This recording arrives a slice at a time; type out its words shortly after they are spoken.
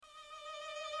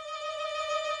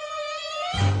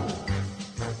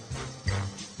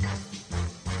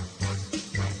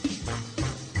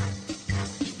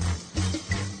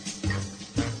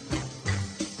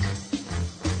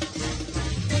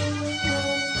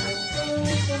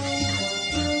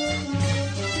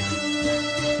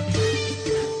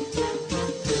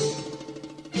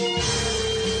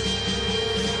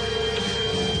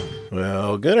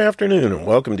good afternoon, and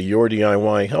welcome to Your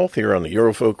DIY Health here on the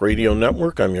Eurofolk Radio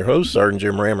Network. I'm your host, Sergeant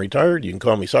Jim Ram, retired. You can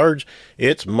call me Sarge.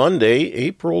 It's Monday,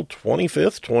 April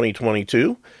 25th,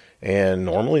 2022, and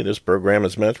normally this program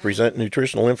is meant to present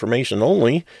nutritional information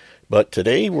only, but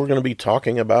today we're going to be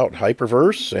talking about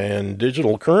HyperVerse and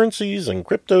digital currencies and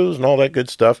cryptos and all that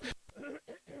good stuff.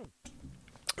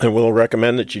 And we'll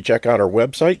recommend that you check out our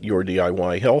website,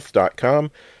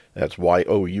 yourdiyhealth.com. That's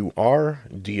YOURDIY,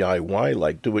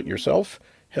 like do it yourself,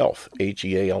 health,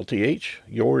 HEALTH,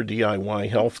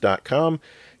 yourdiyhealth.com.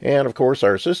 And of course,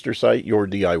 our sister site,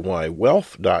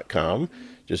 yourdiywealth.com.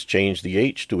 Just change the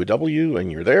H to a W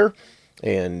and you're there.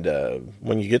 And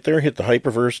when you get there, hit the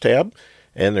HyperVerse tab.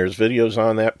 And there's videos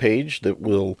on that page that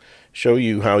will show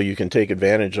you how you can take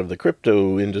advantage of the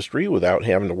crypto industry without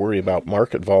having to worry about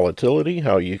market volatility,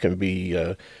 how you can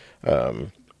be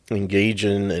engage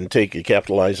in and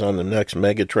capitalize on the next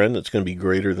mega trend that's going to be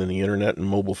greater than the internet and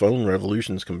mobile phone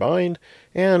revolutions combined,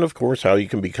 and of course how you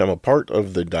can become a part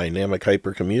of the dynamic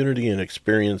hyper community and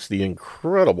experience the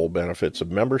incredible benefits of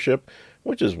membership,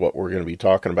 which is what we're going to be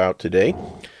talking about today.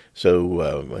 So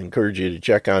I encourage you to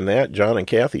check on that. John and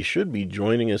Kathy should be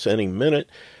joining us any minute.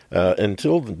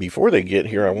 Before they get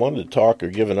here, I wanted to talk or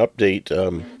give an update.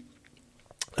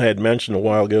 I had mentioned a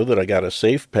while ago that I got a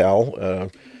SafePal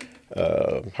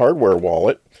hardware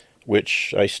wallet,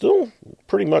 which I still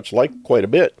pretty much like quite a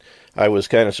bit. I was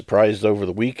kind of surprised over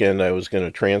the weekend. I was going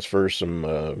to transfer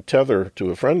some Tether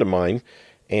to a friend of mine,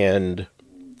 and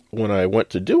when I went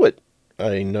to do it,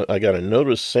 I got a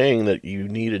notice saying that you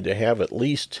needed to have at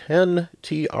least 10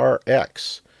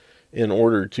 TRX in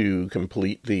order to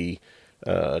complete the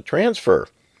transfer.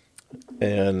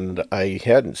 And I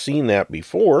hadn't seen that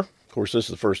before. Of course, this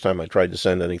is the first time I tried to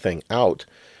send anything out.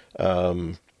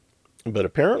 But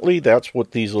apparently that's what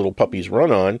these little puppies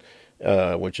run on,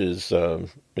 which is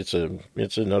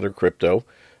it's another crypto.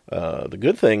 The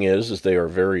good thing is they are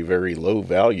very, very low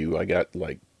value. I got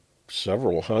like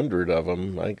several hundred of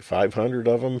them, like 500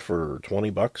 of them for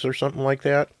 $20 or something like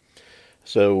that.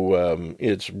 So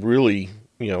it's really,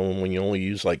 when you only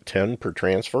use like 10 per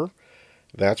transfer,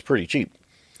 that's pretty cheap.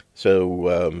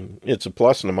 So it's a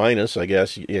plus and a minus, I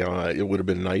guess. It would have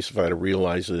been nice if I'd have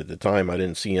realized it at the time. I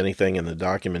didn't see anything in the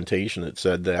documentation that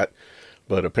said that,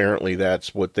 but apparently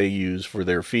that's what they use for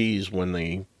their fees when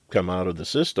they come out of the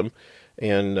system,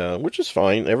 and which is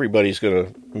fine. Everybody's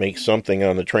going to make something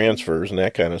on the transfers and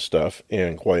that kind of stuff,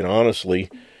 and quite honestly,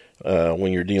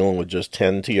 when you're dealing with just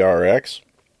 10 TRX,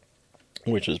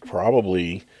 which is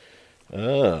probably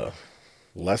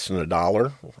less than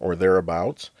 $1 or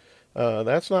thereabouts,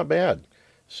 that's not bad.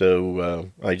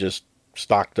 So I just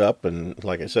stocked up and,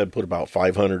 like I said, put about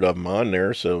 500 of them on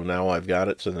there. So now I've got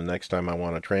it. So the next time I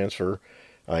want to transfer,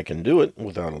 I can do it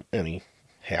without any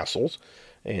hassles.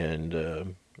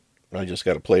 And I just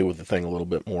got to play with the thing a little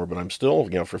bit more. But I'm still,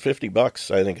 for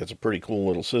 $50, I think it's a pretty cool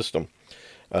little system.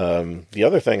 The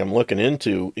other thing I'm looking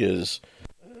into is,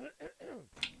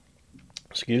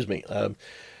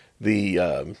 the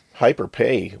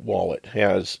HyperPay wallet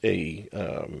has a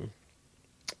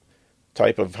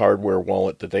type of hardware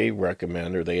wallet that they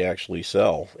recommend or they actually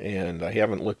sell. And I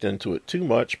haven't looked into it too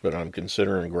much, but I'm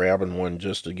considering grabbing one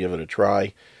just to give it a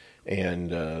try. And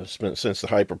since the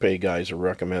HyperPay guys are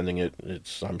recommending it,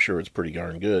 I'm sure it's pretty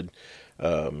darn good.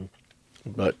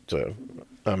 But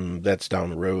that's down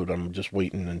the road. I'm just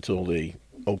waiting until they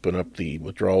open up the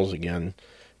withdrawals again,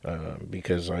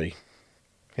 because I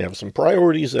have some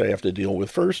priorities that I have to deal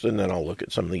with first, and then I'll look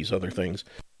at some of these other things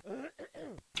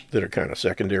that are kind of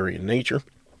secondary in nature.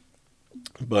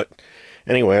 But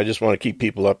anyway, I just want to keep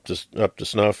people up to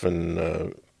snuff,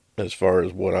 and as far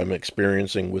as what I'm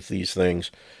experiencing with these things,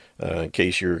 in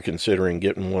case you're considering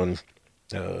getting one,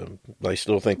 I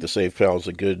still think the SafePal is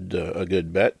a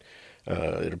good bet.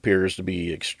 It appears to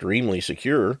be extremely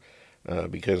secure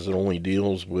because it only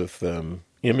deals with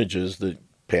images that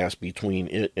pass between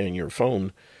it and your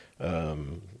phone.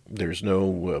 There's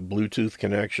no Bluetooth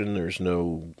connection. There's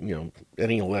no,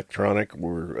 any electronic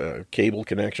or cable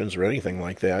connections or anything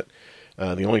like that.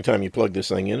 The only time you plug this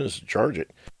thing in is to charge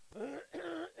it.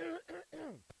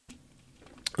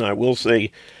 I will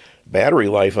say battery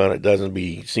life on it doesn't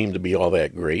seem to be all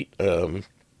that great.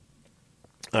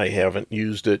 I haven't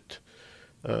used it.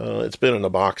 It's been in a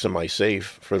box in my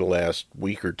safe for the last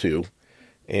week or two.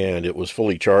 And it was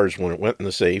fully charged when it went in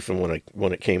the safe, and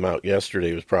when it came out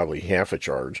yesterday, it was probably half a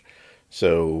charge.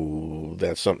 So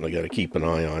that's something I got to keep an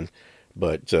eye on.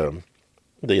 But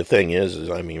the thing is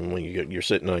when you're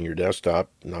sitting on your desktop,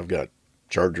 and I've got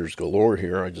chargers galore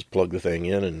here, I just plug the thing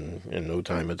in, and in no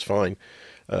time it's fine.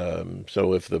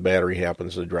 So if the battery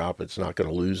happens to drop, it's not going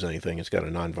to lose anything. It's got a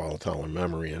non-volatile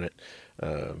memory in it.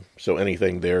 So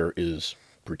anything there is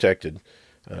protected.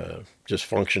 Just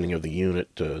functioning of the unit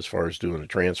as far as doing a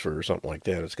transfer or something like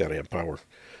that, it's got to have power.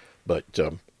 But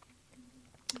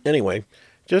anyway,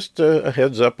 just a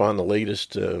heads up on the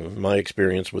latest, my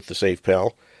experience with the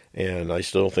SafePal. And I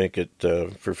still think it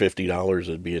for $50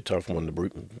 it'd be a tough one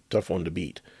to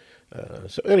beat.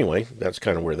 So anyway, that's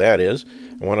kind of where that is.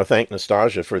 I want to thank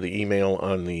Nastasia for the email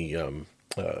on the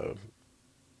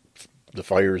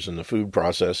fires and the food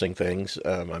processing things.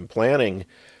 I'm planning,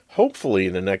 hopefully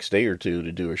in the next day or two,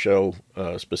 to do a show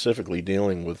specifically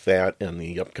dealing with that and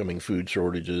the upcoming food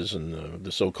shortages and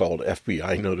the so-called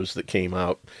FBI notice that came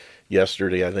out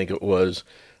yesterday, I think it was,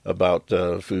 about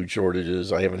food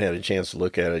shortages. I haven't had a chance to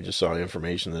look at it. I just saw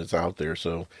information that's out there.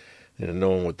 So,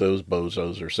 knowing what those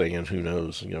bozos are saying, who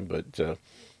knows? But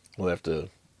we'll have to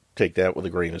take that with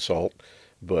a grain of salt.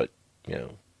 But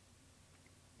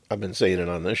I've been saying it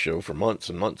on this show for months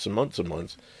and months and months and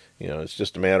months. It's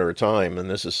just a matter of time,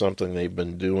 and this is something they've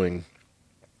been doing.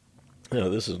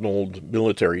 This is an old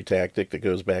military tactic that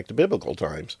goes back to biblical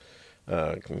times,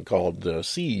 called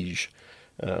siege.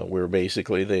 Where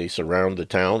basically they surround the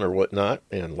town or whatnot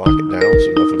and lock it down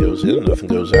so nothing goes in, nothing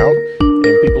goes out,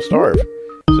 and people starve.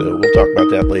 So we'll talk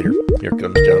about that later. Here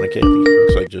comes John and Kathy.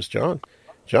 Looks like just John.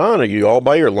 John, are you all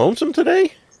by your lonesome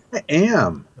today? I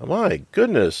am. Oh, my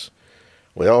goodness.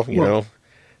 Well,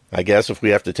 I guess if we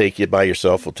have to take you by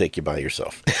yourself, we'll take you by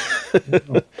yourself.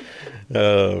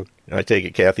 I take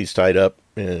it Kathy's tied up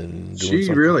and doing she's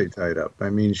something. Really tied up. I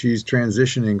mean, she's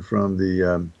transitioning from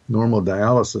the normal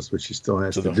dialysis, which she still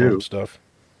has to do, home stuff.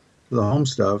 To the home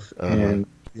stuff, and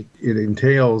it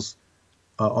entails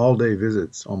all-day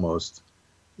visits almost.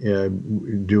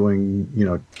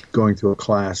 Doing, going through a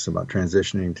class about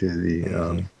transitioning to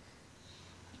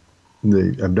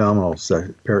the abdominal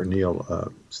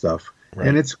peritoneal stuff, right.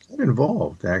 And it's quite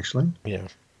involved actually. Yeah.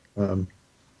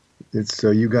 It's so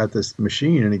you got this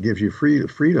machine and it gives you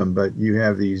freedom, but you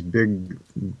have these big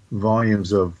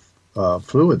volumes of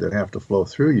fluid that have to flow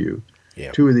through you.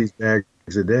 Yeah. 2 of these bags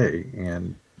a day,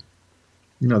 and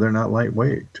they're not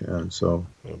lightweight. And so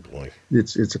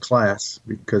it's a class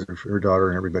because her daughter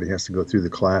and everybody has to go through the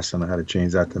class on how to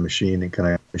change out the machine and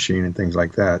connect the machine and things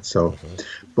like that. So,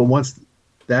 but once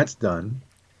that's done,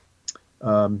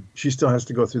 she still has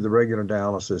to go through the regular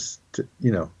dialysis,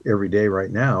 every day right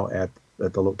now at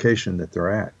the location that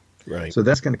they're at. Right. So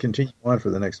that's going to continue on for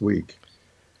the next week.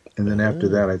 And then after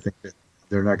that, I think that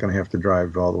they're not going to have to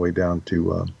drive all the way down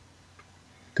to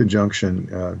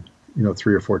Junction,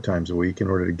 3 or 4 times a week in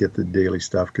order to get the daily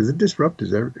stuff, because it disrupts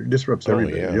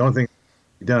everybody. Yeah. The only thing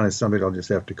done is somebody will just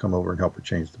have to come over and help her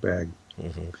change the bag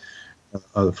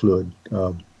of the fluid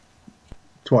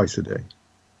twice a day.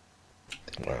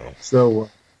 Wow. So,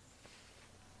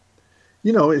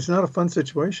 it's not a fun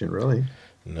situation, really.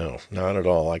 No, not at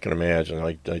all. I can imagine.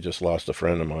 I just lost a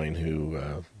friend of mine who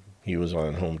he was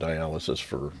on home dialysis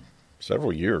for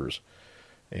several years,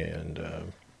 and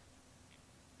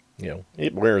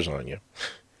it wears on you.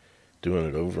 Doing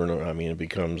it over and over. I mean, it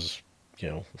becomes,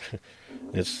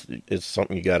 it's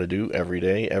something you got to do every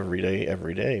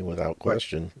day, without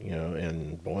question.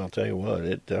 And boy, I'll tell you what,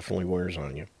 it definitely wears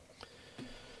on you.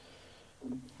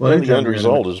 Well, the end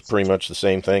result is pretty much the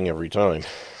same thing every time,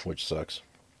 which sucks.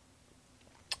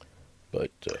 But,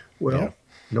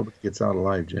 nobody gets out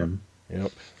alive, Jim.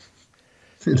 Yep.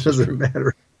 It doesn't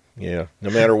matter. Yeah, no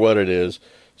matter what it is.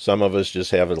 Some of us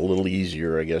just have it a little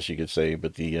easier, I guess you could say,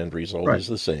 but the end result is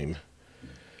the same.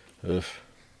 I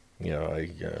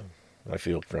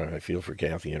feel for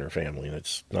Kathy and her family, and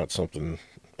it's not something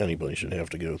anybody should have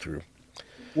to go through.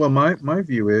 Well, my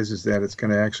view is that it's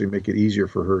going to actually make it easier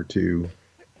for her to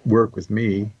work with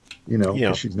me,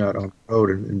 because she's not on the road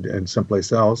and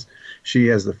someplace else. She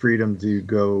has the freedom to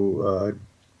go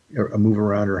move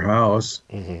around her house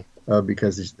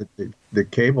because the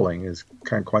cabling is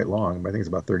quite long. I think it's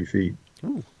about 30 feet.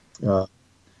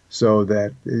 So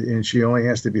that, and she only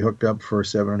has to be hooked up for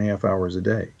 7.5 hours a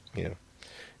day. Yeah.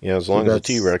 Yeah, as long as the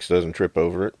T-Rex doesn't trip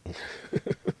over it.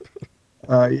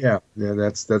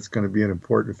 That's going to be an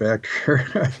important factor.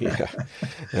 Yeah,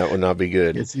 that would not be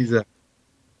good.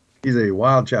 He's a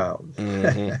wild child.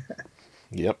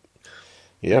 Yep.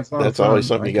 That's always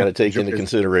something you got to take into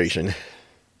consideration.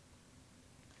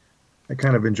 I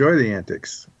kind of enjoy the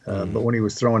antics, but when he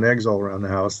was throwing eggs all around the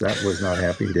house, that was not a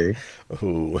happy day.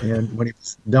 Ooh. And when he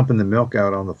was dumping the milk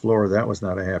out on the floor, that was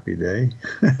not a happy day.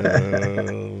 Oh,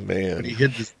 man. When he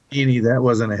hit the zucchini, that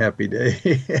wasn't a happy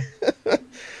day.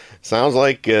 Sounds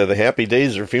like the happy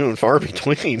days are few and far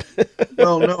between.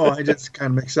 Well, no, I just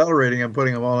kind of accelerating and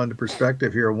putting them all into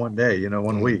perspective here in one day,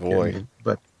 one Oh, week. I boy. mean,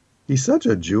 but he's such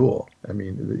a jewel. I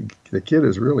mean, the kid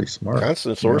is really smart.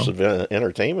 Constant source of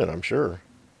entertainment, I'm sure.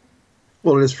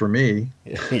 Well, it is for me.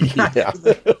 Yeah.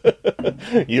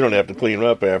 You don't have to clean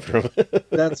up after him.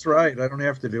 That's right. I don't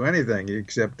have to do anything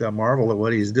except marvel at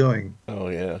what he's doing Oh,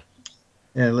 yeah.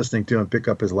 and listening to him pick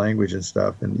up his language and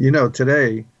stuff. And,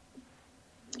 today,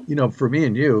 for me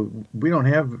and you, we don't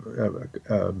have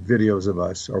videos of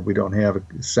us, or we don't have a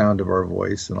sound of our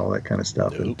voice and all that kind of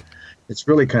stuff. Nope. And it's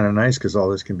really kind of nice because all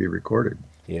this can be recorded.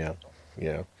 Yeah.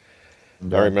 Yeah.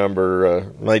 And, I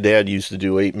remember my dad used to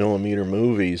do 8mm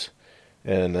movies.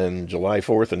 And then July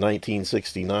 4th of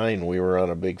 1969, we were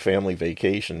on a big family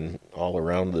vacation all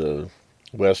around the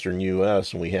western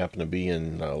U.S., and we happened to be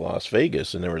in Las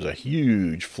Vegas, and there was a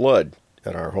huge flood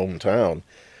at our hometown,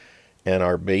 and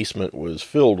our basement was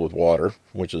filled with water,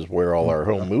 which is where all our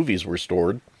home movies were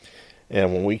stored.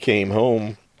 And when we came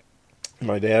home,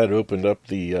 my dad opened up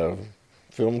the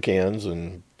film cans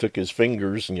and took his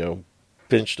fingers,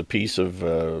 pinched a piece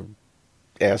of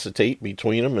acetate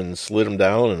between them and slid them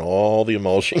down, and all the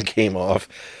emulsion came off.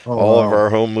 Oh, all wow. of our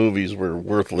home movies were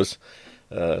worthless.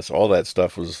 So all that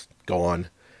stuff was gone.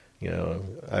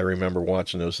 I remember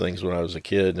watching those things when I was a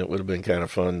kid, and it would have been kind of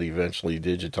fun to eventually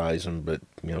digitize them, but,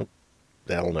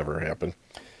 that'll never happen.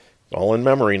 It's all in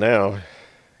memory now.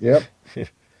 Yep.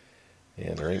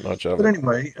 And there ain't much of But it.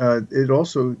 anyway, it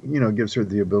also, gives her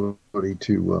the ability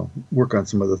to work on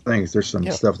some other things. There's some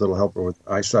Yeah. stuff that'll help her with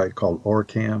eyesight called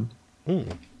Orcam,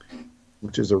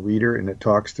 which is a reader, and it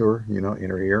talks to her, in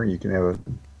her ear. You can have a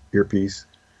earpiece,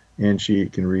 and she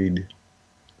can read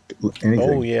anything.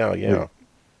 Oh, yeah.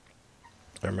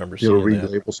 I remember It'll seeing read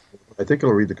that. labels. I think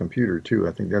it'll read the computer too.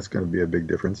 I think that's going to be a big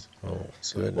difference. Oh,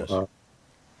 So, goodness.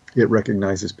 it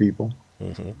recognizes people.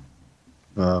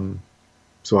 Mm-hmm.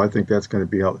 So I think that's going to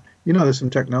be help. There's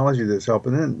some technology that's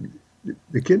helping. And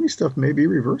the kidney stuff may be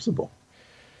reversible.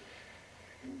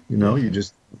 You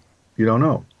don't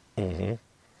know. Mm-hmm.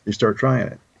 You start trying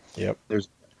it. Yep.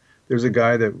 There's a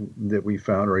guy that we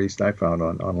found, or at least I found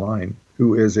online,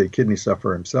 who is a kidney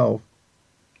sufferer himself.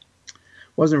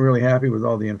 Wasn't really happy with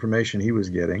all the information he was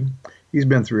getting. He's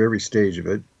been through every stage of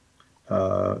it,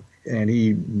 and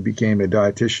he became a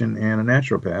dietitian and a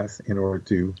naturopath in order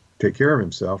to take care of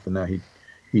himself. And now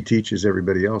he teaches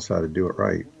everybody else how to do it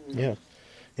right. Yeah.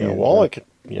 And, Wallach,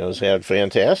 has had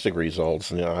fantastic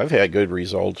results. I've had good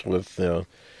results with,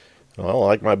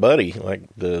 like my buddy, like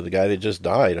the guy that just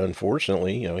died.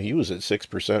 Unfortunately, he was at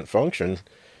 6% function,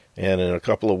 and in a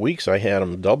couple of weeks I had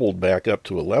him doubled back up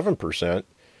to 11%,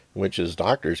 which his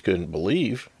doctors couldn't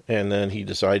believe. And then he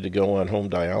decided to go on home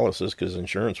dialysis because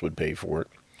insurance would pay for it.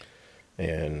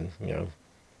 And,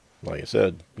 like I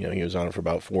said, he was on it for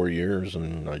about 4 years,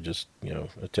 and I just,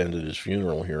 attended his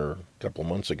funeral here a couple of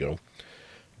months ago.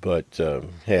 But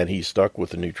had he stuck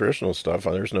with the nutritional stuff,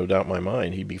 there's no doubt in my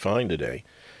mind he'd be fine today.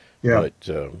 Yeah.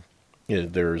 But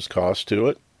there's cost to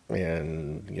it,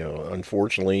 and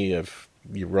unfortunately, if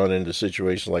you run into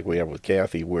situations like we have with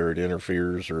Kathy, where it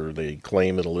interferes, or they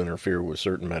claim it'll interfere with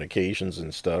certain medications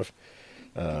and stuff,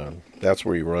 that's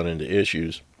where you run into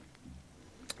issues.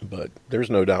 But there's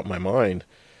no doubt in my mind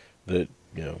that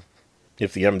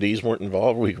if the MDs weren't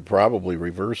involved, we could probably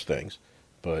reverse things.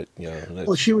 But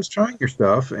Well, she was trying your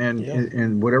stuff, and Yeah.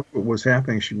 and whatever was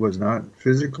happening, she was not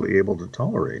physically able to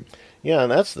tolerate. Yeah,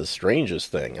 and that's the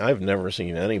strangest thing. I've never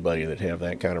seen anybody that have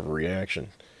that kind of reaction.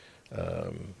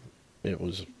 It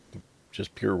was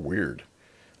just pure weird.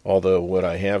 Although what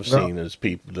I have seen is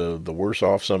people, the worse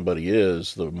off somebody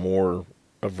is, the more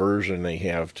aversion they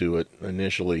have to it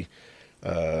initially,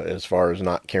 as far as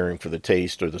not caring for the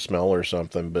taste or the smell or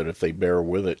something. But if they bear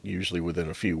with it, usually within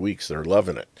a few weeks, they're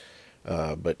loving it.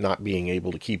 But not being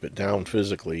able to keep it down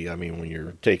physically, I mean, when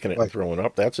you're taking it and throwing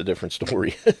up, that's a different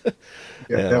story.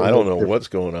 And I don't know what's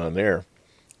going on there.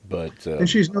 But And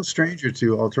she's no stranger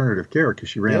to alternative care because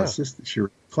she ran she ran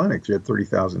a clinic. She had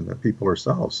 30,000 people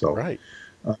herself. So right.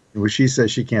 When she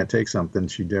says she can't take something,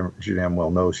 she damn well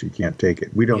knows she can't take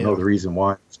it. We don't know the reason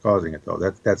why it's causing it, though.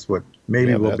 That's what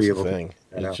maybe we'll be able to thing.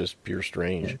 It's just pure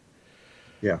strange.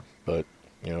 Yeah. But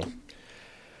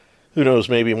who knows?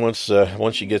 Maybe once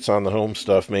she gets on the home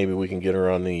stuff, maybe we can get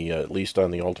her on the at least on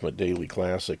the Ultimate Daily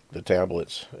Classic, the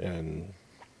tablets, and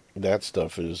that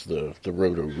stuff is the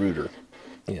Roto Rooter,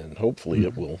 and hopefully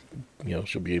it will,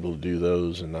 she'll be able to do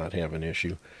those and not have an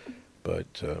issue.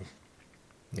 But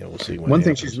we'll see. One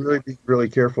thing she's really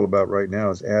careful about right now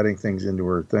is adding things into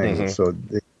her thing. Mm-hmm. So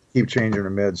they keep changing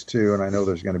her meds too, and I know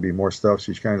there's going to be more stuff.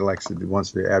 She's kind of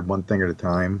wants to add one thing at a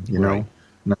time, Right.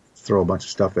 not throw a bunch of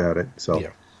stuff at it. So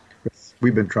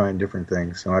we've been trying different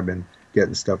things, and I've been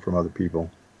getting stuff from other people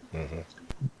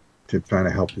to try to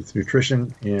help with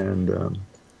nutrition, and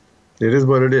it is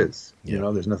what it is. You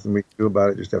know, there's nothing we can do about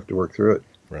it. Just have to work through it.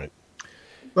 Right.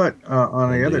 But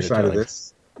on the other side of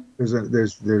this,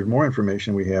 there's more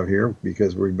information we have here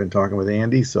because we've been talking with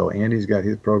Andy. So Andy's got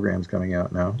his programs coming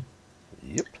out now.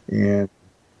 Yep. And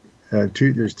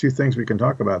there's two things we can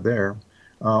talk about there.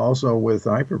 Also with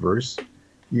HyperVerse,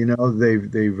 you know,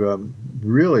 they've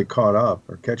really caught up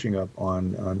or catching up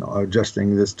on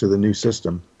adjusting this to the new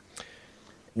system.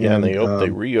 Yeah, and they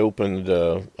reopened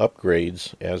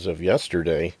upgrades as of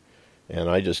yesterday, and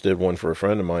I just did one for a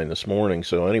friend of mine this morning.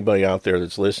 So anybody out there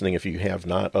that's listening, if you have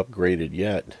not upgraded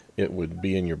yet, it would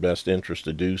be in your best interest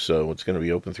to do so. It's going to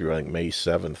be open through, I think, May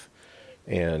 7th.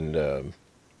 And,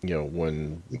 you know,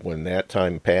 when that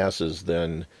time passes,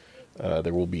 then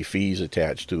there will be fees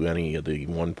attached to any of the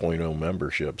 1.0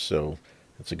 memberships. So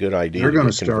it's a good idea to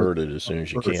get converted as soon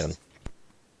as you can.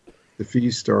 The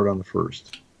fees start on the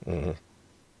 1st. Mm-hmm.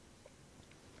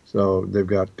 So they've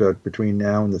got between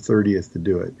now and the 30th to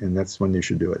do it, and that's when they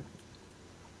should do it.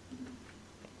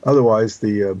 Otherwise,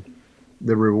 the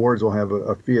rewards will have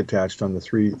a fee attached on the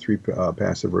three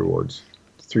passive rewards,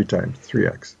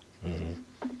 3x. Mm-hmm.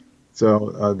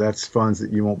 So that's funds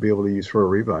that you won't be able to use for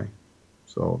a rebuy.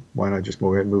 So why not just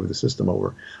go ahead and move the system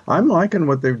over? I'm liking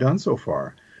what they've done so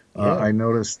far. I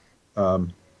noticed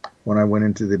when I went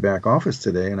into the back office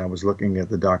today and I was looking at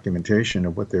the documentation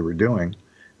of what they were doing.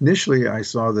 Initially, I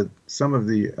saw that some of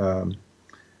the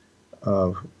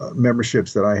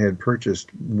memberships that I had purchased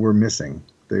were missing.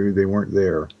 They weren't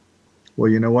there.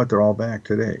 Well, you know what? They're all back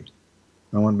today.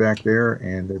 I went back there,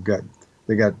 and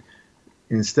they got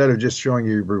instead of just showing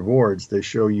you rewards, they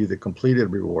show you the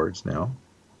completed rewards now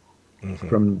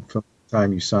from the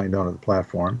time you signed on to the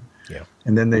platform. Yeah,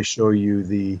 and then they show you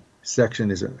the section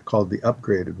is called the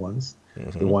upgraded ones.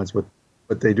 The ones with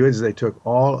what they do is they took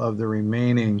all of the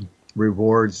remaining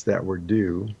rewards that were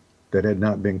due that had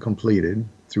not been completed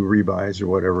through rebuys or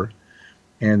whatever,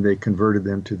 and they converted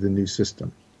them to the new system.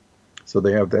 So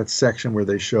they have that section where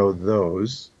they show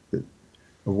those of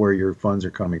where your funds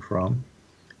are coming from,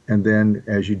 and then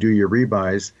as you do your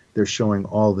rebuys, they're showing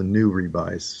all the new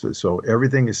rebuys. So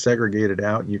everything is segregated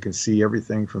out, and you can see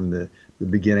everything from the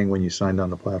beginning when you signed on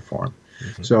the platform.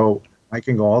 So I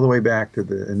can go all the way back to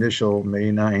the initial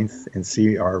May 9th and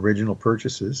see our original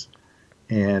purchases.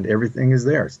 And everything is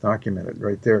there. It's documented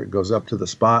right there. It goes up to the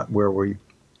spot where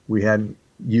we hadn't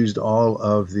used all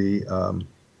of the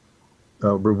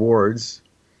rewards.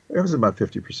 It was about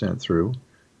 50% through.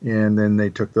 And then they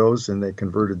took those and they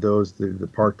converted those, the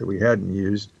part that we hadn't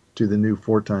used, to the new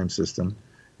 4-time system.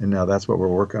 And now that's what we're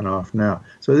working off now.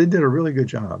 So they did a really good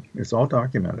job. It's all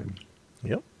documented.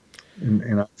 Yep.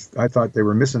 And I thought they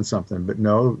were missing something, but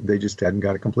no, they just hadn't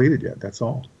got it completed yet. That's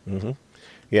all. Mm-hmm.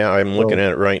 Yeah, I'm looking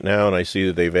at it right now, and I see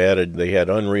that they had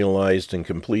unrealized and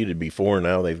completed before.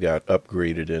 Now they've got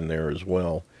upgraded in there as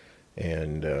well.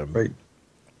 And right.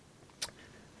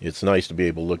 It's nice to be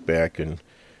able to look back. And,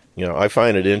 you know, I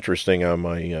find it interesting on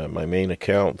my main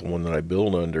account, the one that I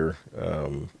build under,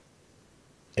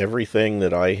 everything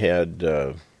that I had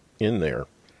in there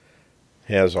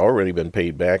has already been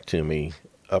paid back to me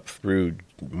up through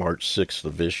March 6th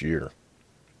of this year.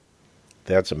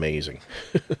 That's amazing.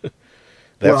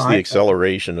 That's the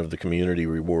acceleration of the community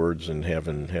rewards and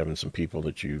having some people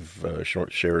that you've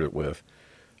shared it with.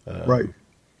 Right.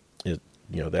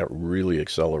 That really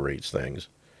accelerates things.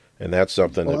 And that's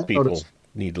something that people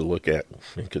need to look at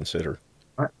and consider.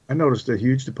 I noticed a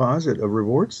huge deposit of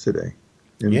rewards today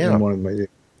in one of my days.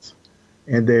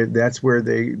 And that's where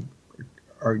they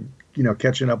are,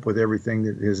 catching up with everything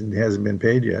that hasn't been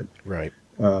paid yet. Right.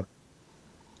 And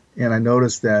I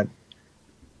noticed that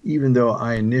even though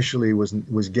I initially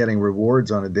was getting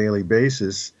rewards on a daily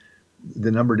basis,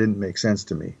 the number didn't make sense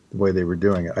to me, the way they were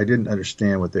doing it. I didn't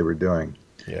understand what they were doing.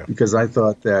 Yeah. Because I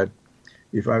thought that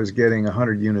if I was getting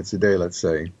 100 units a day, let's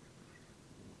say,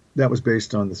 that was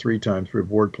based on the 3x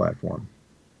reward platform.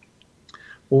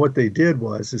 Well, what they did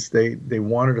was they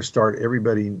wanted to start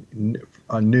everybody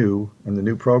anew in the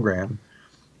new program.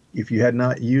 If you had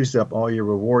not used up all your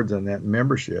rewards on that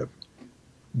membership,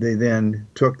 they then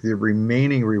took the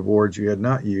remaining rewards you had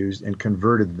not used and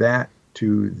converted that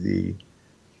to the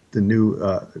new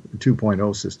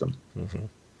 2.0 system. Mm-hmm.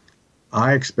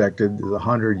 I expected the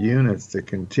 100 units to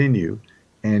continue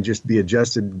and just be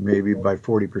adjusted maybe by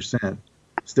 40%,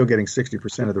 still getting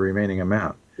 60% of the remaining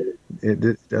amount.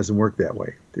 It doesn't work that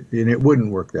way, and it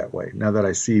wouldn't work that way. Now that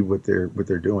I see what they're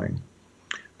doing,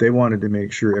 they wanted to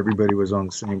make sure everybody was on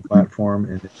the same platform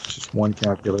and it's just one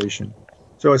calculation.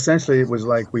 So essentially, it was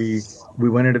like we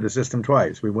went into the system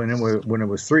twice. We went in when it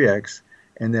was 3x,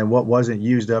 and then what wasn't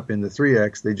used up in the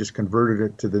 3x, they just converted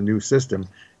it to the new system,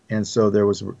 and so there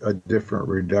was a different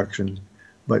reduction.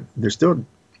 But they're still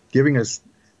giving us.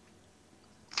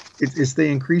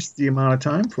 They increased the amount of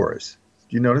time for us.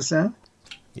 Do you notice that?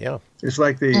 Yeah. It's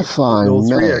like the If I old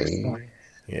may. 3x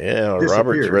Yeah, Robert's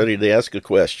disappeared. ready to ask a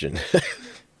question.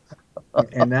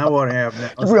 And now what I have now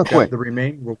Real quick. the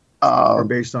remaining Uh, are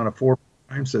based on a 4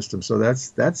 time system. So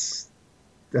that's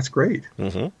great.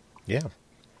 Mm-hmm. Yeah.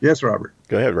 Yes, Robert.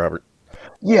 Go ahead, Robert.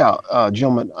 Yeah,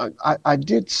 gentlemen, I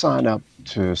did sign up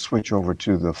to switch over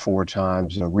to the 4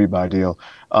 times rebuy deal,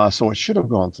 so it should have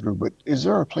gone through. But is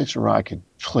there a place where I could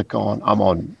click on? I'm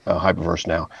on HyperVerse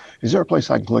now. Is there a place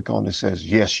I can click on that says,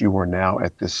 yes, you are now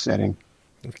at this setting?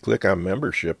 If you click on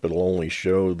membership, it'll only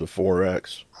show the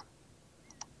 4X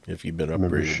if you've been upgraded.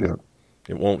 Membership.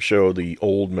 It won't show the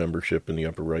old membership in the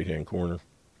upper right-hand corner.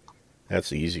 That's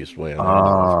the easiest way.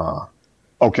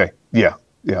 Okay. Yeah.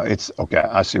 Yeah, it's okay.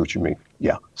 I see what you mean.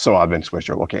 Yeah. So I've been switched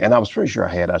over. Okay. And I was pretty sure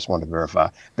I had. I just wanted to verify.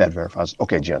 That verifies.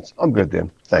 Okay, gents. I'm good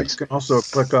then. Thanks. You can also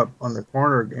click up on the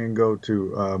corner and go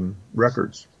to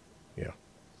records. Yeah.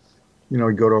 You know,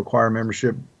 you go to acquire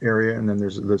membership area, and then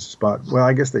there's a spot. Well,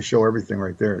 I guess they show everything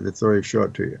right there. That's already show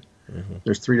it to you. Mm-hmm.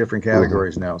 There's 3 different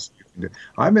categories now. So you can do.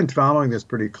 I've been following this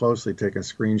pretty closely, taking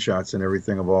screenshots and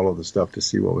everything of all of the stuff to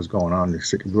see what was going on,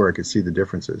 where I could see the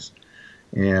differences.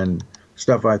 And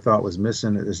stuff I thought was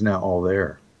missing is now all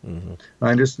there. Mm-hmm.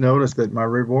 I just noticed that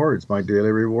my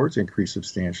daily rewards increased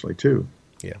substantially too.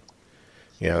 Yeah.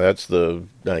 Yeah, that's the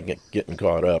getting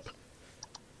caught up.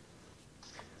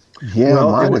 Yeah,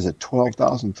 well, mine is at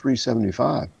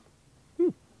 12,375.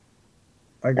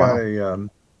 I got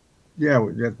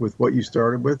with what you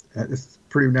started with. It's a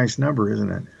pretty nice number,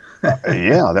 isn't it?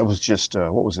 Yeah, that was just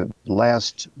what was it?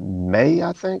 Last May,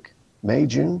 I think. May,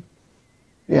 June.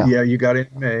 Yeah. Yeah, you got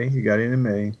it in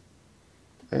May.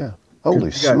 Yeah.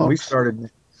 Holy smokes.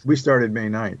 We started May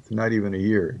 9th, not even a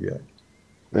year yet.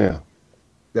 Yeah.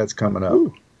 That's coming up.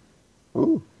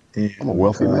 Ooh. And, I'm a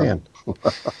wealthy man.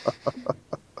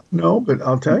 No, but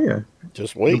I'll tell you.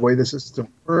 Just wait. The way the system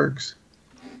works.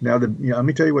 Now, let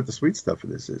me tell you what the sweet stuff of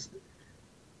this is.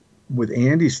 With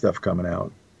Andy's stuff coming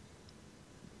out,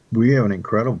 we have an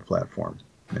incredible platform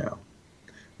now.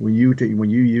 When you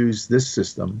use this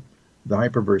system, the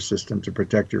HyperVerse system, to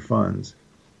protect your funds,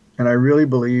 and I really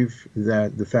believe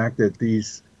that the fact that the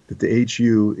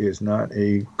HU is not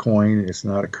a coin, it's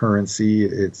not a currency,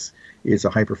 it's a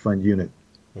hyperfund unit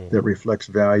that reflects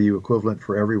value equivalent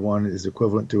for everyone, is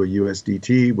equivalent to a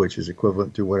USDT, which is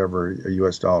equivalent to whatever a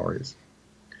US dollar is.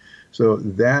 So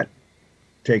that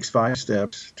takes 5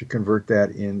 steps to convert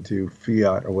that into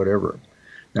fiat or whatever.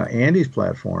 Now, Andy's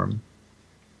platform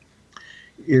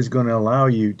is going to allow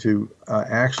you to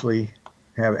actually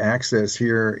have access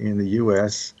here in the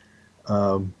U.S.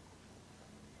 On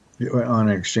an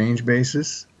exchange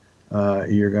basis.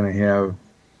 You're going to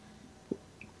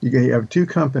have 2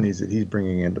 companies that he's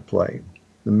bringing into play.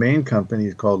 The main company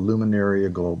is called Luminaria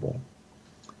Global.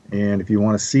 And if you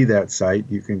want to see that site,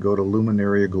 you can go to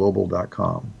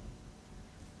luminariaglobal.com.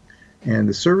 And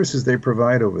the services they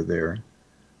provide over there,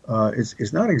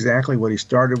 it's not exactly what he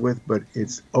started with, but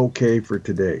it's okay for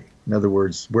today. In other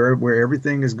words, where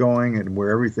everything is going and where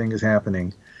everything is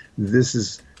happening, this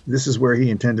is where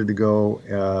he intended to go,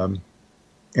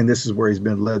 and this is where he's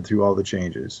been led through all the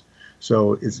changes.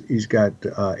 So he's got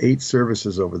 8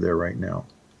 services over there right now,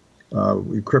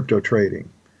 crypto trading.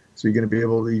 So you're going to be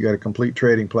you got a complete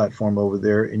trading platform over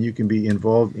there, and you can be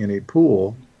involved in a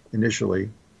pool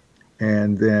initially,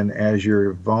 and then as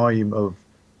your volume of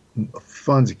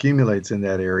funds accumulates in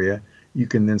that area, you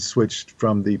can then switch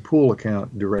from the pool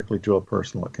account directly to a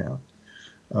personal account.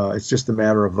 It's just a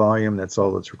matter of volume. That's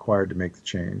all that's required to make the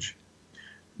change.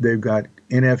 They've got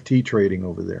NFT trading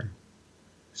over there.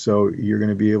 So you're going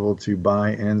to be able to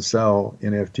buy and sell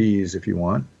NFTs if you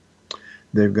want.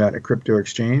 They've got a crypto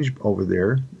exchange over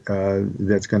there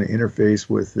that's going to interface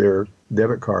with their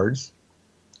debit cards.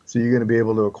 So you're going to be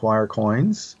able to acquire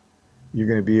coins. You're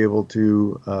going to be able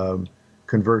to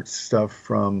convert stuff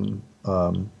from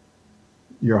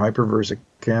your HyperVerse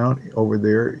account over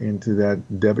there into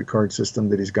that debit card system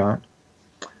that he's got.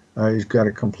 He's got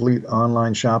a complete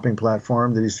online shopping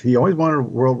platform that he always wanted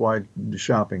worldwide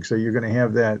shopping. So you're going to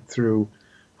have that through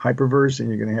HyperVerse, and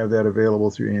you're going to have that available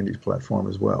through Andy's platform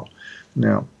as well.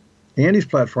 Now, Andy's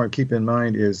platform, keep in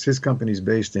mind, is his company's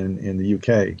based in the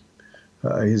UK.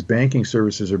 His banking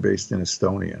services are based in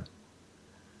Estonia.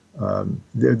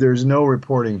 There's no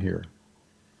reporting here.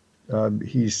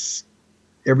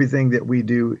 Everything that we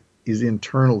do is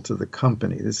internal to the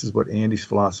company. This is what Andy's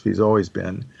philosophy has always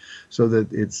been, so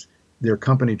that they're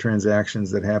company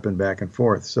transactions that happen back and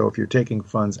forth. So if you're taking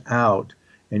funds out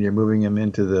and you're moving them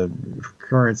into the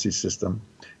currency system,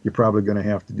 you're probably going to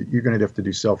have to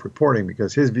do self-reporting,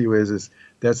 because his view is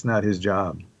that's not his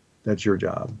job. That's your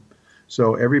job.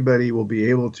 So everybody will be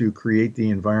able to create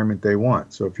the environment they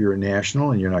want. So if you're a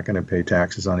national and you're not going to pay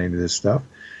taxes on any of this stuff,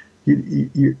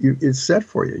 it's set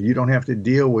for you. You don't have to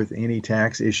deal with any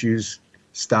tax issues,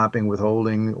 stopping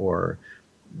withholding, or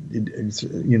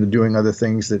doing other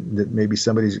things that maybe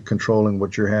somebody's controlling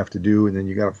what you have to do, and then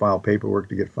you got to file paperwork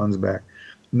to get funds back.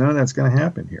 None of that's going to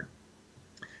happen here.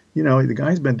 The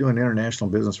guy's been doing international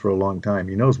business for a long time.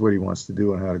 He knows what he wants to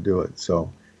do and how to do it.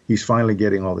 So he's finally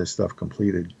getting all this stuff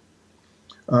completed.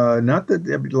 Not that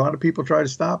a lot of people try to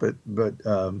stop it, but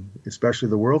especially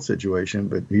the world situation,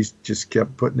 but he's just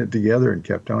kept putting it together and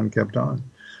kept on.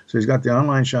 So he's got the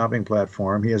online shopping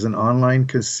platform. He has an online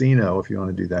casino if you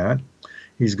want to do that.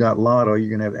 He's got Lotto. You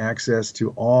can have access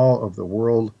to all of the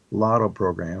world Lotto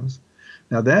programs.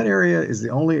 Now, that area is the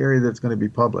only area that's going to be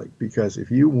public, because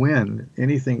if you win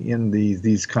anything in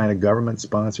these kind of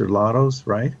government-sponsored lottos,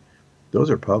 right, those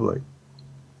are public.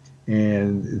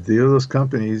 And those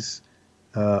companies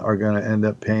are going to end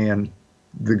up paying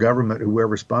the government,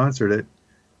 whoever sponsored it.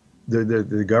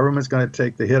 The government's going to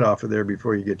take the hit off of there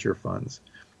before you get your funds.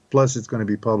 Plus, it's going to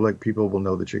be public. People will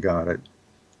know that you got it.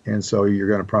 And so you're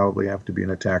going to probably have to be in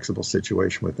a taxable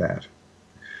situation with that.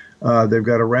 They've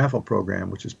got a raffle program,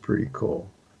 which is pretty cool.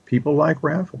 People like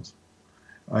raffles.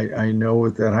 I know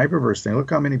with that HyperVerse thing, look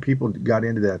how many people got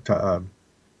into that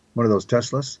one of those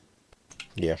Teslas.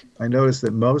 Yeah. I noticed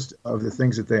that most of the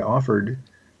things that they offered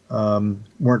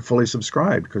weren't fully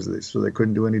subscribed, so they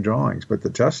couldn't do any drawings. But the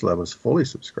Tesla was fully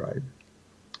subscribed.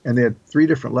 And they had 3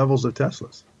 different levels of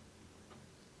Teslas.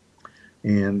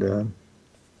 And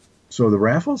so the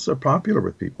raffles are popular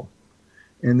with people.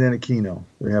 And then a Keno.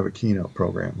 They have a Keno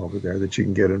program over there that you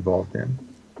can get involved in.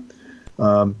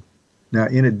 Now,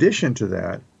 in addition to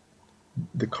that,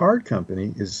 the card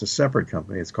company is a separate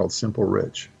company. It's called Simple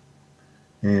Rich.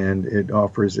 And it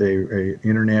offers a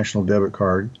international debit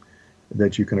card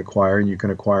that you can acquire, and you can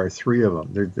acquire 3 of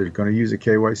them. They're going to use a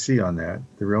KYC on that.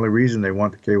 The only reason they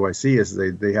want the KYC is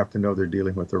they have to know they're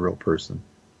dealing with a real person.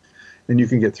 And you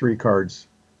can get 3 cards.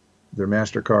 They're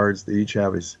MasterCards. They each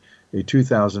have a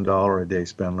 $2,000 a day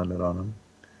spend limit on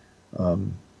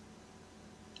them.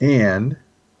 And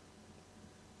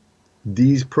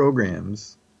these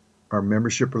programs are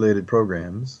membership-related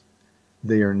programs.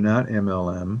 They are not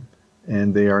MLM,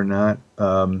 and they are not,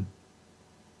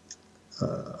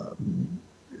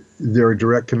 they're a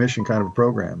direct commission kind of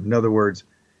program. In other words,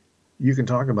 you can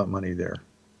talk about money there.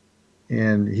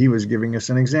 And he was giving us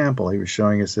an example. He was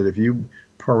showing us that if you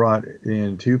brought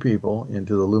in 2 people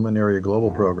into the Luminaria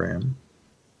Global program,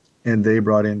 and they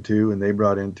brought in 2, and they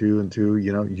brought in 2 and 2,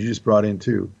 you just brought in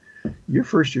 2. Your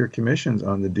first year commissions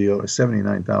on the deal is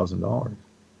 $79,000.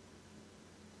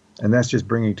 And that's just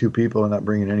bringing 2 people and not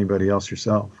bringing anybody else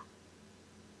yourself.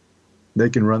 They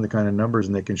can run the kind of numbers,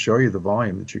 and they can show you the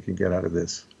volume that you can get out of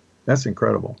this. That's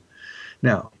incredible.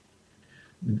 Now,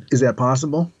 is that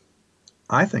possible?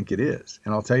 I think it is.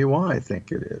 And I'll tell you why I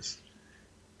think it is.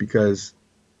 Because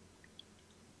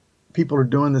people are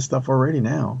doing this stuff already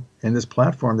now. And this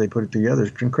platform they put it together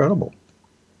is incredible.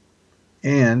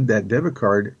 And that debit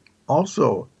card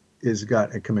also has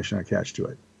got a commission attached to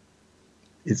it.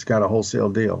 It's got a wholesale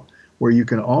deal where you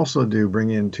can also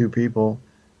bring in 2 people,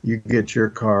 you get your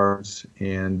cards,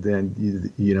 and then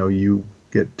you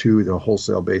get 2 the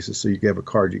wholesale basis. So you have a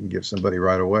card you can give somebody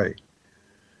right away.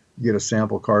 You get a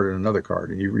sample card and another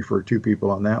card, and you refer 2 people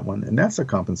on that one, and that's a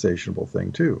compensationable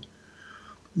thing too.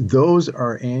 Those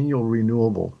are annual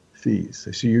renewable fees,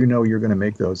 so you're going to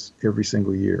make those every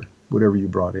single year, whatever you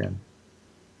brought in,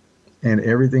 and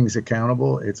everything's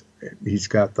accountable. He's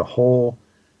got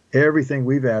everything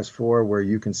we've asked for, where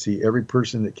you can see every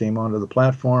person that came onto the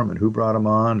platform and who brought them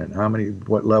on, and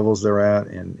what levels they're at,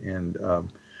 and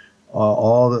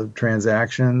all the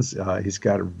transactions. He's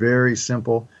got a very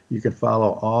simple. You can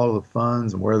follow all the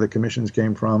funds and where the commissions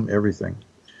came from, everything.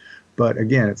 But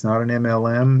again, it's not an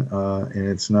MLM, and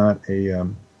it's not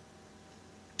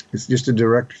it's just a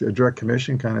direct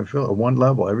commission kind of a one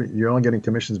level. You're only getting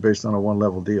commissions based on a one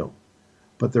level deal,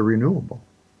 but they're renewable.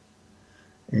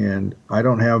 And I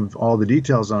don't have all the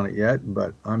details on it yet,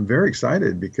 but I'm very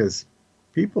excited because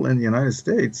people in the United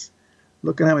States,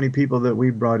 look at how many people that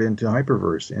we brought into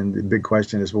HyperVerse. And the big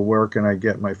question is, well, where can I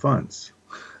get my funds?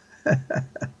 If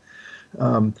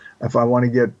I want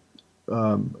to get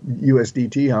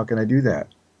USDT, how can I do that?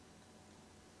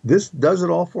 This does it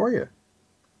all for you.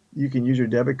 You can use your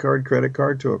debit card, credit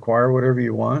card to acquire whatever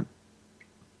you want.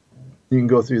 You can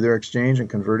go through their exchange and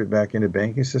convert it back into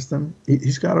banking system.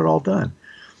 He's got it all done.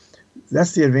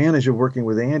 That's the advantage of working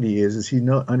with Andy is he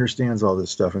understands all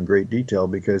this stuff in great detail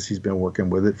because he's been working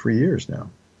with it for years now.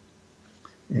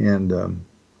 And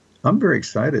I'm very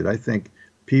excited. I think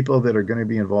people that are going to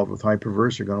be involved with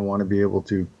HyperVerse are going to want to be able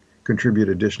to contribute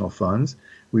additional funds.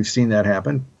 We've seen that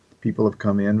happen. People have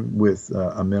come in with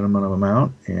a minimum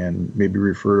amount and maybe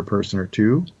referred a person or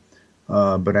two.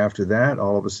 But after that,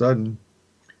 all of a sudden,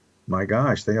 my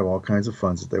gosh, they have all kinds of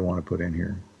funds that they want to put in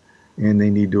here. And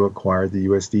they need to acquire the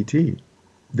USDT.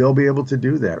 They'll be able to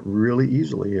do that really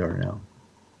easily here now.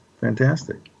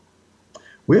 Fantastic.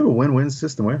 We have a win-win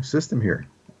system. We have a system here.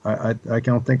 I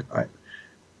don't think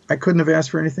I couldn't have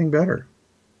asked for anything better.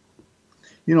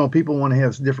 You know, people want to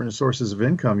have different sources of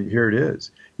income. Here it is.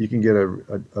 You can get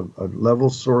a level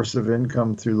source of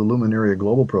income through the Luminaria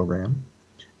Global Program,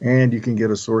 and you can get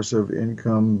a source of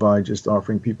income by just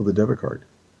offering people the debit card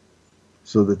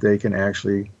so that they can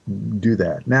actually do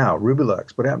that. Now,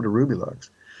 RubyLux. What happened to RubyLux?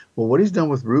 Well, what he's done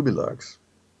with RubyLux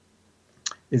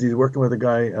is he's working with a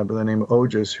guy by the name of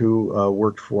Ojas who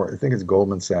worked for, I think it's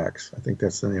Goldman Sachs. I think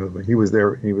that's the name of it. He was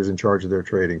there. He was in charge of their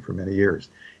trading for many years.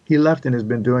 He left and has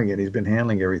been doing it. He's been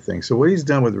handling everything. So what he's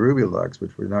done with RubyLux,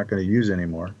 which we're not going to use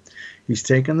anymore, he's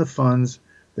taken the funds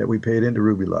that we paid into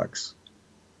RubyLux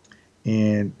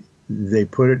and they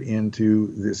put it into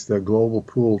the global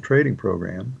pool trading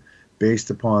program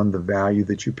based upon the value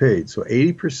that you paid. So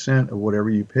 80% of whatever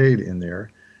you paid in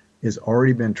there has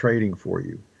already been trading for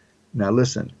you. Now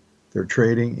listen, they're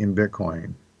trading in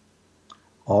Bitcoin.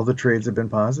 All the trades have been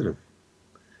positive.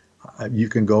 You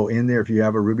can go in there. If you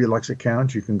have a RubyLux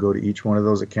account, you can go to each one of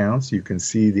those accounts. You can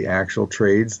see the actual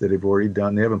trades that they've already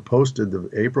done. They haven't posted the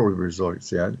April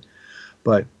results yet,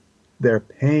 but they're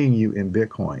paying you in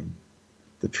Bitcoin.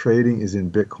 The trading is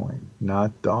in Bitcoin,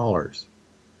 not dollars.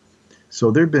 So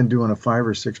they've been doing a 5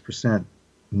 or 6%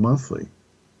 monthly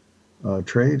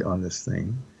trade on this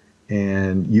thing.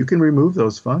 And you can remove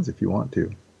those funds if you want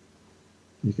to.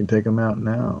 You can take them out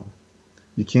now.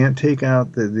 You can't take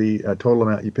out the total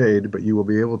amount you paid, but you will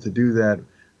be able to do that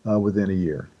within a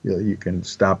year. You can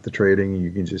stop the trading and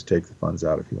you can just take the funds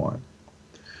out if you want.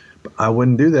 But I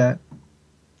wouldn't do that.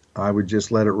 I would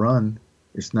just let it run.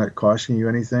 It's not costing you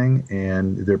anything,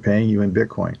 and they're paying you in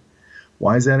Bitcoin.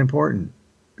 Why is that important?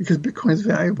 Because Bitcoin is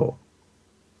valuable.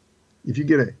 If you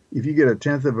get a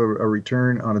tenth of a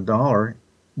return on a dollar,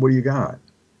 what do you got?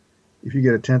 If you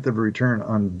get a tenth of a return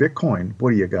on Bitcoin,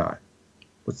 what do you got?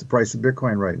 What's the price of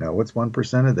Bitcoin right now? What's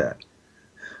 1% of that?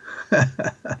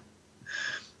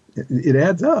 It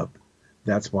adds up.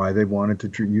 That's why they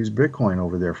wanted to use Bitcoin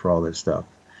over there for all this stuff.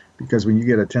 Because when you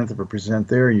get a tenth of a percent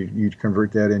there, you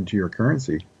convert that into your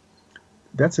currency.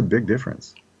 That's a big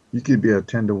difference. You could be a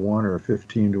 10 to 1 or a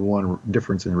 15 to 1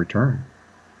 difference in return.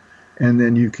 And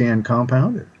then you can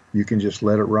compound it. You can just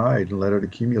let it ride and let it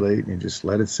accumulate and just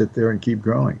let it sit there and keep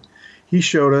growing. He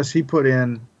showed us, he put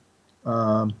in,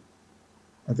 I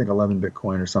think 11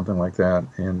 Bitcoin or something like that.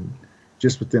 And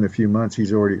just within a few months,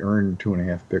 he's already earned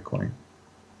 2.5 Bitcoin.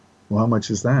 Well, how much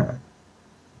is that?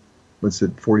 What's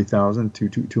it, 40,000?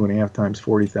 2.5 times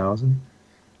 40,000?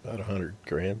 About 100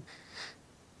 grand.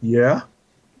 Yeah.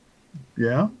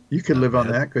 Yeah. You could live on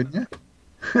that, couldn't you?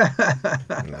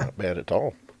 Not bad at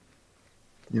all.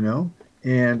 You know?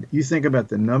 And you think about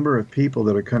the number of people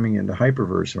that are coming into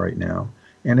HyperVerse right now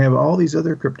and have all these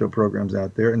other crypto programs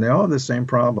out there, and they all have the same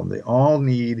problem. They all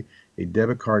need a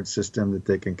debit card system that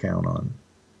they can count on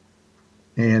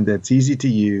and that's easy to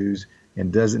use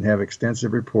and doesn't have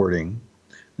extensive reporting.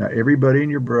 Now, everybody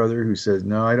and your brother who says,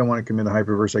 no, I don't want to come into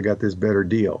HyperVerse, I got this better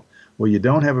deal. Well, you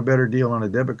don't have a better deal on a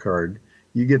debit card.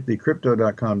 You get the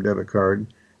Crypto.com debit card,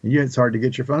 and it's hard to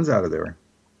get your funds out of there.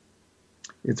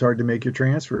 It's hard to make your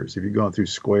transfers. If you're going through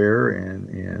Square and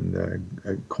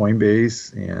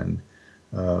Coinbase and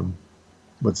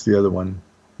what's the other one?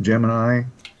 Gemini,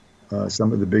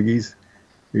 some of the biggies.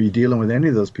 If you're dealing with any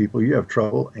of those people, you have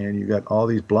trouble, and you got all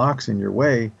these blocks in your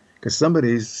way because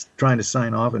somebody's trying to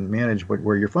sign off and manage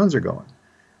where your funds are going.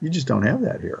 You just don't have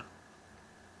that here.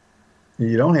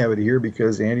 And you don't have it here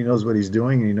because Andy knows what he's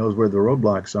doing and he knows where the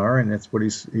roadblocks are, and that's what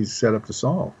he's set up to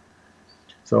solve.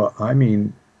 So, I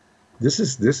mean, this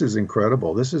is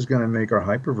incredible. This is going to make our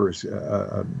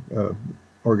HyperVerse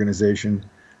organization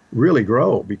really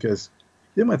grow because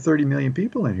they have 30 million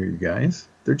people in here, you guys.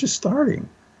 They're just starting.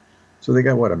 So they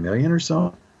got, what, 1 million or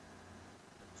so?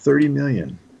 30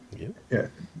 million. Yep. Yeah.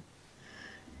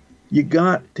 You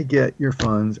got to get your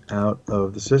funds out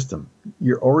of the system.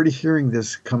 You're already hearing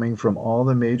this coming from all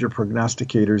the major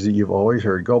prognosticators that you've always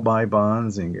heard. Go buy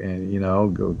bonds and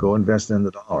go invest in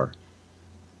the dollar.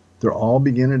 They're all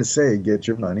beginning to say, get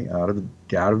your money out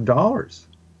of dollars.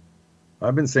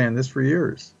 I've been saying this for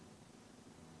years.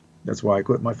 That's why I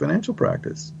quit my financial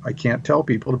practice. I can't tell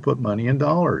people to put money in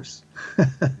dollars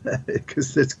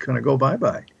because it's going to go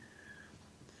bye-bye.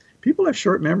 People have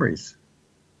short memories.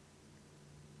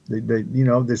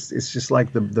 It's just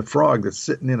like the frog that's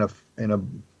sitting in a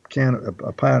pan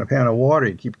of water.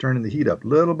 You keep turning the heat up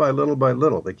little by little by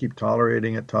little. They keep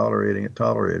tolerating it,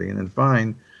 and then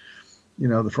fine,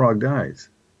 the frog dies.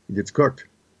 It gets cooked.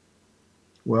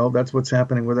 Well, that's what's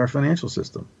happening with our financial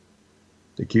system.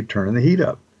 They keep turning the heat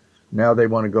up. Now they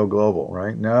want to go global,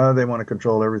 right? Now they want to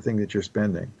control everything that you're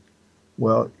spending.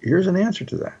 Well, here's an answer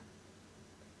to that.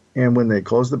 And when they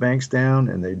close the banks down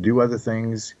and they do other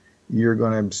things, you're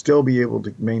going to still be able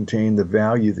to maintain the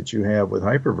value that you have with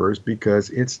HyperVerse because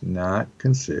it's not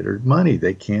considered money.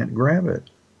 They can't grab it.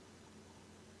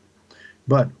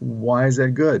 But why is that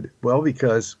good? Well,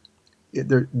 because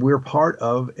we're part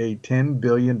of a $10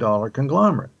 billion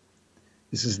conglomerate.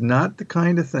 This is not the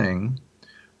kind of thing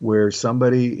where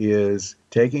somebody is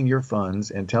taking your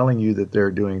funds and telling you that they're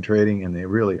doing trading and they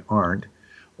really aren't,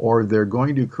 or they're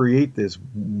going to create this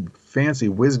fancy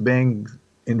whiz-bang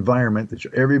environment that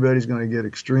everybody's going to get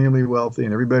extremely wealthy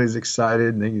and everybody's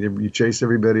excited, and then you chase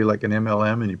everybody like an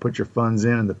MLM and you put your funds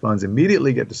in and the funds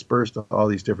immediately get dispersed to all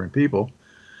these different people.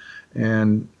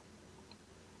 And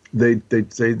they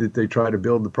say that they try to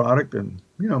build the product and,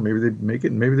 maybe they make it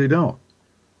and maybe they don't.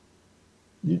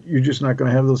 You're just not going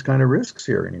to have those kind of risks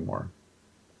here anymore.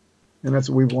 And that's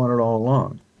what we've wanted all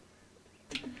along.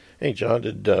 Hey, John,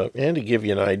 did Andy give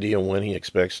you an idea when he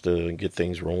expects to get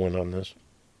things rolling on this?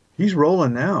 He's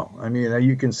rolling now. I mean,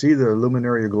 you can see the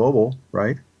Luminaria Global,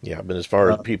 right? Yeah, but as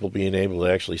far as people being able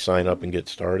to actually sign up and get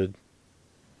started?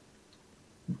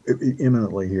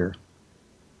 Imminently here.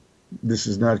 This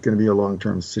is not going to be a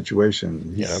long-term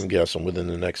situation. Yeah, I'm guessing within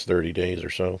the next 30 days or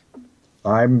so.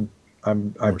 I'm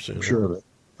sure of it.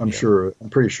 I'm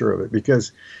pretty sure of it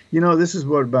because, this is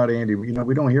what about Andy. We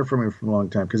don't hear from him for a long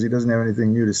time because he doesn't have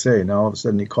anything new to say. Now all of a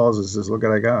sudden he calls us and says, "Look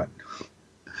what I got."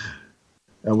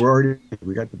 And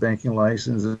we got the banking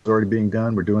license. It's already being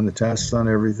done. We're doing the tests on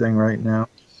everything right now.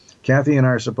 Kathy and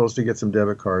I are supposed to get some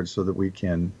debit cards so that we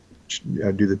can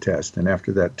do the test. And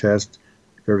after that test,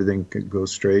 if everything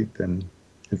goes straight, then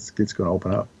it's going to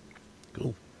open up.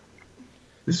 Cool.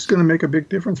 This is going to make a big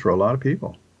difference for a lot of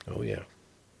people. Oh, yeah.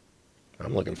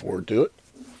 I'm looking forward to it.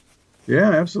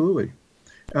 Yeah, absolutely.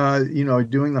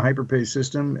 Doing the HyperPay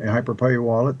system, a HyperPay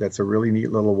wallet, that's a really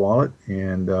neat little wallet.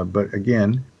 And but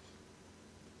again,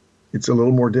 it's a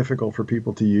little more difficult for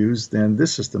people to use than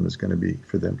this system is going to be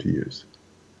for them to use.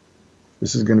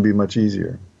 This is going to be much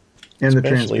easier. And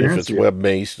especially the transparency. If it's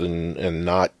web-based and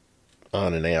not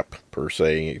on an app per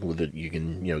se, with it you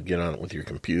can get on it with your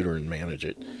computer and manage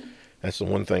it. That's the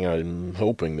one thing I'm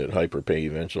hoping that HyperPay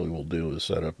eventually will do is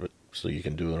set up it so you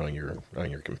can do it on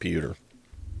your computer.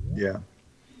 Yeah.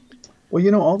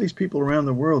 Well, all these people around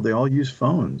the world, they all use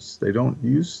phones. They don't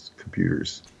use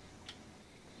computers.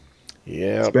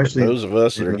 Yeah, especially but those of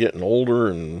us that are getting older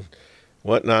and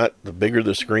whatnot, the bigger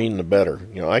the screen, the better.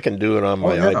 I can do it on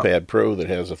my iPad Pro that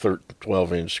has a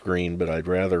 12-inch screen, but I'd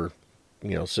rather,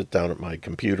 sit down at my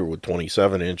computer with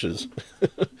 27 inches.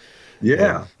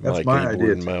 Yeah, that's my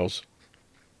idea. And mouse.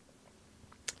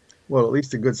 Well, at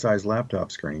least a good-sized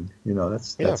laptop screen.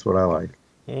 That's what I like.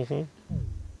 Mm-hmm.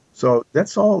 So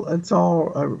that's all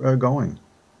going.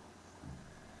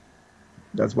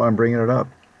 That's why I'm bringing it up.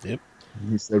 Yep.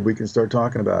 He said we can start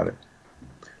talking about it.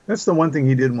 That's the one thing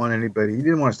he didn't want anybody. He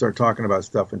didn't want to start talking about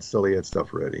stuff until he had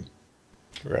stuff ready.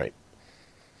 Right.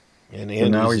 And so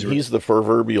now he's the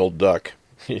proverbial duck.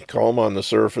 You call him on the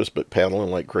surface, but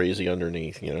paddling like crazy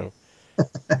underneath, And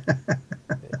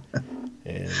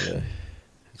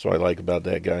that's what I like about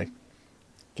that guy.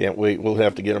 Can't wait. We'll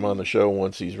have to get him on the show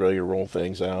once he's ready to roll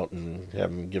things out and have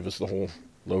him give us the whole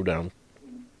lowdown.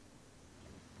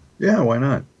 Yeah, why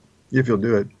not? If he'll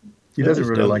do it. He doesn't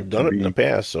really done it in the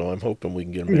past, so I'm hoping we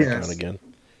can get him back on again.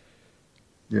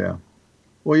 Yeah.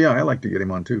 Well, yeah, I like to get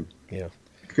him on too. Yeah.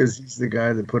 Because he's the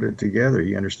guy that put it together.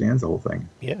 He understands the whole thing.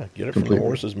 Yeah, get it from the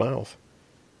horse's mouth.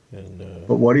 And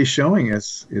but what he's showing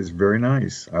us is very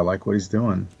nice. I like what he's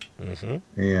doing.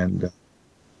 Mm-hmm. And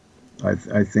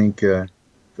I think the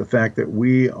fact that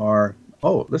we are...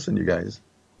 Oh, listen, you guys.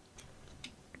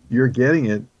 You're getting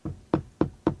it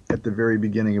at the very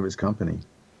beginning of his company.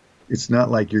 It's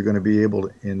not like you're going to be able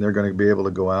to, and they're going to be able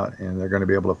to go out and they're going to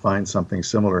be able to find something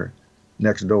similar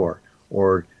next door,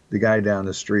 or the guy down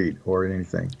the street or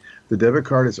anything. The debit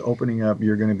card is opening up.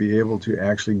 You're going to be able to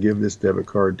actually give this debit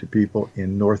card to people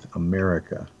in North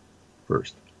America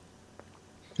first.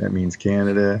 That means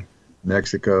Canada,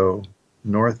 Mexico,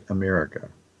 North America.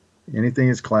 Anything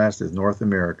is classed as North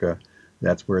America,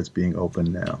 that's where it's being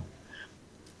opened now.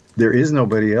 There is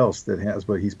nobody else that has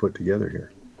what he's put together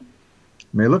here.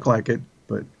 It may look like it,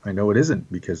 but I know it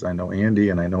isn't, because I know Andy,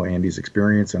 and I know Andy's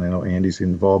experience, and I know Andy's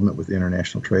involvement with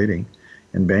international trading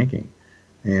and banking.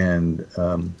 And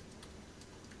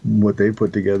what they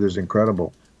put together is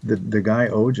incredible. The guy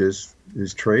Otis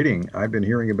is trading. I've been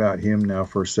hearing about him now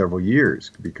for several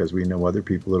years because we know other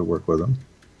people that work with him,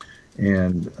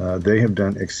 and they have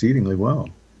done exceedingly well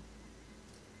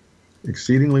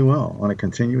on a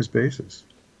continuous basis.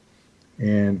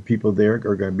 And people there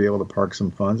are going to be able to park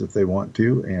some funds if they want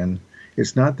to. And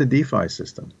it's not the DeFi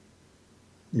system.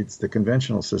 It's the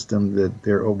conventional system that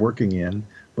they're working in,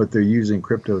 but they're using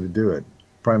crypto to do it,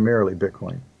 primarily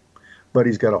Bitcoin. But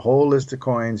he's got a whole list of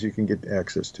coins you can get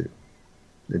access to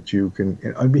that you can.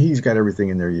 I mean, he's got everything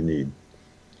in there you need.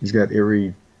 He's got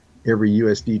every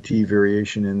USDT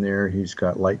variation in there. He's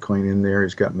got Litecoin in there.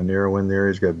 He's got Monero in there.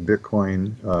 He's got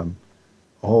Bitcoin,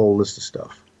 a whole list of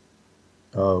stuff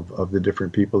of the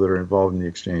different people that are involved in the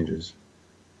exchanges.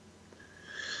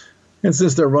 And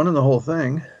since they're running the whole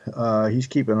thing, he's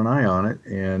keeping an eye on it,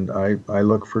 and I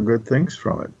look for good things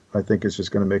from it. I think it's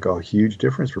just going to make a huge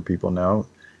difference for people now.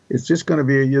 It's just going to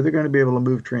be, they're going to be able to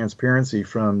move transparency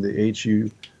from the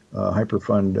HU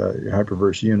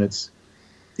HyperVerse units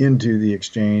into the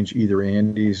exchange, either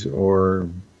Andy's or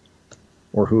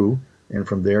who, and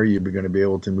from there you're going to be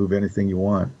able to move anything you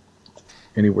want,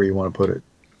 anywhere you want to put it.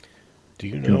 Do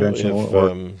you know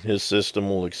if his system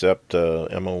will accept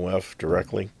MOF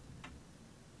directly?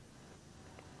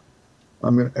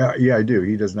 Yeah, I do.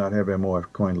 He does not have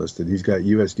MOF coin listed. He's got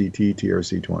USDT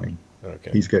TRC20.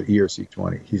 Okay. He's got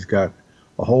ERC20. He's got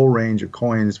a whole range of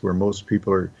coins where most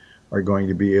people are going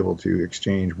to be able to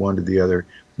exchange one to the other.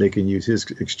 They can use his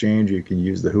exchange. You can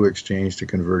use the WHO exchange to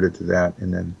convert it to that.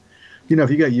 And then, if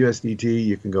you got USDT,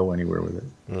 you can go anywhere with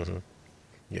it. Mm-hmm.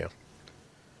 Yeah.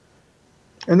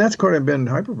 And that's kind of been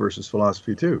HyperVerse's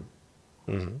philosophy too.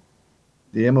 Mm-hmm.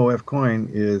 The MOF coin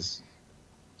is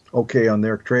okay on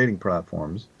their trading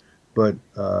platforms, but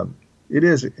it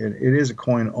is a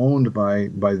coin owned by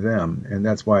them, and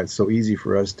that's why it's so easy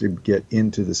for us to get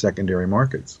into the secondary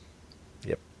markets.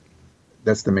 Yep.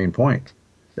 That's the main point.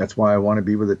 That's why I want to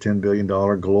be with a $10 billion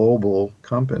global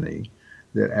company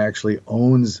that actually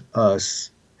owns us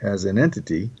as an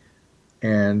entity,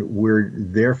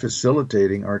 and they're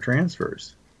facilitating our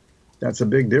transfers. That's a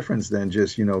big difference than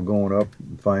just, going up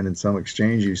and finding some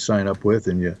exchange you sign up with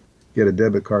and you get a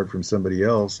debit card from somebody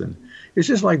else. And it's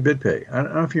just like BitPay. I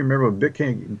don't know if you remember when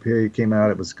BitPay came out,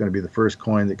 it was going to be the first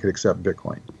coin that could accept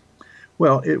Bitcoin.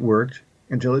 Well, it worked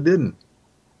until it didn't.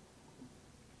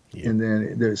 Yeah. And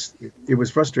then it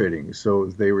was frustrating. So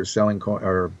they were selling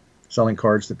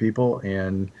cards to people,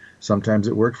 and sometimes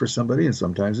it worked for somebody and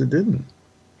sometimes it didn't.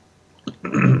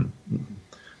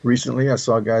 Recently, I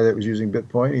saw a guy that was using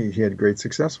Bitcoin. He had great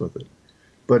success with it,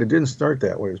 but it didn't start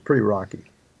that way. It was pretty rocky.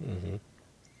 Mm-hmm.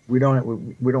 We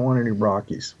don't want any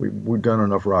Rockies. We've done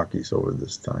enough Rockies over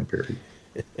this time period.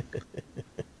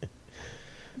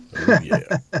 Oh,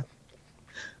 yeah.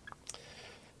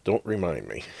 Don't remind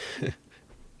me.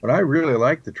 But I really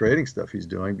like the trading stuff he's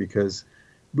doing because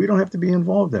we don't have to be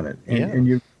involved in it.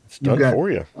 And it's done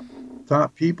for you.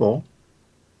 Top people.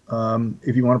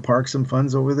 If you want to park some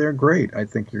funds over there, great. I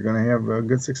think you're going to have a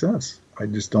good success. I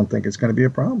just don't think it's going to be a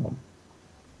problem.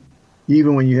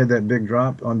 Even when you had that big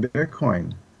drop on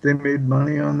Bitcoin, they made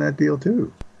money on that deal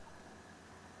too.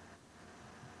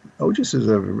 Otis is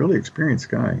a really experienced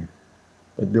guy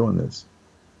at doing this.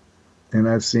 And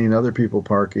I've seen other people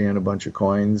park in a bunch of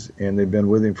coins, and they've been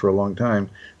with him for a long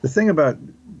time. The thing about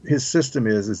his system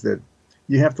is that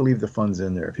you have to leave the funds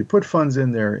in there. If you put funds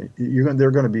in there,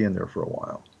 they're going to be in there for a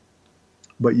while.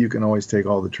 But you can always take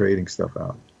all the trading stuff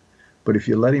out. But if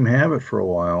you let him have it for a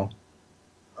while,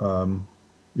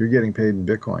 you're getting paid in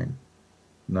Bitcoin,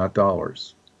 not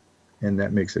dollars. And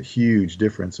that makes a huge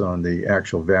difference on the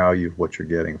actual value of what you're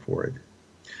getting for it.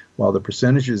 While the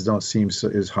percentages don't seem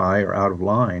as high or out of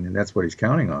line, and that's what he's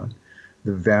counting on,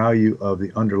 the value of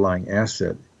the underlying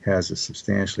asset has a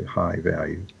substantially high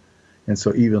value. And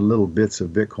so even little bits of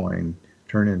Bitcoin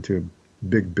turn into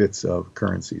big bits of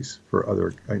currencies for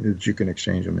other that you can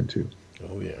exchange them into.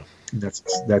 Oh, yeah.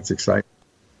 That's exciting.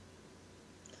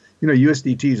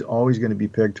 USDT is always going to be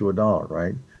pegged to $1,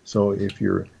 right? So if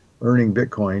you're earning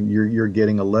Bitcoin, you're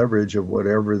getting a leverage of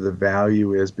whatever the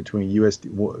value is between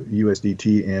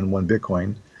USDT and one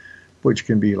Bitcoin. which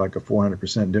can be like a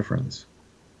 400% difference.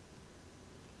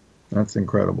 That's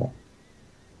incredible.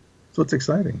 So it's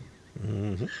exciting.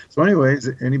 Mm-hmm. So anyways,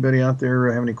 anybody out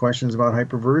there have any questions about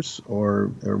HyperVerse or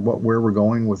where we're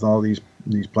going with all these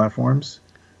platforms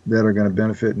that are going to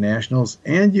benefit nationals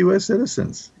and U.S.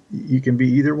 citizens? You can be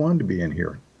either one to be in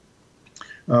here.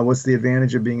 What's the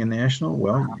advantage of being a national?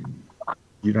 Well,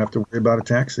 you don't have to worry about a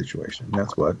tax situation.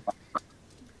 That's what.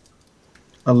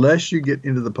 Unless you get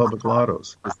into the public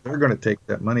lottos, because they're going to take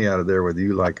that money out of there whether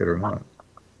you like it or not.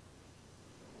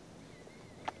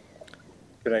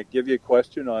 Can I give you a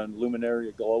question on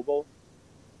Luminaria Global?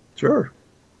 Sure.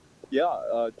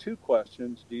 Yeah, two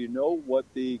questions. Do you know what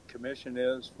the commission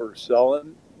is for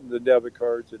selling the debit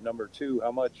cards? And number two,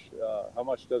 how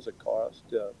much does it cost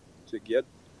to get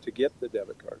the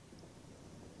debit card?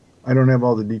 I don't have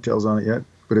all the details on it yet,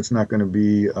 but it's not going to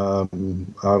be out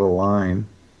of line.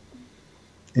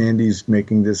 Andy's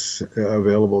making this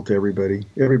available to everybody.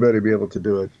 Everybody will be able to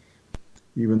do it,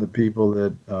 even the people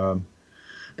that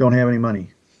don't have any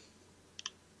money.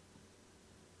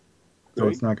 So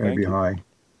Great. it's not going to be Thank you. high.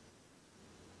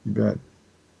 You bet.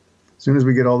 As soon as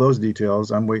we get all those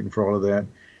details, I'm waiting for all of that.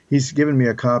 He's given me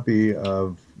a copy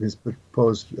of his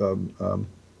proposed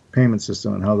payment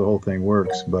system and how the whole thing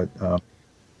works, but I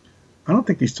don't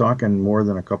think he's talking more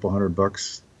than a couple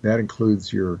 $100. That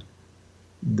includes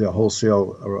the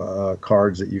wholesale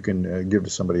cards that you can give to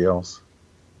somebody else.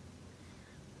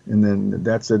 And then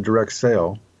that's a direct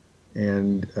sale,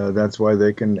 and that's why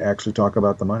they can actually talk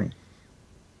about the money.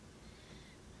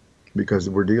 Because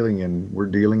we're dealing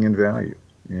in value,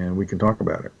 and we can talk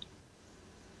about it.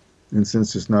 And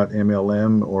since it's not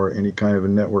MLM or any kind of a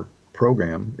network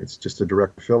program, it's just a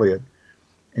direct affiliate,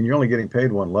 and you're only getting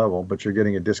paid one level, but you're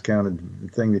getting a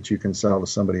discounted thing that you can sell to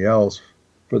somebody else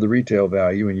for the retail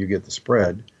value, and you get the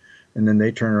spread, and then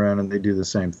they turn around and they do the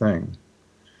same thing.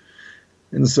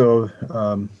 And so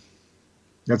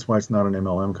that's why it's not an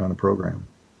MLM kind of program.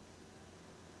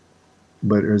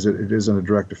 But it isn't a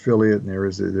direct affiliate, and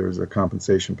there's a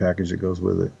compensation package that goes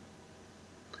with it.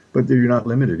 But you're not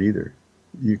limited either.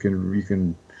 You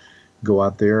can go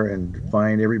out there and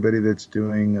find everybody that's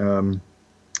doing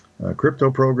a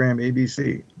crypto program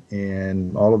ABC,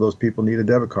 and all of those people need a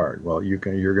debit card. Well, you're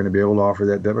going to be able to offer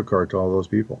that debit card to all those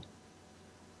people.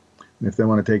 And if they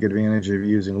want to take advantage of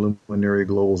using Luminaria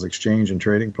Global's exchange and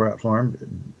trading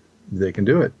platform, they can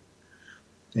do it.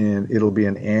 And it'll be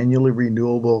an annually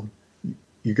renewable.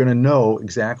 You're going to know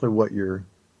exactly what your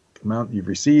amount you've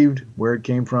received, where it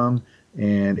came from,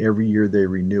 and every year they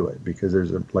renew it because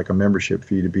there's a membership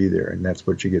fee to be there, and that's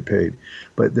what you get paid.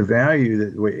 But the value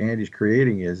that the way Andy's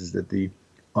creating is that the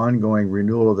ongoing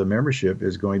renewal of the membership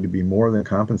is going to be more than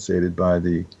compensated by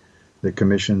the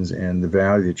commissions and the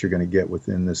value that you're going to get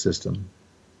within the system.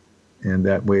 And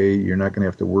that way you're not going to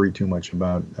have to worry too much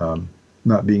about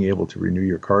not being able to renew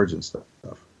your cards and stuff.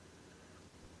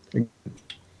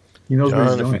 He knows what he's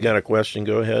John, doing. if you got a question,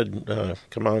 go ahead.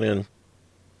 Come on in.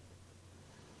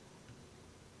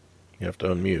 You have to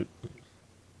unmute.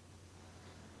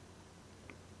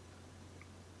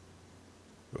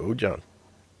 Oh, John.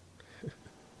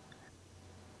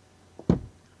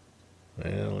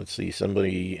 Well, let's see.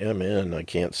 Somebody, MN, I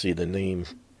can't see the name,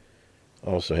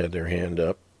 also had their hand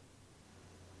up.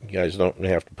 You guys don't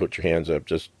have to put your hands up.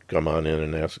 Just come on in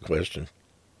and ask a question.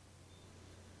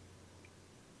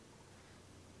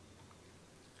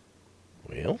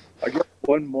 Well, I guess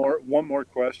one more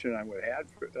question I would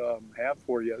have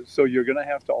for you. So you're going to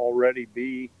have to already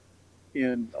be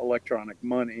in electronic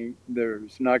money.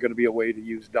 There's not going to be a way to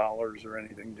use dollars or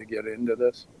anything to get into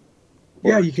this.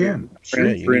 Yeah, you can. Sure,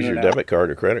 you can use your debit card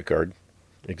or credit card,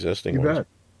 existing You ones. bet.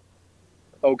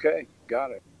 Okay,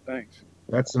 got it. Thanks.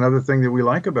 That's another thing that we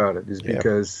like about it is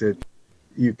because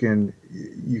you can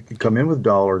come in with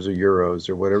dollars or euros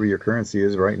or whatever your currency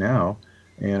is right now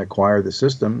and acquire the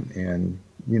system and,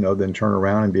 then turn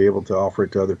around and be able to offer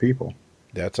it to other people.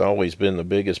 That's always been the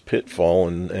biggest pitfall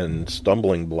and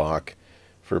stumbling block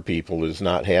for people is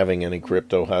not having any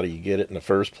crypto. How do you get it in the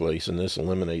first place? And this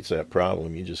eliminates that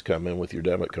problem. You just come in with your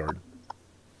debit card.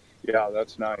 Yeah,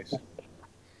 that's nice.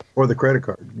 Or the credit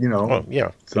card, Oh,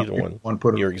 yeah, either one. Want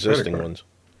to put your existing ones.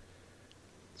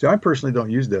 See, I personally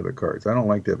don't use debit cards. I don't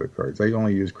like debit cards. I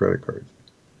only use credit cards.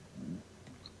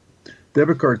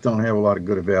 Debit cards don't have a lot of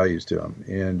good values to them,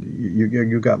 and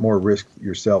you got more risk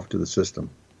yourself to the system.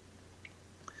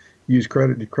 Use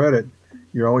credit to credit.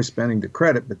 You're always spending the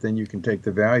credit, but then you can take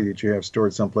the value that you have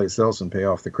stored someplace else and pay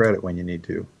off the credit when you need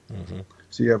to. Mm-hmm.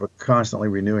 So you have a constantly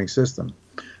renewing system,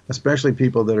 especially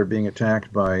people that are being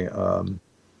attacked by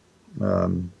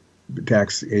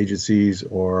tax agencies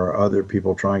or other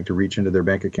people trying to reach into their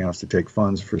bank accounts to take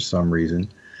funds for some reason.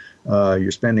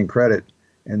 You're spending credit,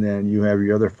 and then you have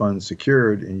your other funds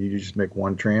secured, and you just make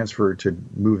one transfer to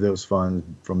move those funds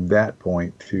from that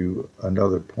point to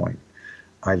another point.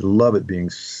 I love it being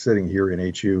sitting here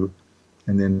in HU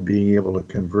and then being able to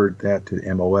convert that to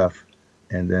MOF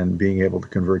and then being able to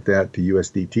convert that to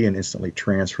USDT and instantly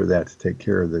transfer that to take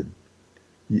care of the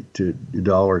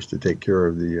dollars to take care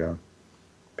of the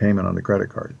payment on the credit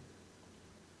card.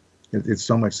 It's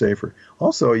so much safer.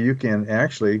 Also, you can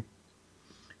actually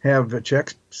have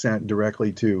checks sent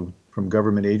directly from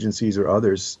government agencies or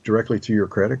others directly to your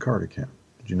credit card account.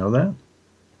 Did you know that?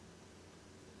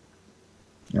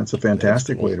 That's a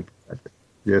fantastic way to protect it.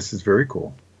 Yes, it's very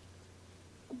cool.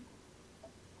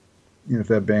 If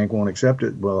that bank won't accept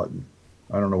it, well,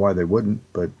 I don't know why they wouldn't,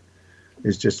 but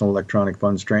it's just an electronic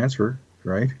funds transfer,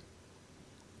 right?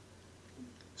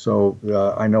 So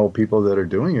I know people that are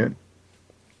doing it.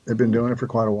 They've been doing it for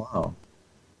quite a while.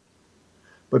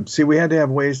 But see, we had to have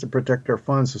ways to protect our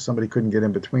funds so somebody couldn't get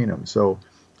in between them. So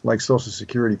like Social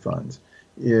Security funds.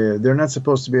 They're not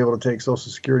supposed to be able to take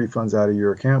Social Security funds out of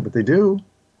your account, but they do.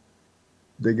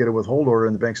 They get a withhold order,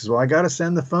 and the bank says, well, I got to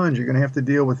send the funds. You're going to have to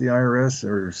deal with the IRS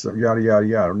or some yada, yada,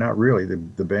 yada. Not really.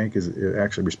 The bank is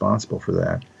actually responsible for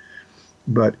that.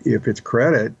 But if it's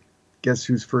credit, guess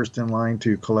who's first in line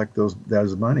to collect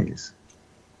those monies?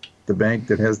 The bank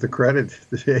that has the credit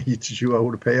that you owe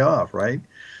to pay off, right?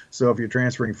 So if you're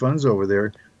transferring funds over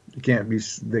there,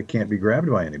 they can't be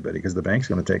grabbed by anybody because the bank's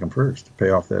going to take them first to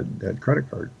pay off that credit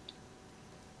card.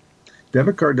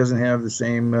 Debit card doesn't have the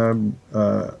same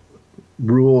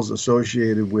rules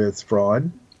associated with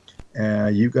fraud.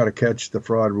 You've got to catch the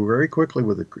fraud very quickly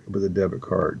with a debit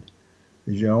card.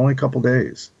 It's only a couple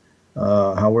days.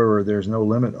 However, there's no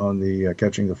limit on the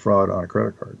catching the fraud on a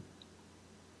credit card.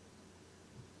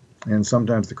 And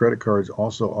sometimes the credit cards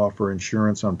also offer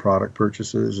insurance on product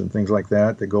purchases and things like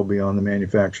that go beyond the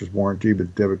manufacturer's warranty,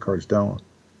 but debit cards don't.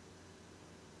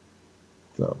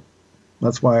 So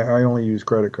that's why I only use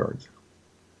credit cards.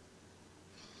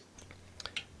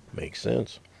 Makes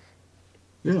sense.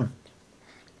 Yeah.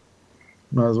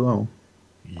 Might as well.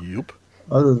 Yep.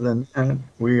 Other than that,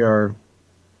 we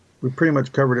pretty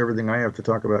much covered everything I have to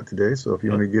talk about today. So if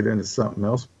you want to get into something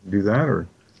else, do that. Or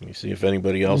let me see if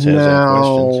anybody else has any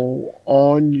questions. Now,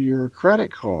 on your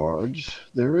credit cards,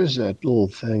 there is that little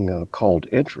thing called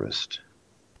interest.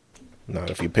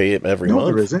 Not if you pay it every month. No,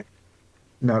 there isn't.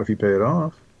 Not if you pay it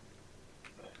off.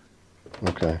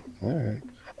 Okay. All right.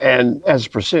 And as a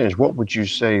percentage, what would you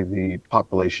say the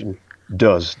population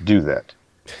does do that?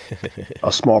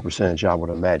 A small percentage, I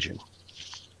would imagine.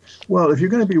 Well, if you're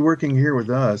going to be working here with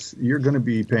us, you're going to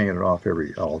be paying it off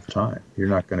all the time. You're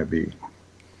not going to be.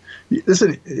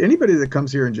 Listen, anybody that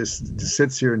comes here and just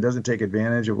sits here and doesn't take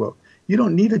advantage of you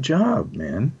don't need a job,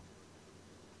 man.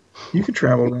 You can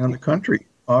travel around the country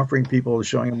offering people,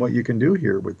 showing them what you can do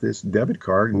here with this debit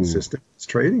card and system, this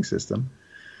trading system.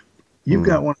 You've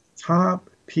got one of the top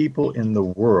people in the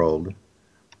world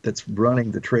that's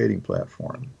running the trading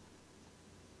platform.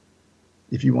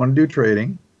 If you want to do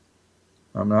trading,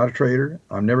 I'm not a trader.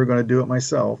 I'm never going to do it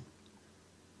myself.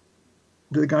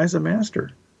 The guy's a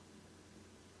master.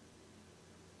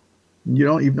 You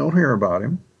don't hear about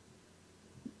him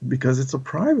because it's a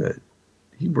private.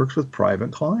 He works with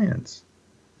private clients.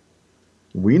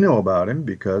 We know about him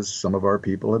because some of our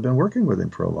people have been working with him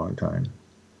for a long time.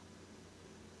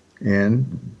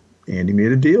 And Andy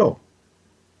made a deal.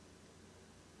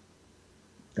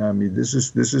 I mean, this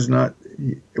is not.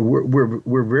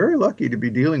 We're very lucky to be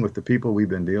dealing with the people we've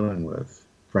been dealing with,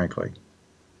 frankly,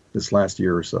 this last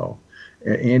year or so.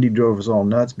 Andy drove us all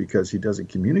nuts because he doesn't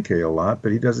communicate a lot,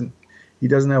 but he doesn't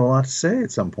have a lot to say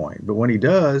at some point. But when he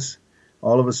does,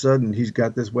 all of a sudden he's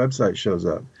got this website shows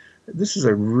up. This is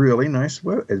a really nice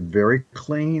web. It's very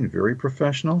clean, very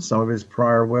professional. Some of his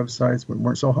prior websites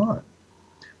weren't so hot.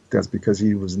 That's because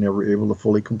he was never able to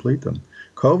fully complete them.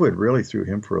 COVID really threw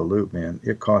him for a loop, man.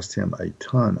 It cost him a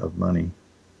ton of money.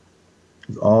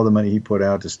 All the money he put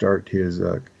out to start his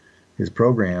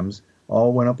programs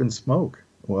all went up in smoke.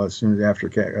 Well, as soon as after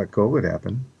COVID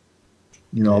happened,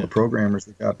 all the programmers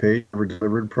that got paid never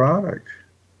delivered product.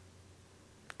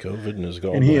 COVID and his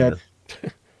gallbladder.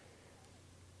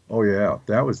 Oh yeah,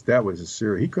 that was a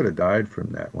serious. He could have died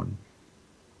from that one.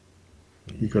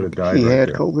 He could have died. He right had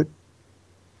there. COVID.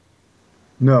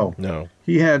 No.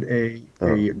 He had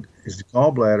his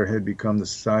gallbladder had become the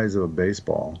size of a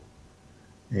baseball,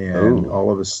 and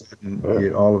all of a sudden,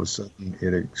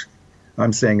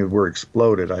 I'm saying the word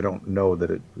exploded. I don't know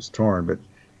that it was torn, but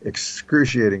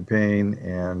excruciating pain,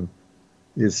 and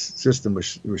his system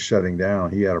was shutting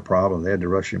down. He had a problem. They had to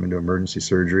rush him into emergency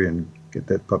surgery and get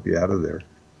that puppy out of there.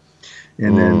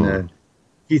 And then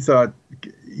he thought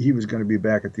he was going to be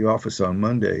back at the office on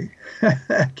Monday.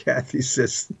 Kathy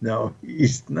says, no,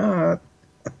 he's not.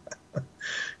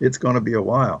 It's going to be a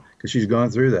while because she's gone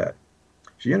through that.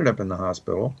 She ended up in the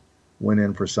hospital, went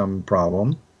in for some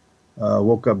problem,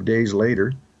 woke up days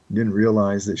later, didn't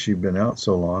realize that she'd been out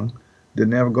so long,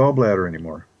 didn't have a gallbladder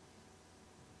anymore.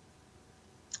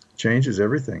 Changes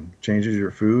everything. Changes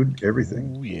your food,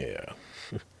 everything. Oh, yeah.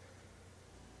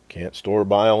 Can't store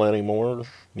bile anymore.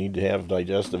 Need to have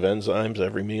digestive enzymes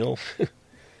every meal.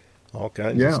 All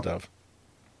kinds of stuff.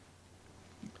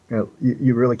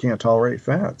 You really can't tolerate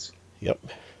fats. Yep.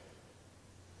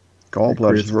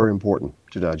 Gallbladder is very important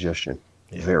to digestion.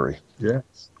 Yeah. Very.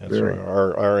 Yes. That's right.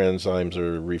 Our enzymes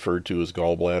are referred to as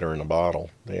gallbladder in a bottle.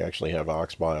 They actually have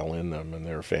ox bile in them, and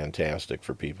they're fantastic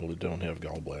for people that don't have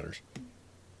gallbladders.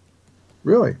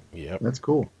 Really? Yep. That's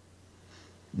cool.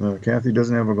 Kathy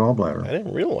doesn't have a gallbladder. I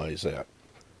didn't realize that.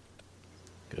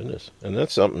 Goodness. And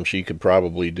that's something she could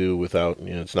probably do without,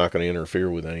 it's not going to interfere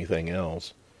with anything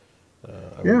else.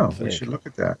 We should look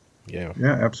at that. Yeah.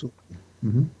 Yeah, absolutely.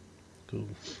 Mm-hmm. Cool.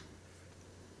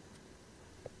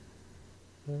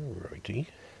 All righty.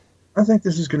 I think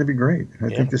this is going to be great. I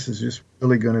think this is just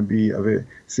really going to be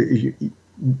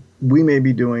we may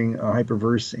be doing a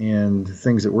HyperVerse and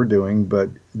things that we're doing, but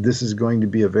this is going to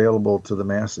be available to the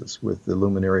masses with the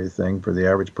Luminary thing for the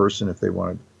average person if they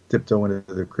want to tiptoe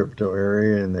into the crypto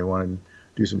area and they want to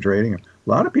do some trading. A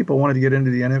lot of people wanted to get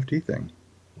into the NFT thing.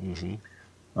 Mm-hmm.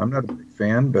 I'm not a big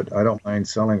fan, but I don't mind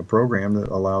selling a program that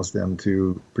allows them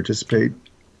to participate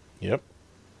in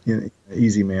an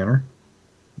easy manner.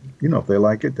 If they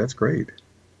like it, that's great.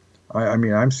 I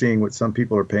mean, I'm seeing what some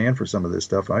people are paying for some of this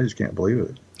stuff. I just can't believe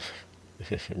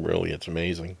it. Really, it's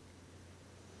amazing.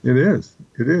 It is.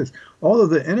 It is. Although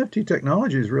the NFT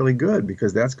technology is really good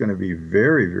because that's going to be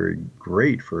very, very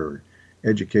great for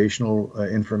educational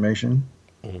information.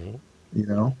 Mm-hmm.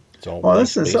 It's all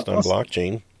based on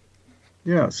blockchain.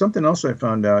 Yeah. Something else I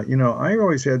found out, I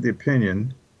always had the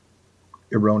opinion,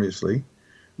 erroneously,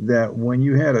 that when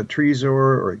you had a Trezor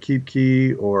or a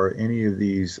KeepKey or any of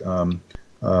these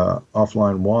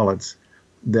offline wallets,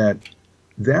 that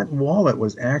wallet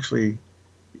was actually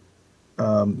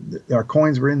our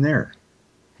coins were in there.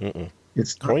 Mm-mm.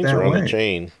 It's not coins that are on way. the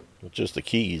chain, it's just the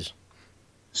keys.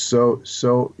 So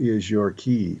is your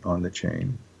key on the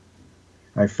chain.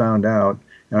 I found out,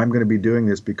 and I'm going to be doing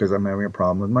this because I'm having a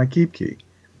problem with my KeepKey.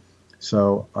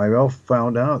 So I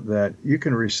found out that you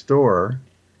can restore.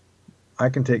 I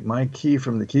can take my key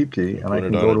from the KeepKey and I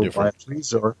can go to a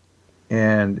Trezor,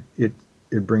 and it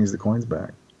brings the coins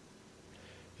back.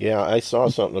 Yeah, I saw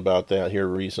something about that here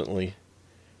recently.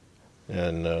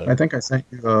 And I think I sent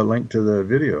you a link to the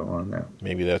video on that.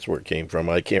 Maybe that's where it came from.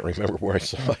 I can't remember where I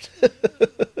saw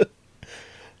it.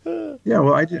 Yeah,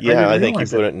 well, I did. Yeah, I think you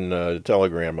put it in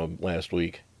Telegram last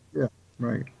week. Yeah,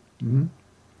 right. Mm-hmm.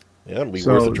 Yeah, it'll be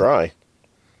worth a try.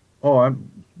 Oh, I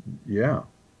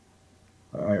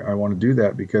want to do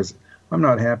that because I'm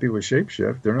not happy with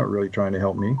Shapeshift. They're not really trying to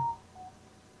help me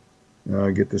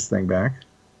get this thing back,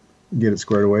 get it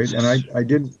squared away. And I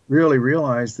didn't really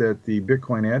realize that the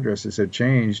Bitcoin addresses had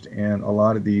changed, and a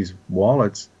lot of these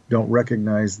wallets don't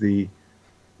recognize the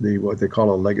what they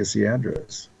call a legacy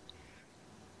address.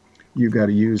 You've got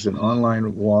to use an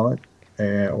online wallet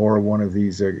or one of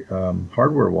these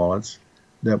hardware wallets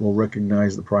that will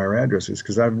recognize the prior addresses.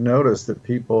 Because I've noticed that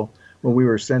people, when we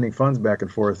were sending funds back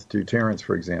and forth to Terrence,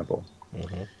 for example,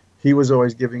 he was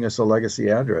always giving us a legacy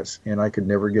address, and I could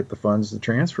never get the funds to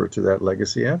transfer to that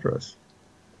legacy address.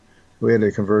 We had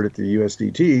to convert it to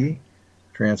USDT,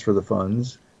 transfer the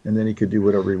funds, and then he could do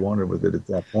whatever he wanted with it at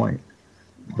that point.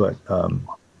 But,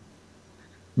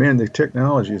 man, the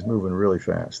technology is moving really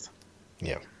fast.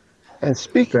 Yeah. And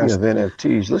speaking of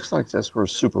NFTs, looks like that's where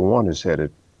Super One is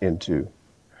headed into.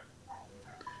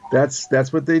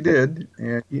 That's what they did,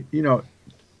 and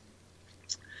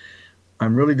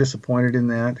I'm really disappointed in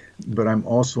that, but I'm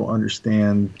also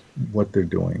understand what they're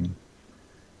doing.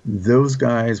 Those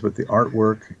guys with the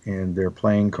artwork and their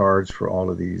playing cards for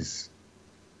all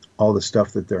the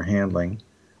stuff that they're handling,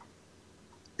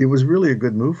 it was really a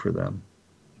good move for them.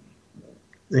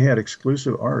 They had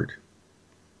exclusive art.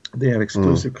 They had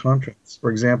exclusive contracts.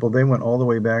 For example, they went all the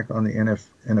way back on the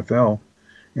NFL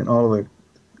and all of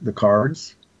the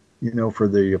cards, for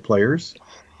the players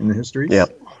in the history. Yeah.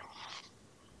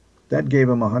 That gave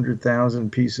them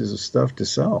 100,000 pieces of stuff to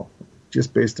sell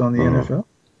just based on the NFL.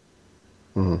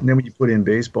 And then when you put in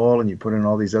baseball and you put in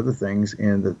all these other things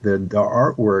and the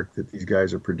artwork that these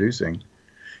guys are producing,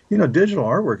 Digital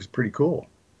artwork is pretty cool.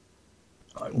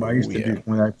 I used to do,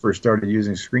 when I first started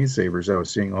using screensavers, I was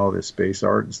seeing all this space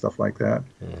art and stuff like that.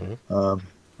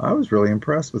 I was really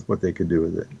impressed with what they could do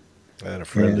with it. I had a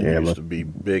friend that used to be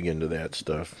big into that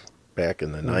stuff back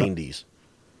in the 90s.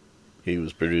 He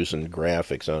was producing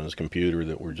graphics on his computer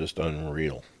that were just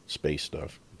unreal. Space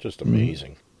stuff. Just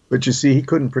amazing. But you see, he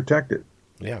couldn't protect it.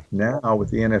 Yeah. Now, with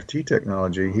the NFT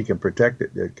technology, he can protect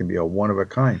it. It can be a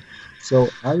one-of-a-kind. So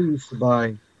I used to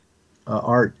buy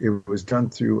art. It was done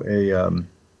through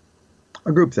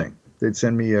a group thing. They'd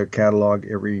send me a catalog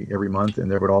every month, and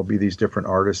there would all be these different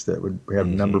artists that would have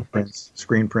number prints,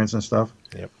 screen prints and stuff.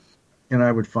 Yep. And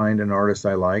I would find an artist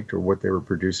I liked or what they were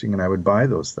producing, and I would buy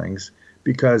those things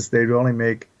because they'd only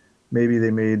make, maybe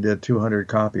they made 200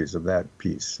 copies of that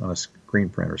piece on a screen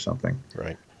print or something.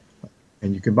 Right.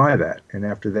 And you can buy that. And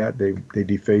after that, they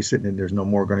deface it, and there's no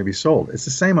more going to be sold. It's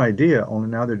the same idea, only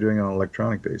now they're doing it on an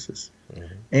electronic basis.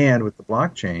 And with the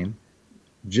blockchain,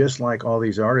 just like all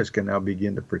these artists can now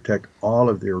begin to protect all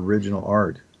of their original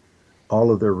art,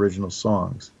 all of their original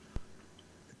songs.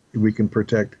 We can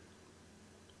protect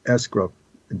escrow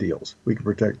deals. We can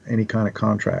protect any kind of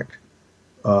contract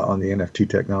on the NFT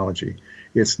technology.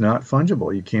 It's not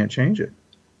fungible. You can't change it.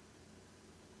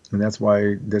 And that's why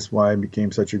it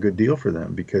became such a good deal for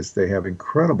them, because they have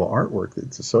incredible artwork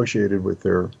that's associated with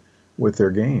their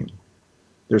game.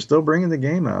 They're still bringing the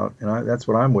game out, and that's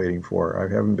what I'm waiting for.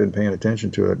 I haven't been paying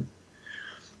attention to it.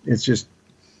 It's just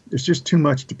too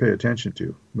much to pay attention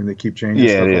to when they keep changing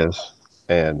stuff. Yeah, it is.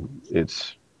 And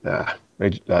it's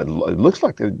it looks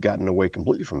like they've gotten away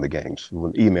completely from the games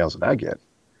with emails that I get.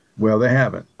 Well, they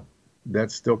haven't.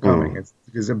 That's still coming.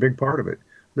 It's a big part of it.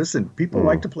 Listen, people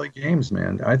like to play games,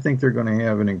 man. I think they're going to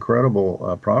have an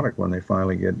incredible product when they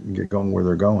finally get going where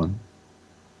they're going.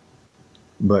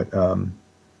 But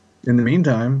in the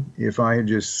meantime, if I had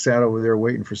just sat over there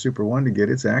waiting for Super One to get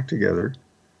its act together,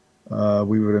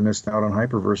 we would have missed out on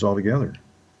HyperVerse altogether.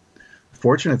 The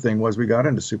fortunate thing was we got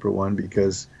into Super One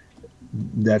because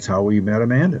that's how we met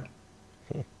Amanda.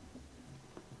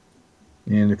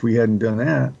 And if we hadn't done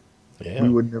that, we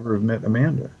would never have met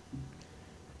Amanda.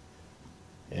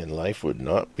 And life would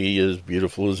not be as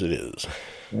beautiful as it is.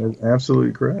 That's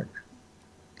absolutely correct.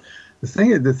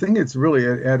 The thing that's really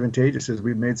advantageous is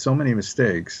we've made so many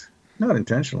mistakes, not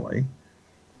intentionally,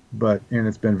 and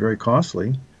it's been very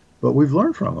costly, but we've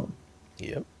learned from them.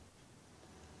 Yep.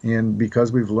 And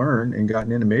because we've learned and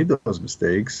gotten in and made those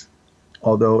mistakes,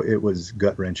 although it was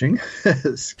gut-wrenching,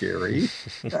 scary,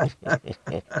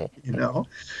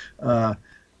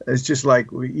 it's just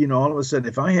like, all of a sudden,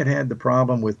 if I had the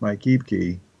problem with my Keep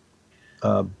Key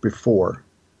before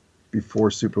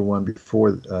Super One,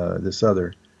 before this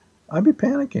other, I'd be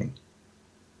panicking.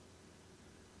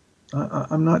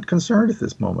 I'm not concerned at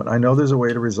this moment. I know there's a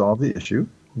way to resolve the issue.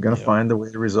 I'm going to find the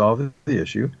way to resolve the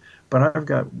issue. But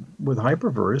with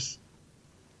HyperVerse,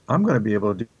 I'm going to be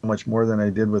able to do much more than I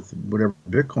did with whatever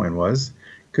Bitcoin was.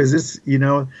 Because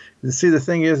the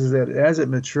thing is that as it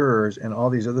matures and all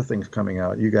these other things coming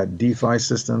out, you got DeFi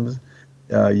systems,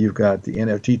 you've got the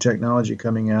NFT technology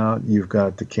coming out, you've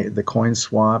got the coin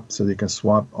swap, so they can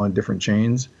swap on different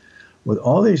chains. With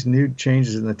all these new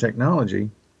changes in the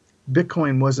technology,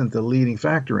 Bitcoin wasn't the leading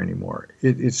factor anymore.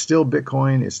 It's still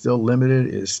Bitcoin, it's still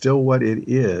limited, it's still what it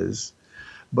is,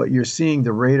 but you're seeing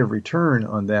the rate of return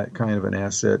on that kind of an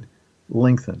asset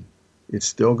lengthen. It's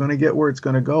still going to get where it's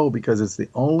going to go because it's the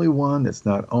only one that's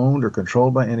not owned or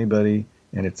controlled by anybody,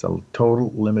 and it's a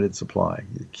total limited supply.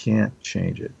 You can't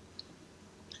change it.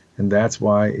 And that's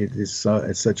why it's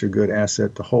such a good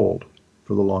asset to hold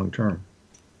for the long term.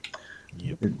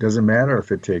 Yep. It doesn't matter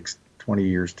if it takes 20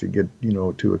 years to get, to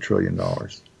 $1 trillion.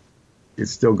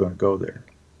 It's still going to go there.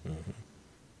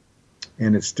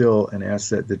 And it's still an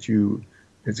asset that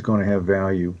it's going to have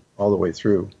value all the way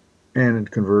through.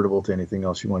 And convertible to anything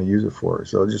else you want to use it for.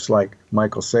 So just like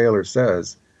Michael Saylor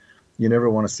says, you never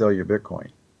want to sell your Bitcoin.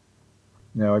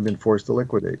 Now, I've been forced to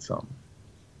liquidate some.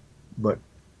 But,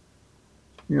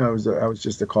 it was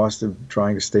just the cost of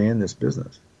trying to stay in this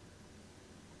business.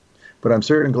 But I'm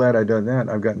certainly glad I've done that.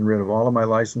 I've gotten rid of all of my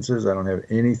licenses. I don't have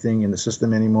anything in the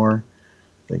system anymore.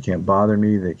 They can't bother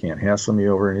me. They can't hassle me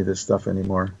over any of this stuff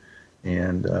anymore.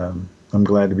 And I'm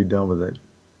glad to be done with it.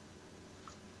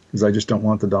 Because I just don't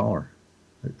want the dollar.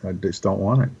 I just don't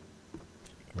want it.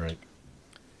 Right.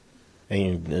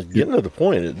 And getting to the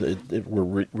point,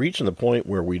 we're reaching the point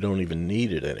where we don't even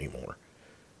need it anymore.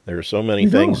 There are so many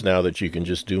things now that you can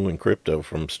just do in crypto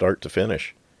from start to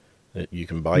finish that you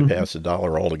can bypass the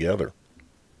dollar altogether.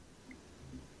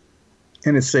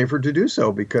 And it's safer to do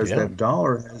so because that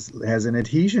dollar has an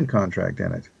adhesion contract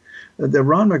in it. The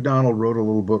Ron McDonald wrote a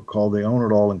little book called "They Own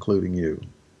It All, Including You,"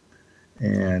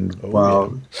 and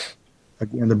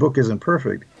again, the book isn't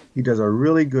perfect, he does a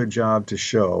really good job to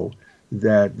show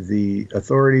that the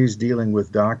authorities dealing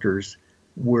with doctors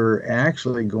were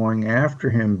actually going after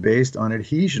him based on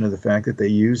adhesion of the fact that they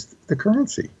used the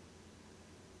currency.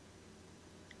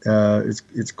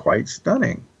 It's quite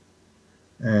stunning,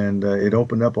 and it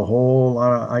opened up a whole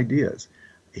lot of ideas.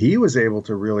 He was able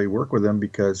to really work with them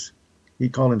because he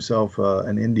called himself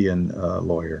an Indian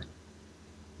lawyer.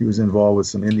 He was involved with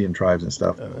some Indian tribes and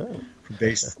stuff.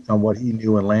 Based on what he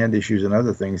knew in land issues and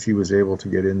other things, he was able to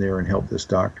get in there and help this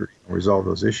doctor resolve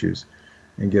those issues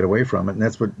and get away from it. And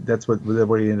that's what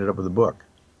he ended up with the book.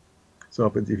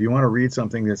 So if you want to read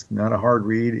something that's not a hard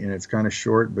read and it's kind of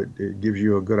short, but it gives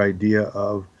you a good idea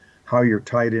of how you're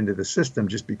tied into the system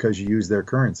just because you use their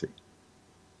currency.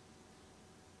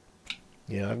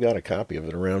 Yeah, I've got a copy of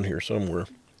it around here somewhere.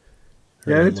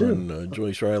 Heard him too. On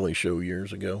Joyce Riley's show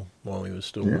years ago while he was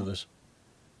still with us.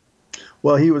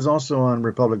 Well, he was also on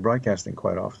Republic Broadcasting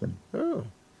quite often. Oh,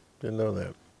 didn't know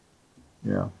that.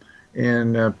 Yeah.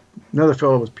 And another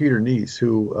fellow was Peter Neese,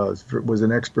 who was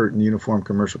an expert in Uniform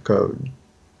Commercial Code.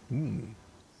 And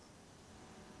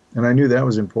I knew that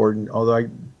was important, although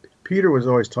Peter was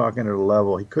always talking at a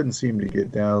level. He couldn't seem to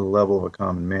get down to the level of a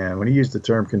common man. When he used the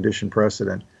term condition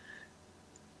precedent,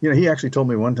 he actually told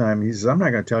me one time, he says, I'm not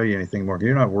going to tell you anything more because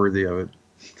you're not worthy of it.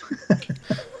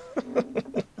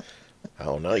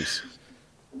 How nice.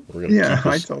 We're going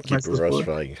to keep us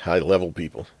by high-level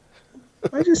people.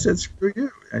 I just said, screw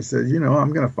you. I said,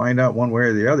 I'm going to find out one way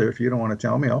or the other. If you don't want to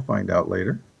tell me, I'll find out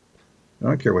later. I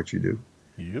don't care what you do.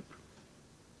 Yep.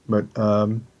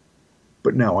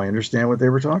 But now I understand what they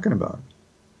were talking about.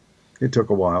 It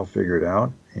took a while to figure it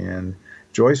out. And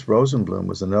Joyce Rosenblum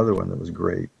was another one that was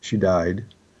great. She died.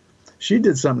 She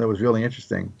did something that was really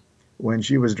interesting. When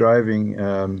she was driving,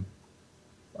 I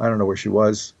don't know where she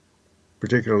was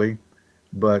particularly,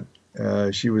 but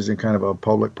she was in kind of a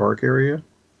public park area.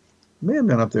 May have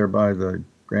been up there by the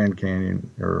Grand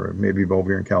Canyon, or maybe over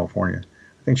here in California.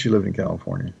 I think she lived in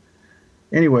California.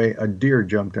 Anyway, a deer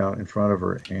jumped out in front of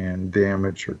her and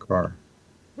damaged her car.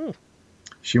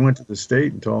 She went to the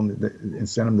state and told them and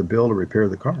sent them the bill to repair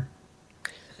the car.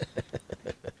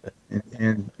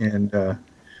 and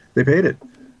they paid it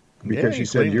because she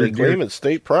said they claim it's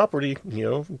state property.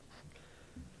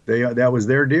 That was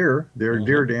their deer. Their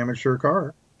deer damaged her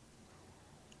car,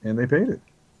 and they paid it.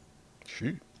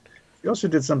 Shoot. She also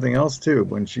did something else too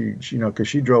when she because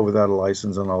she drove without a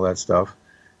license and all that stuff,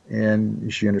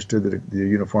 and she understood the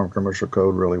Uniform Commercial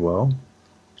Code really well,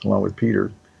 along with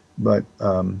Peter. But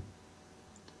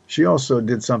she also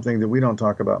did something that we don't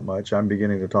talk about much. I'm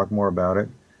beginning to talk more about it.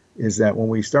 Is that when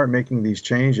we start making these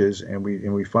changes and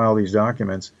we file these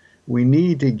documents, we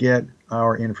need to get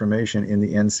our information in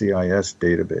the NCIS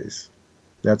database.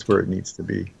 That's where it needs to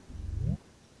be,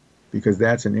 because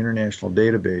that's an international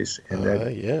database.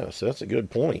 And yes, that's a good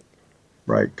point.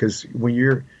 Right, because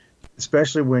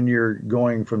especially when you're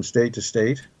going from state to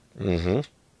state,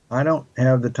 I don't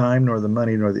have the time nor the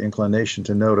money nor the inclination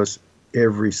to notice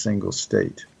every single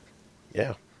state.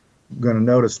 Yeah. I'm going to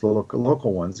notice the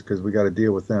local ones because we got to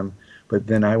deal with them. But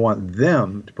then I want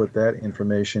them to put that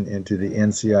information into the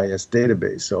NCIS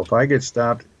database. So if I get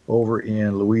stopped over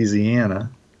in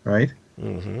Louisiana, right,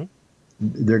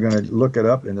 they're going to look it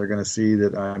up and they're going to see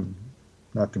that I'm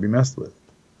not to be messed with.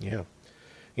 Yeah.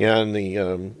 Yeah,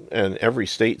 and and every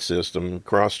state system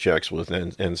cross-checks with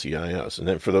NCIS. And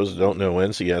then for those that don't know,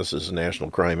 NCIS is the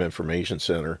National Crime Information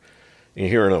Center. And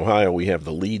here in Ohio, we have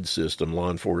the LEAD system,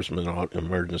 Law Enforcement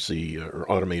Emergency or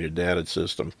Automated Data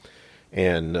System.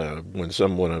 And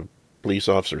when a police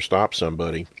officer stops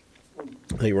somebody,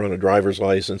 they run a driver's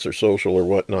license or social or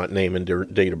whatnot, name and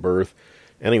date of birth.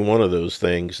 Any one of those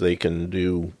things, they can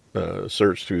do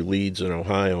search through LEADs in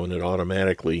Ohio, and it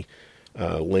automatically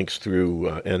links through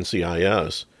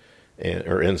NCIS,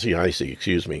 or NCIC,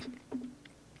 excuse me.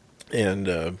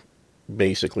 And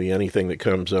basically anything that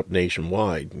comes up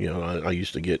nationwide, I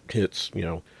used to get hits,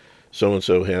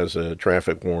 so-and-so has a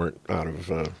traffic warrant out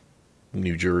of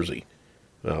New Jersey.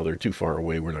 Well, they're too far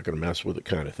away, we're not going to mess with it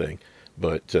kind of thing.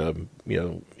 But,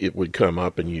 it would come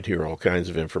up and you'd hear all kinds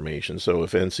of information. So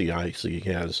if NCIC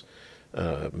has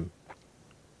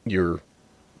your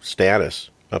status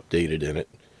updated in it,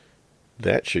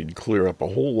 that should clear up a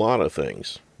whole lot of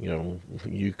things.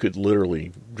 You could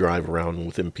literally drive around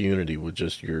with impunity with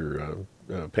just your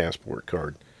passport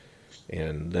card.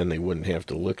 And then they wouldn't have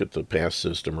to look at the pass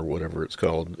system or whatever it's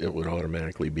called. It would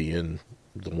automatically be in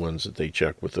the ones that they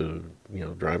check with the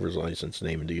driver's license,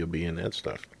 name and DOB and that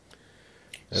stuff.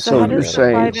 So how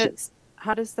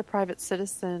how does the private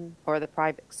citizen or the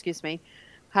private, excuse me,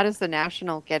 how does the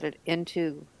national get it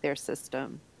into their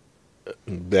system?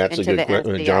 That's a Into good the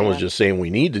question. John was NCIS? just saying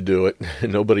we need to do it.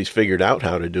 Nobody's figured out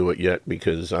how to do it yet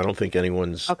because I don't think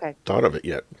anyone's Okay. thought of it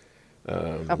yet.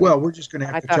 Okay. Well, we're just going to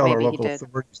have I to thought tell our maybe he local did.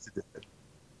 authorities to do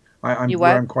it. You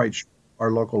what? I'm quite sure our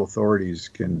local authorities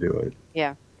can do it.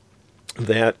 Yeah.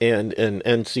 That and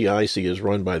NCIC is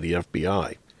run by the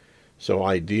FBI. So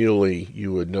ideally,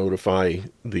 you would notify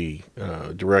the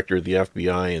director of the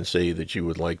FBI and say that you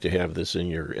would like to have this in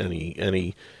your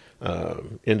any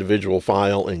individual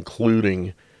file,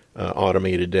 including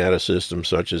automated data systems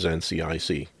such as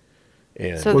NCIC.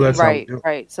 And So Well, that's how we right, do it.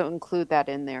 right. So include that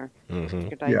in there. Mhm.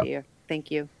 Good Yeah. idea. Thank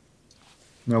you.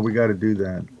 No, we got to do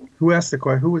that. Who asked the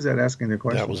question? Who was that asking the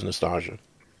question? That was Nastasia.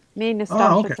 Me,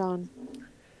 Nastasha, okay. John.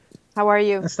 How are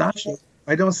you? Nastasia,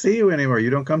 I don't see you anymore. You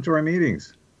don't come to our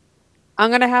meetings. I'm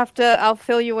gonna have to. I'll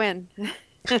fill you in.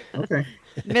 Okay.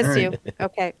 Miss All right. you.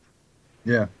 Okay.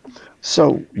 Yeah.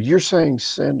 So you're saying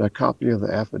send a copy of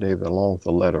the affidavit along with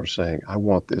the letter saying, I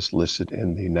want this listed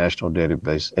in the national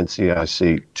database,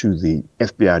 NCIC, to the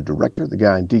FBI director, the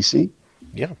guy in DC?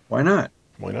 Yeah, Why not?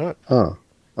 why not? Huh.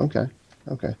 Okay.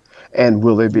 Okay. And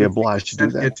will they be You would think obliged to do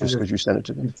sending that it to just the- because you sent it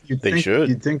to them? They should.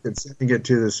 You'd think that sending it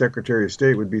to the Secretary of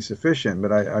State would be sufficient,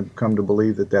 but I've come to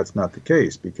believe that that's not the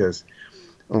case because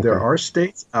there Okay. are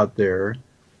states out there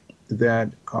that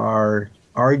are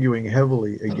arguing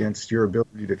heavily against your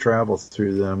ability to travel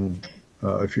through them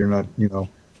if you're not,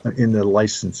 in the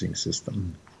licensing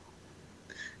system.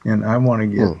 And I want to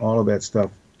get all of that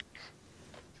stuff.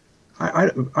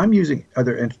 I'm using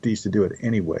other entities to do it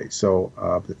anyway. So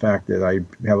the fact that I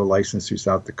have a license through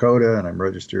South Dakota and I'm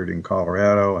registered in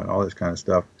Colorado and all this kind of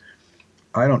stuff,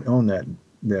 I don't own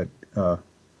that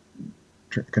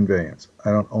conveyance.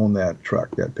 I don't own that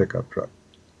truck, that pickup truck.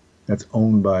 That's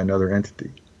owned by another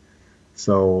entity.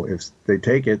 So if they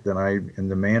take it, then I am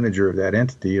the manager of that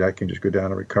entity. I can just go down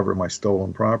and recover my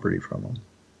stolen property from them.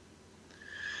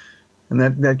 And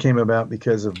that came about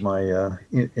because of my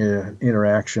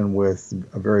interaction with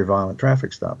a very violent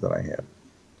traffic stop that I had.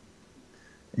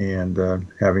 And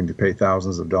having to pay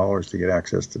thousands of dollars to get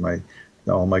access to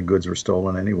all my goods were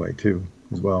stolen anyway, too,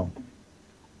 as well.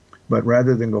 But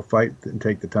rather than go fight and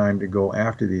take the time to go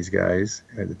after these guys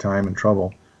at the time and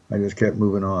trouble, I just kept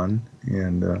moving on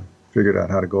and figured out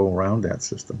how to go around that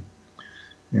system.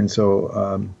 And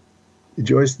so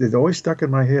Joyce, it's always stuck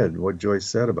in my head what Joyce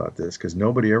said about this because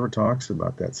nobody ever talks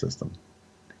about that system.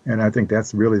 And I think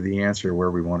that's really the answer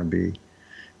where we want to be.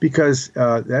 Because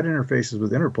that interfaces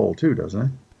with Interpol too, doesn't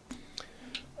it?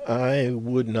 I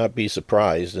would not be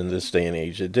surprised in this day and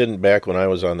age. It didn't back when I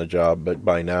was on the job, but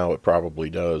by now it probably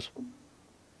does.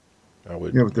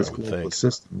 With this I would global think.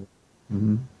 system.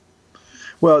 Mm-hmm.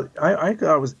 Well, I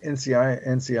thought it was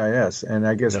NCIS, and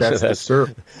I guess that's the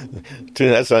service.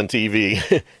 That's on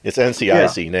TV. It's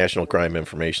NCIC, National Crime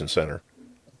Information Center.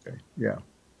 Okay, yeah.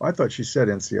 I thought she said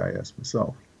NCIS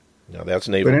myself. Now that's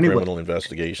Naval anyway, Criminal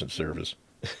Investigation Service.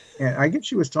 And I guess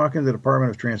she was talking to the Department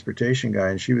of Transportation guy,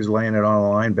 and she was laying it on the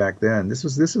line back then. This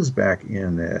was back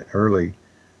in the early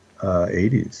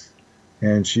 80s,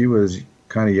 and she was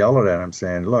kind of yelling at him,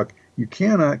 saying, "Look, you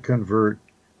cannot convert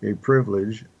a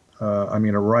privilege, a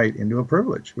right into a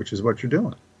privilege, which is what you're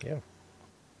doing." Yeah.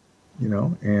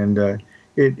 And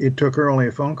it took her only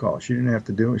a phone call. She didn't have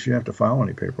to do it. She didn't have to file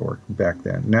any paperwork back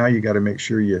then. Now you got to make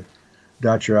sure you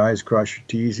dot your I's, cross your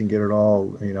T's, and get it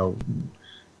all,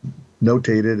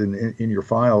 notated in your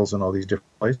files in all these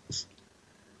different places.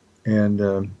 And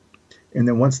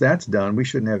then once that's done, we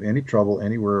shouldn't have any trouble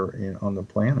anywhere on the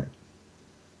planet.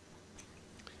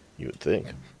 You would think.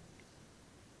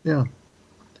 Yeah.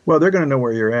 Well, they're going to know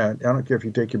where you're at. I don't care if you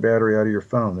take your battery out of your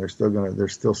phone.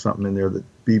 There's still something in there that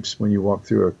beeps when you walk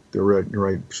through the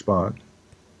right spot.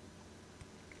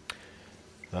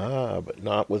 But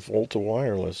not with Volta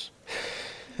Wireless.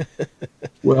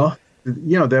 Well,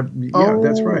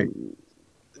 that's right.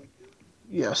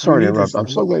 Yeah, sorry to interrupt. this- I'm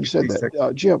so glad you said these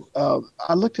that. Jim,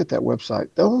 I looked at that website.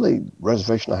 The only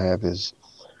reservation I have is,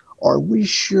 are we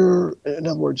sure, in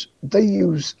other words, they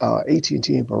use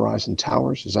AT&T and Verizon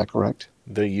towers, is that correct?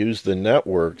 They use the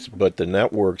networks, but the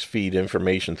networks feed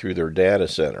information through their data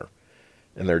center.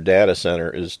 And their data center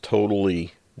is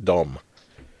totally dumb.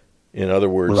 In other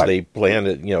words, Right. they plan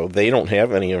it, they don't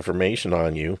have any information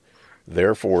on you.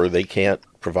 Therefore, they can't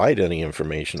provide any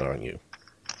information on you.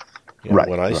 Right,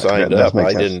 When I right. signed That up,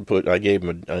 makes I sense. gave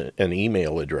them an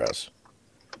email address.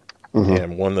 Mhm.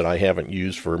 And one that I haven't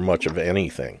used for much of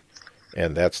anything.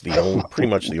 And that's pretty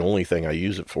much the only thing I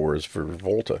use it for is for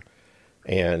Volta.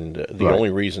 And the Right. only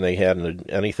reason they hadn't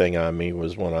anything on me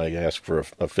was when I asked for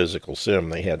a physical SIM,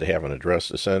 they had to have an address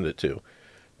to send it to.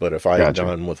 But if I had Gotcha.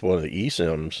 gone with one of the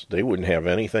eSIMs, they wouldn't have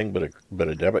anything but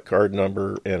a debit card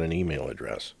number and an email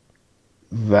address.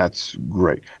 That's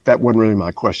great. That wasn't really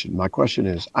my question. My question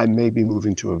is, I may be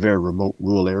moving to a very remote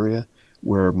rural area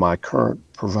where my current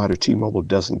provider T-Mobile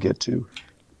doesn't get to.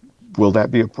 Will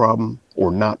that be a problem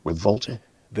or not with Volta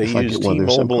They if I use get one of their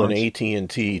SIM T-Mobile and cards?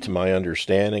 AT&T, to my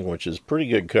understanding, which is pretty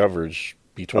good coverage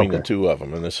between the Okay. two of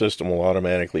them, and the system will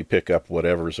automatically pick up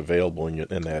whatever's available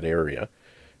in that area.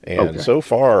 And Okay. so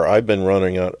far, I've been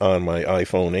running on my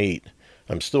iPhone 8.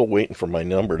 I'm still waiting for my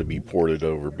number to be ported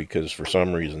over because for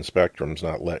some reason Spectrum's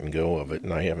not letting go of it,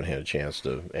 and I haven't had a chance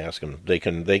to ask them. They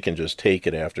can just take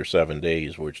it after 7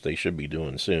 days, which they should be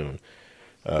doing soon.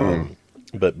 Mm.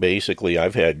 But basically,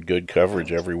 I've had good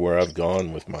coverage everywhere I've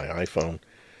gone with my iPhone.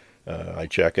 I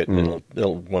check it, and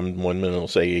Mm. one minute it'll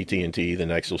say AT&T, the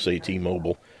next will say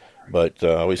T-Mobile, but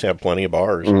I always have plenty of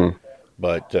bars. Mm.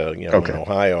 But in Okay.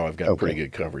 Ohio, I've got pretty Okay.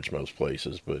 good coverage most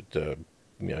places. But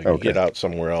you Okay. get out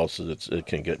somewhere else, it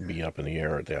can be up in the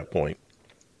air at that point.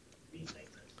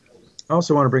 I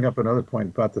also want to bring up another point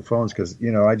about the phones because,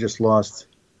 I just lost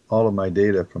all of my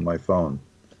data from my phone.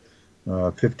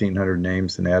 1,500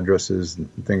 names and addresses and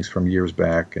things from years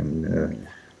back. And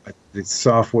the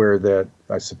software that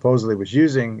I supposedly was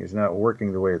using is not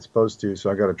working the way it's supposed to.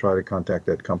 So I got to try to contact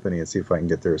that company and see if I can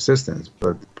get their assistance.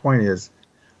 But the point is,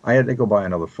 I had to go buy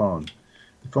another phone.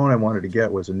 The phone I wanted to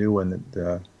get was a new one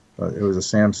that it was a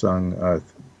Samsung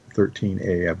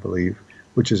 13A, I believe,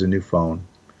 which is a new phone.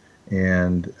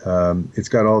 And it's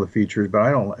got all the features, but I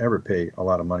don't ever pay a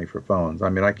lot of money for phones. I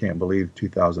mean, I can't believe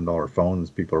 $2,000 phones.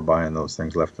 People are buying those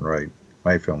things left and right,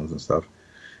 iPhones and stuff,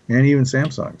 and even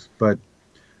Samsungs. But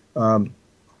I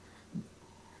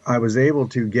was able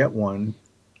to get one.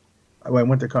 I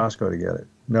went to Costco to get it.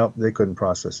 Nope, they couldn't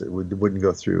process it. It wouldn't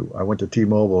go through. I went to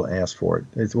T-Mobile and asked for it.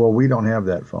 It's, well, we don't have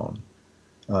that phone.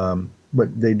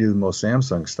 But they do most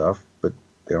Samsung stuff, but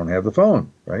they don't have the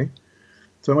phone, right?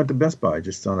 So I went to Best Buy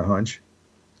just on a hunch,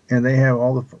 and they have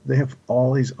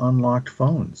all these unlocked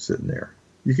phones sitting there.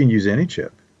 You can use any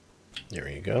chip. There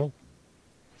you go.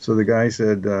 So the guy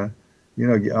said,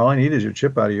 all I need is your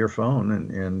chip out of your phone,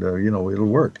 and it'll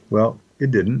work. Well,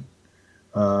 it didn't.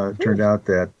 It turned out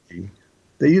that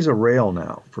they use a rail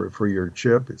now for your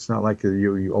chip. It's not like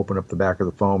you open up the back of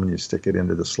the phone and you stick it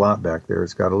into the slot back there.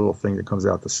 It's got a little thing that comes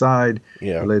out the side.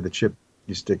 Yeah. You lay the chip,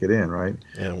 you stick it in, right?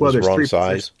 And it was the wrong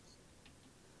size.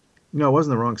 No, it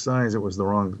wasn't the wrong size. It was the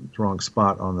wrong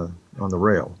spot on the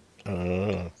rail.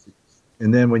 And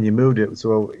then when you moved it,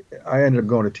 so I ended up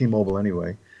going to T-Mobile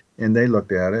anyway, and they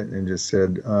looked at it and just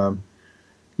said, I'm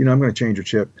going to change your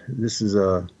chip. This is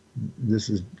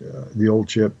the old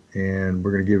chip, and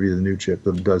we're going to give you the new chip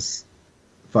that does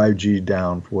 5G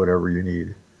down for whatever you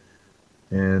need.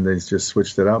 And they just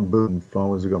switched it out, and boom, the phone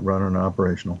was running and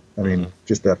operational. I mean,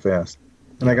 just that fast.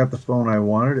 And I got the phone I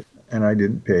wanted, and I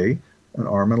didn't pay an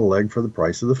arm and a leg for the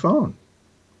price of the phone.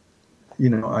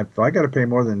 If I got to pay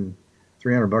more than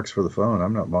 $300 for the phone,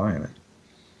 I'm not buying it.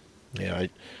 Yeah,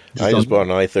 I just bought an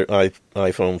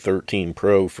iPhone 13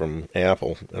 Pro from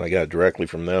Apple, and I got it directly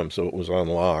from them, so it was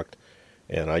unlocked.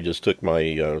 And I just took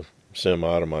my SIM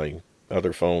out of my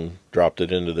other phone, dropped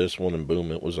it into this one, and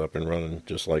boom, it was up and running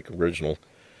just like original.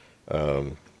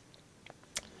 The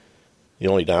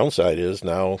only downside is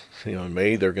now, in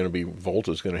May,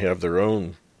 Volta's going to have their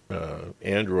own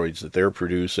Androids that they're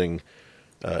producing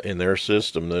in their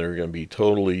system that are going to be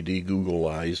totally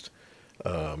de-Googleized,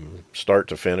 start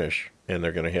to finish, and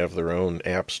they're going to have their own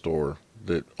app store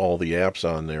that all the apps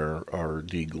on there are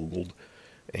de-Googled.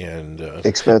 And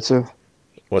Expensive?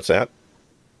 What's that?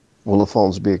 Will the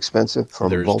phones be expensive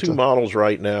from There's Volta? two models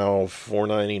right now,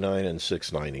 $499 and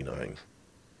 $699.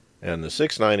 And the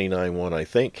 $699 one, I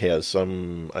think, has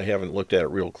some. I haven't looked at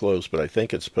it real close, but I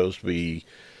think it's supposed to be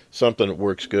something that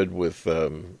works good with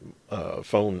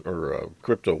phone or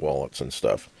crypto wallets and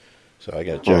stuff. So I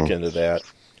got to check into that.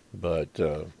 But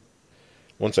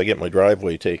once I get my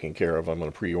driveway taken care of, I'm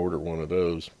going to pre-order one of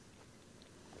those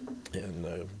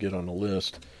and get on the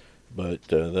list. But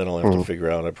then I'll have to figure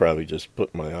out. I probably just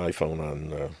put my iPhone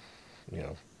on,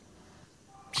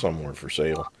 somewhere for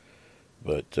sale.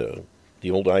 But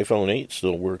the old iPhone 8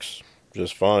 still works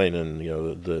just fine, and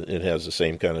it has the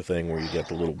same kind of thing where you get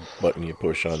the little button you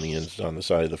push on the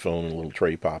side of the phone, and a little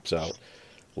tray pops out.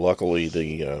 Luckily,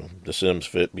 the SIMs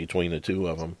fit between the two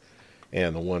of them,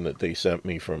 and the one that they sent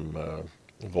me from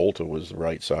Volta was the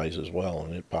right size as well,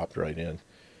 and it popped right in.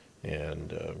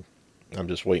 And I'm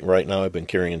just waiting. Right now, I've been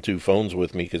carrying 2 phones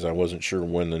with me because I wasn't sure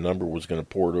when the number was going to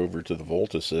port over to the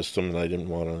Volta system, and I didn't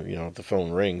want to, if the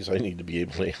phone rings, I need to be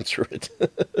able to answer it.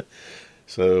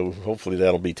 So hopefully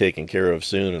that'll be taken care of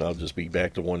soon, and I'll just be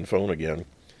back to 1 phone again.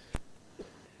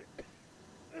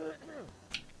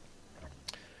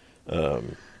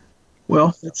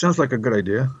 Well, it sounds like a good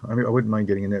idea. I mean, I wouldn't mind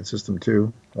getting in that system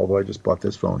too, although I just bought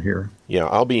this phone here. Yeah,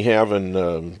 I'll be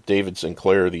having David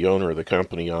Sinclair, the owner of the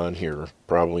company, on here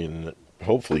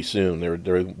hopefully soon.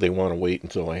 They want to wait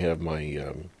until I have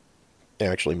my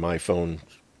my phone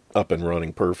up and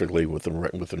running perfectly with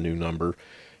the new number,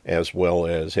 as well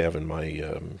as having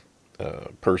my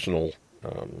personal.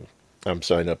 I'm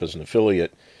signed up as an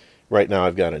affiliate. Right now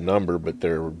I've got a number, but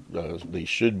they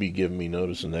should be giving me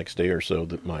notice the next day or so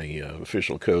that my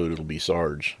official code will be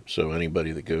Sarge. So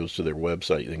anybody that goes to their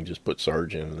website, they can just put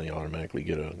Sarge in, and they automatically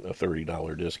get a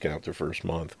 $30 discount their first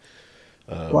month.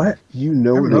 What? You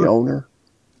know the owner?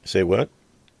 Say what?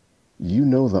 You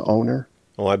know the owner?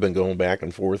 Oh, I've been going back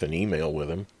and forth in email with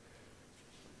him.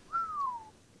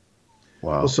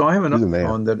 Wow. Well, so I have another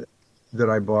phone that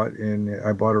I bought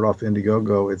I bought it off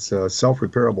Indiegogo. It's a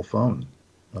self-repairable phone.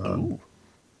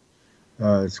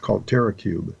 It's called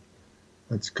TerraCube.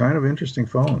 It's kind of an interesting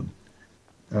phone.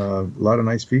 A lot of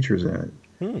nice features in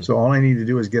it. So all I need to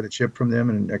do is get a chip from them,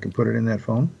 and I can put it in that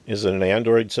phone. Is it an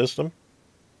Android system?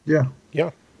 Yeah.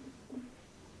 Yeah.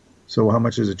 So how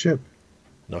much is a chip?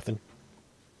 Nothing.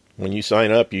 When you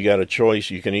sign up, you got a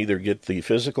choice. You can either get the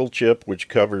physical chip, which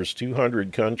covers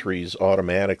 200 countries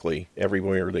automatically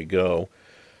everywhere they go.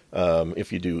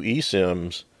 If you do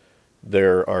eSIMs,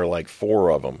 there are like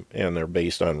 4 of them, and they're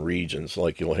based on regions.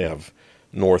 Like you'll have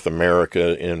North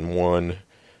America in one,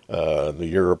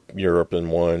 the Europe in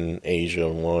one, Asia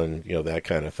in one, that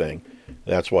kind of thing.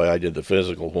 That's why I did the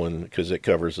physical one, because it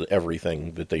covers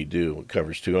everything that they do. It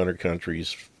covers 200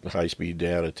 countries, high-speed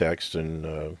data, text,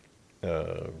 and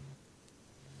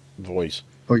voice.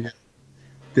 Oh yeah,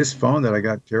 this phone that I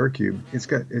got, TerraCube,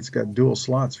 it's got dual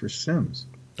slots for SIMs.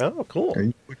 Oh, cool.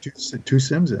 You put 2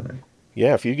 SIMs in it.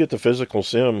 Yeah, if you get the physical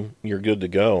SIM, you're good to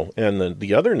go. And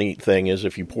the other neat thing is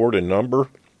if you port a number,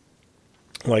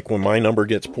 like when my number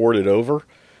gets ported over,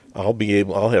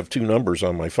 I'll have 2 numbers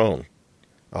on my phone.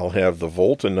 I'll have the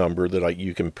Volta number that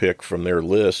you can pick from their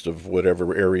list of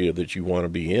whatever area that you want to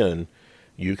be in.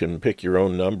 You can pick your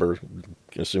own number,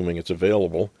 assuming it's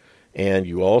available. And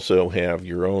you also have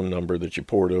your own number that you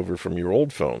port over from your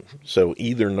old phone. So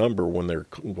either number, when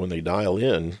they dial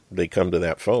in, they come to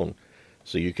that phone.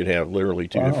 So you could have literally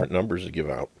 2 different numbers to give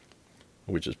out,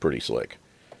 which is pretty slick.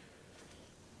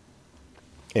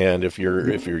 And if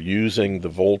you're using the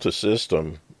Volta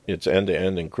system, it's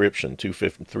end-to-end encryption,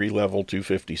 3-level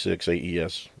 256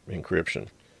 AES encryption.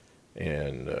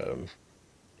 And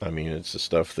it's the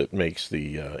stuff that makes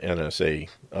the NSA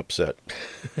upset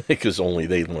because only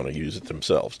they want to use it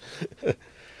themselves.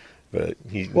 But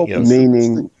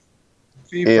meaning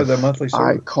fee for the monthly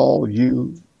service. I call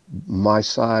you, my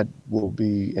side will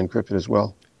be encrypted as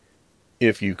well?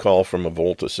 If you call from a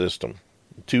Volta system.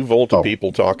 2 Volta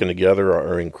people talking together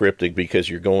are encrypted because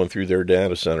you're going through their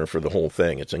data center for the whole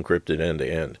thing. It's encrypted end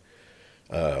to end.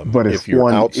 But if you're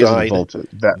one outside, Volta,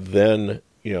 then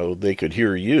they could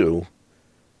hear you.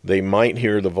 They might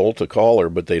hear the Volta caller,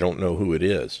 but they don't know who it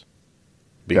is.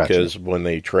 Because when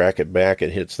they track it back,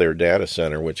 it hits their data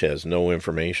center, which has no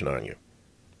information on you.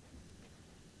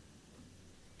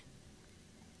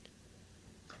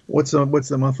 What's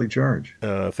the monthly charge?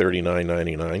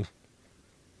 $39.99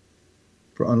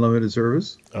 for unlimited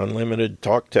service. Unlimited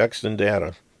talk, text, and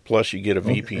data. Plus, you get a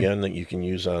VPN that you can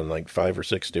use on like 5 or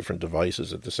 6 different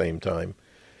devices at the same time.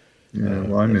 Yeah,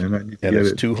 well, I'm in. I need to and get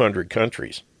it's it. 200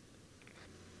 countries.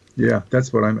 Yeah,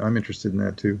 that's what I'm interested in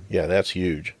that too. Yeah, that's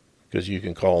huge because you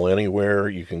can call anywhere,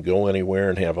 you can go anywhere,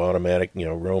 and have automatic,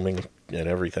 roaming and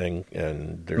everything,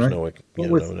 and there's no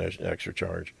extra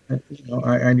charge.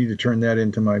 I need to turn that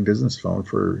into my business phone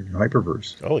for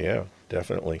HyperVerse. Oh yeah,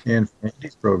 definitely. And for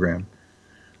Andy's program,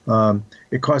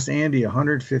 it cost Andy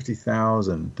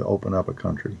 $150,000 to open up a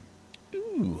country.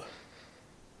 Ooh.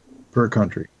 Per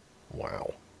country.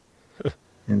 Wow.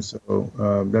 And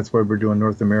so that's why we're doing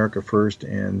North America first,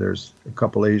 and there's a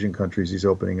couple Asian countries he's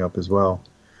opening up as well.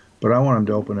 But I want him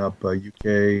to open up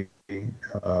UK,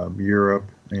 Europe,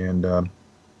 and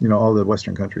all the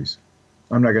Western countries.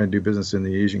 I'm not going to do business in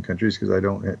the Asian countries because I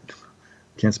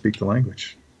can't speak the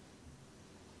language.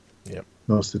 Yep.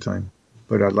 Most of the time.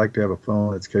 But I'd like to have a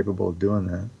phone that's capable of doing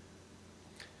that.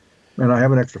 And I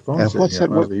have an extra phone sitting here. I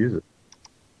might as well use it.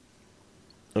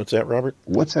 What's that, Robert?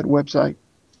 What's that website?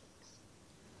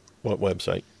 What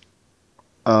website?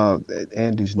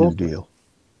 Andy's new deal.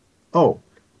 Oh,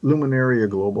 Luminaria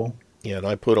Global. Yeah, and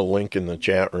I put a link in the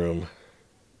chat room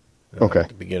Okay. at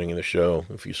the beginning of the show.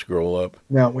 If you scroll up.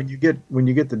 Now, when you get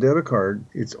the debit card,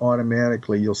 it's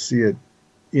automatically, you'll see it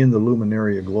in the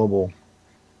Luminaria Global.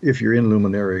 If you're in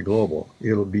Luminaria Global,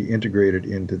 it'll be integrated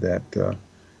into that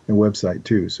website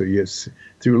too. So yes,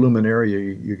 through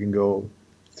Luminaria, you can go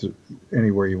to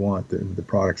anywhere you want the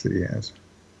products that he has,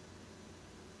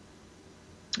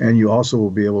 and you also will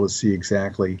be able to see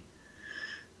exactly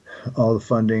all the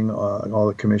funding, all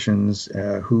the commissions,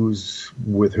 who's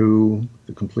with who,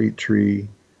 the complete tree.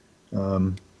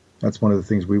 That's one of the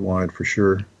things we wanted for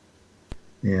sure,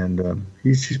 and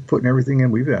he's putting everything in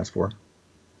we've asked for.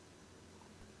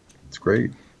 It's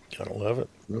great. Gotta love it.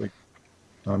 Really,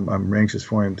 I'm anxious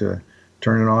for him to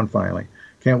turn it on finally.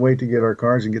 Can't wait to get our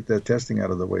cars and get that testing out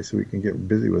of the way so we can get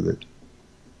busy with it.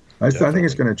 I think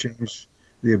it's going to change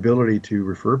the ability to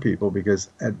refer people, because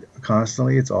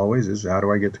constantly it's always is, how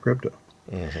do I get to crypto?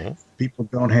 Mm-hmm. People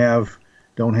don't have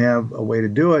a way to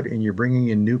do it, and you're bringing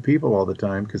in new people all the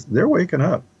time because they're waking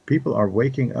up. People are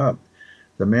waking up.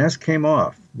 The mask came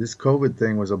off. This COVID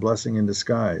thing was a blessing in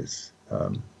disguise.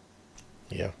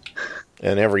 Yeah,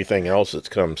 and everything else that's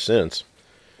come since,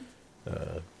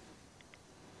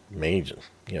 major.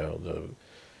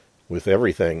 With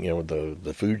everything,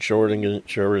 the food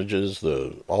shortages,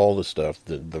 all the stuff,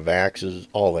 the vaxes,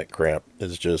 all that crap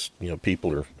is just,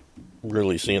 people are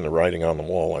really seeing the writing on the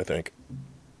wall, I think.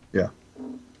 Yeah.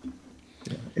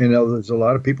 There's a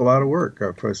lot of people out of work.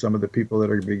 For some of the people that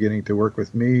are beginning to work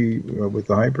with me with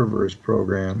the HyperVerse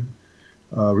program,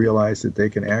 realize that they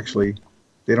can actually.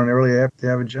 They don't really have to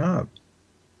have a job,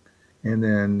 and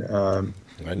then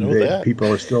I know that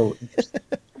people are still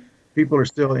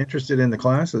interested in the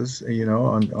classes,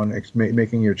 on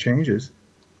making your changes,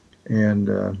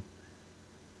 and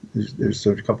there's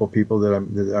a couple of people that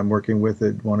I'm working with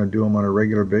that want to do them on a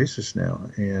regular basis now,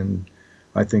 and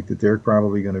I think that they're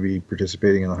probably going to be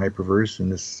participating in the HyperVerse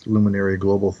and this Luminaria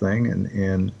Global thing,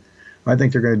 and I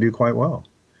think they're going to do quite well.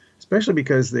 Especially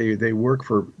because they work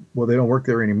for, well, they don't work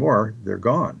there anymore. They're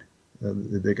gone.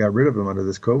 They got rid of them under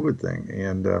this COVID thing.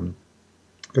 And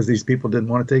because these people didn't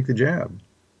want to take the jab.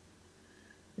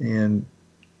 And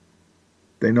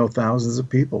they know thousands of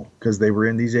people because they were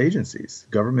in these agencies.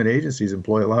 Government agencies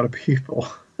employ a lot of people.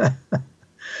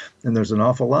 And there's an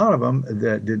awful lot of them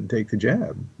that didn't take the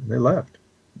jab. They left.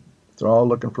 They're all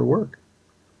looking for work.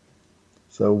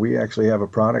 So we actually have a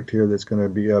product here that's going to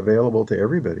be available to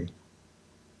everybody.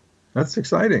 That's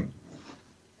exciting.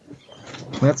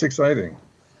 That's exciting.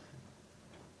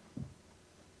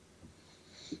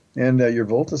 And your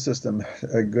Volta system,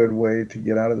 a good way to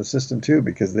get out of the system too,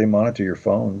 because they monitor your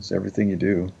phones, everything you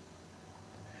do.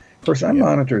 Of course, I'm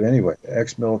monitored anyway.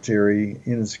 Ex-military,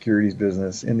 in the securities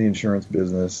business, in the insurance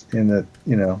business, in the,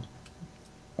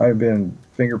 I've been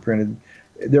fingerprinted.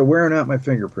 They're wearing out my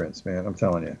fingerprints, man. I'm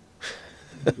telling you.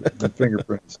 I've been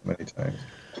fingerprinted so many times.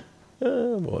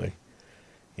 Oh boy.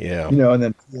 Yeah. And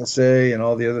then PSA and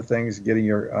all the other things, getting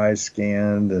your eyes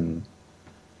scanned and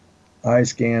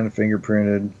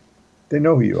fingerprinted. They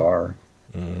know who you are.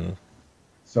 Mm-hmm.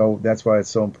 So that's why it's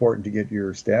so important to get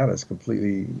your status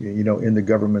completely, in the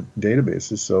government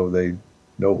databases so they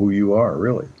know who you are,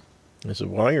 really. I said,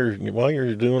 while you're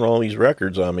doing all these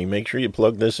records on me, make sure you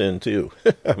plug this in too.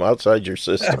 I'm outside your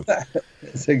system.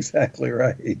 That's exactly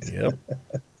right. Yep.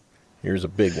 Here's a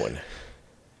big one.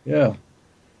 Yeah.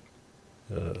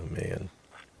 Oh, man.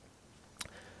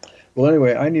 Well,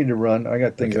 anyway, I need to run. I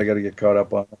got things I got to get caught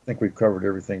up on. I think we've covered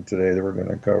everything today that we're going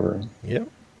to cover. Yep,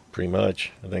 pretty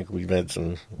much. I think we've had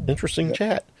some interesting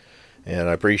chat, and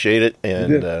I appreciate it.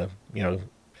 And,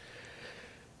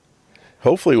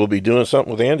 hopefully we'll be doing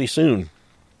something with Andy soon.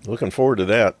 Looking forward to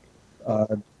that.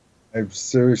 I'm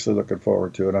seriously looking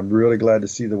forward to it. I'm really glad to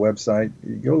see the website.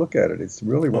 Go look at it. It's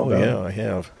really well done. Yeah, I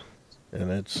have.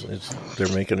 And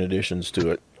they're making additions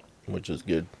to it, which is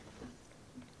good.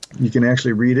 You can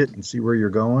actually read it and see where you're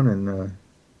going, and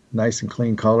nice and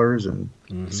clean colors and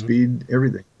speed,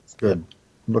 everything. It's good. Yep.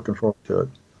 I'm looking forward to it.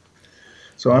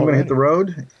 So I'm going to hit the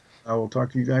road. I will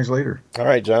talk to you guys later. All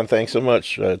right, John. Thanks so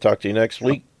much. Talk to you next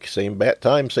week. Same bat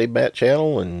time, same bat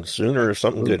channel, and sooner if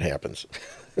something good happens.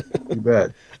 You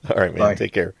bet. All right, man. Bye.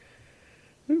 Take care.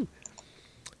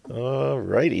 All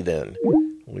righty then.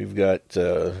 We've got,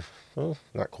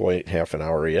 not quite half an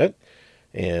hour yet.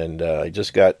 And I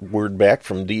just got word back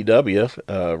from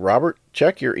DW. Robert,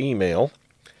 check your email.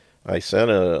 I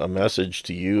sent a message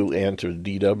to you and to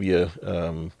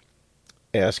DW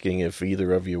asking if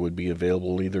either of you would be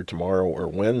available either tomorrow or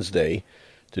Wednesday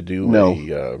to do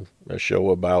a show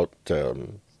about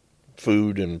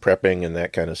food and prepping and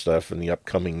that kind of stuff in the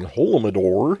upcoming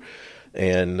Holodomor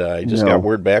And I just got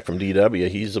word back from DW.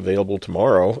 He's available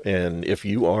tomorrow. And if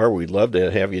you are, we'd love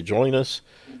to have you join us.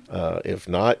 If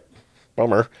not,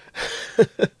 bummer.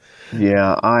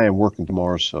 Yeah, I am working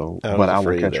tomorrow, but I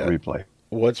will catch a replay.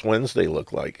 What's Wednesday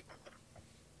look like?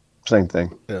 Same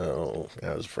thing. Oh,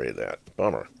 I was afraid of that.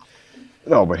 Bummer.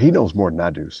 No, but he knows more than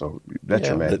I do, so that's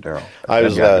your man, Daryl.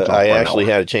 I actually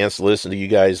had a chance to listen to you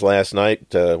guys last night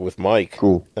with Mike.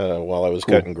 Cool. While I was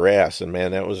cutting grass, and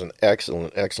man, that was an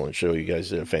excellent show. You guys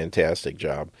did a fantastic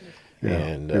job. Yeah,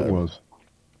 and it was.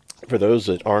 For those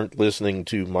that aren't listening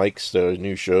to Mike's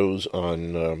new shows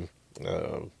on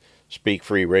Speak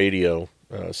Free Radio,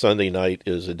 Sunday night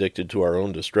is Addicted to Our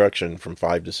Own Destruction from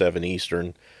 5 to 7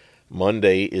 Eastern.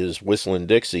 Monday is Whistling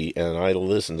Dixie, and I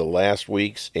listened to last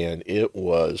week's, and it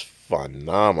was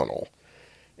phenomenal.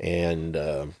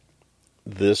 And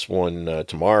this one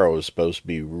tomorrow is supposed to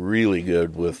be really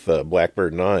good with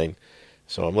Blackbird 9,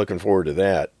 so I'm looking forward to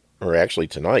that. Or actually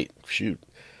tonight, shoot.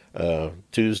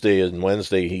 Tuesday and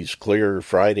Wednesday he's clear.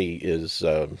 Friday is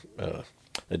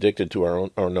Addicted to Our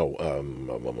Own, or no,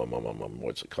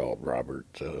 what's it called, Robert,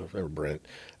 or Brent?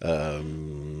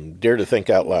 Dare to Think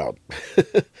Out Loud.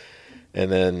 And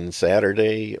then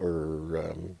Saturday,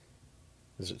 or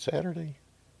is it Saturday?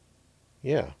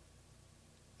 Yeah.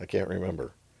 I can't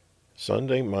remember.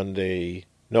 Sunday, Monday,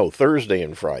 no, Thursday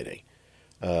and Friday.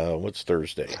 What's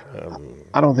Thursday?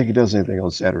 I don't think he does anything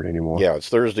on Saturday anymore. Yeah, it's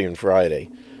Thursday and Friday.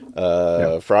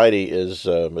 Friday is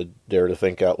Dare to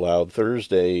Think Out Loud.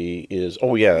 Thursday is,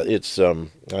 it's,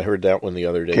 I heard that one the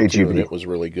other day KGB. too, and it was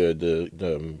really good. The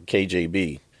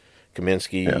KJB,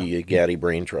 Kaminsky Gaddy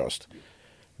Brain Trust.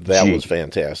 That was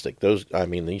fantastic.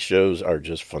 These shows are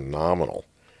just phenomenal.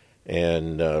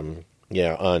 And,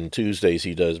 on Tuesdays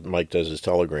Mike does his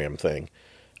Telegram thing.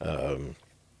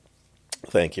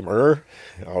 Thank you, Murr.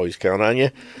 Always count on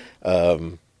you.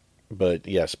 But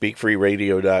yeah,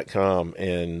 speakfreeradio.com,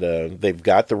 and they've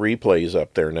got the replays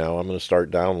up there now. I'm going to start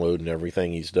downloading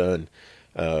everything he's done.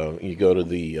 You go to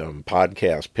the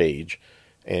podcast page,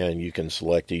 and you can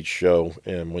select each show,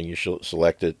 and when you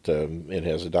select it, it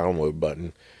has a download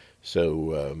button.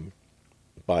 So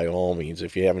by all means,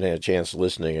 if you haven't had a chance to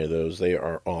listen to any of those, they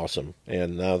are awesome.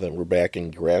 And now that we're back in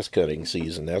grass cutting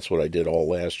season, that's what I did all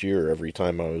last year. Every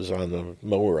time I was on the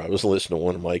mower, I was listening to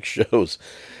one of Mike's shows,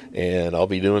 and I'll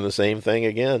be doing the same thing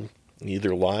again,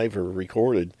 either live or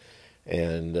recorded.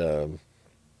 And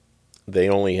they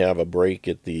only have a break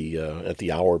at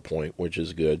the hour point, which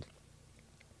is good.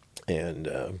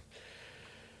 And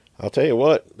I'll tell you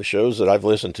what, the shows that I've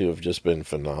listened to have just been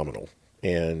phenomenal.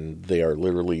 And they are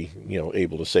literally,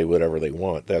 able to say whatever they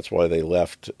want. That's why they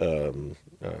left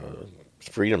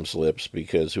Freedom Slips,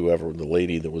 because whoever, the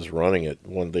lady that was running it,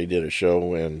 when they did a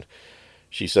show and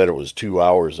she said it was 2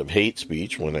 hours of hate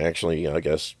speech, when actually, I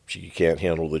guess she can't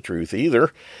handle the truth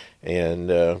either.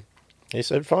 And they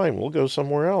said, fine, we'll go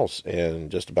somewhere else. And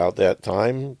just about that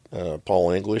time, Paul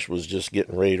English was just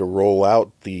getting ready to roll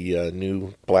out the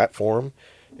new platform,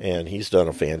 and he's done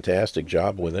a fantastic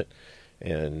job with it.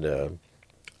 And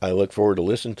I look forward to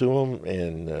listening to him,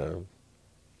 and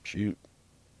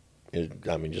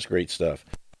just great stuff.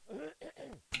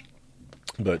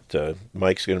 But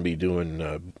Mike's going to be doing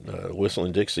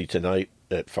Whistling Dixie tonight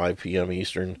at 5 p.m.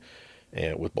 Eastern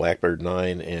with Blackbird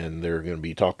 9, and they're going to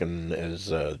be talking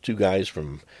as two guys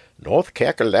from North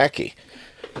Kakalaki.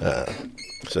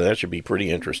 So that should be pretty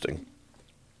interesting.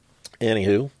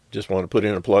 Anywho, just want to put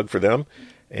in a plug for them,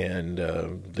 and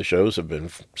the shows have been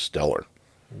stellar.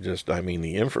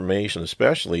 The information,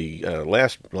 especially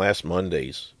last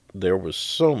Mondays, there was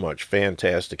so much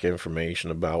fantastic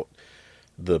information about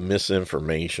the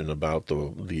misinformation about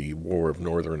the War of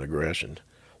Northern Aggression.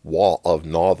 War of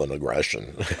Northern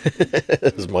Aggression,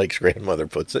 as Mike's grandmother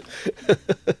puts it,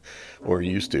 or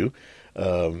used to.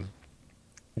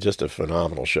 Just a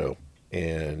phenomenal show.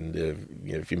 And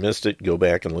if you missed it, go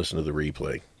back and listen to the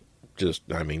replay.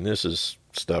 This is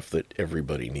stuff that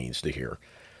everybody needs to hear.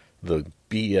 The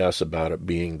BS about it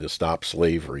being to stop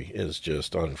slavery is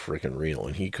just unfreaking real,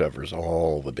 and he covers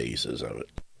all the bases of it.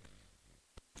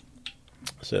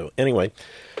 So anyway,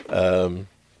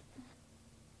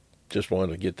 just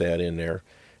wanted to get that in there.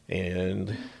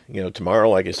 And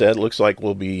tomorrow, like I said, looks like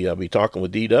we'll be talking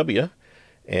with DW,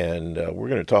 and we're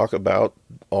going to talk about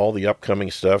all the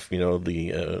upcoming stuff.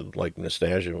 Like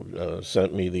Nastasia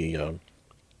sent me the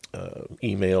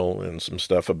email and some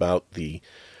stuff about the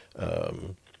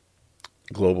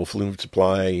global food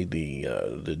supply, the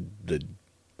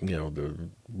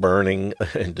burning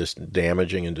and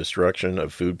damaging and destruction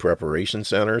of food preparation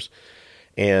centers.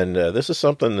 And this is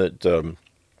something that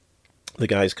the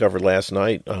guys covered last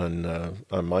night on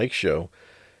Mike's show.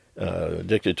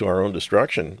 addicted to our own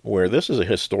destruction, where this is a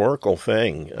historical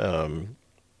thing.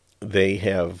 They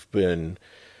have been,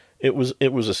 it was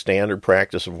a standard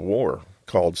practice of war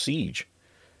called siege.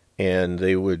 And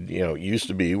they would, it used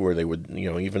to be where they would,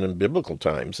 even in biblical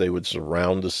times, they would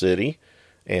surround the city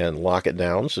and lock it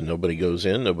down so nobody goes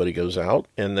in, nobody goes out.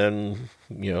 And then,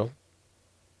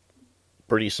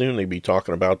 pretty soon they'd be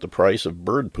talking about the price of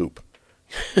bird poop,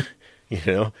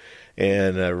 and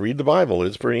read the Bible.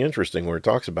 It's pretty interesting where it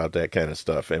talks about that kind of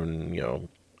stuff. And,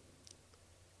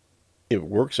 it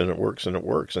works and it works and it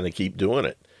works, and they keep doing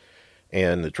it.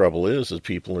 And the trouble is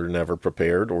people are never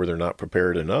prepared, or they're not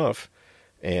prepared enough.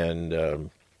 And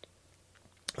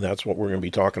that's what we're going to be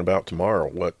talking about tomorrow.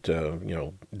 What,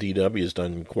 DW has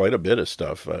done quite a bit of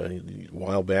stuff. A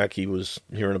while back, he was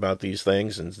hearing about these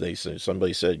things, and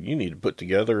somebody said, you need to put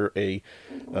together a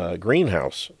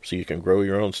greenhouse so you can grow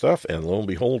your own stuff. And lo and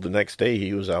behold, the next day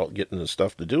he was out getting the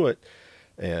stuff to do it.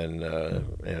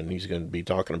 And he's going to be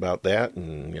talking about that,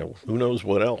 and who knows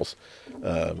what else.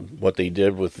 What they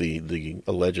did with the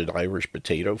alleged Irish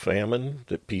potato famine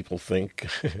that people think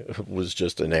was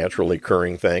just a naturally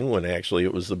occurring thing, when actually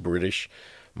it was the British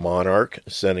monarch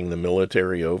sending the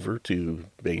military over to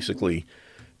basically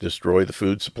destroy the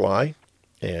food supply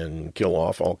and kill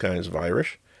off all kinds of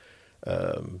Irish.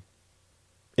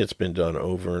 It's been done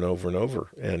over and over and over,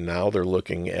 and now they're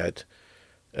looking at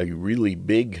a really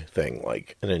big thing,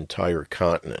 like an entire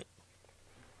continent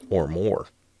or more,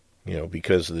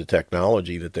 because of the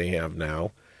technology that they have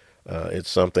now. It's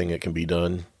something that can be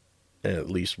done, at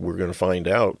least we're going to find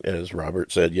out, as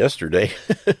Robert said yesterday.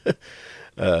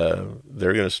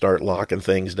 They're going to start locking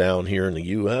things down here in the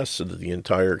U.S. so that the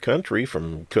entire country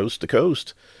from coast to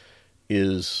coast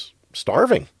is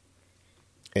starving.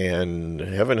 And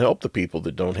heaven help the people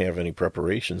that don't have any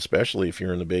preparation, especially if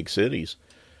you're in the big cities.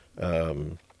 Back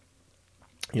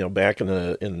in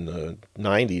the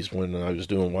 90s, when I was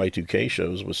doing Y2K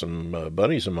shows with some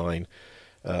buddies of mine,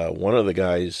 one of the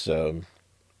guys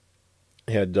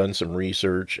had done some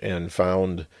research and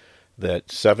found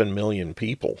that 7 million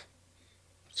people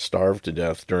starved to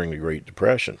death during the Great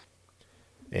Depression.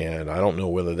 And I don't know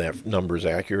whether that number is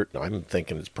accurate. I'm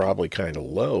thinking it's probably kind of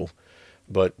low.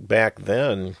 But back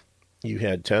then, you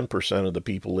had 10% of the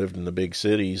people lived in the big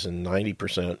cities, and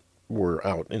 90% were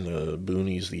out in the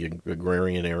boonies, the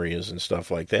agrarian areas and stuff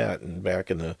like that. And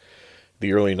back in the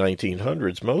early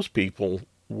 1900s, most people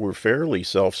were fairly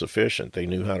self-sufficient. They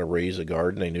knew how to raise a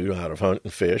garden, they knew how to hunt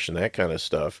and fish and that kind of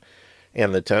stuff.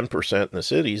 And the 10% in the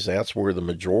cities, that's where the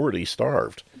majority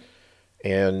starved.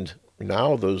 And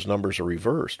now those numbers are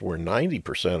reversed, where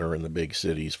 90% are in the big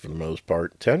cities for the most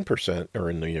part, 10% are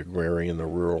in the agrarian, the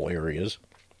rural areas.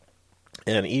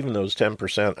 And even those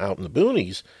 10% out in the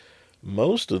boonies,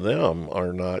 most of them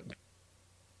are not,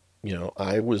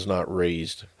 I was not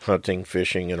raised hunting,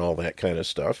 fishing, and all that kind of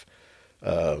stuff.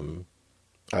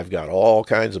 I've got all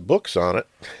kinds of books on it,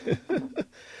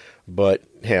 but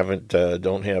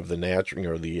don't have the natural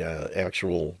or the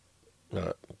actual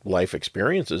life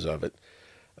experiences of it.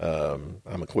 I'm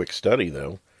a quick study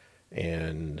though,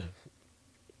 and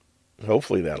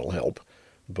hopefully that'll help.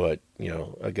 But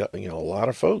I got a lot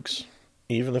of folks.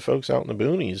 Even the folks out in the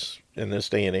boonies in this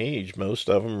day and age, most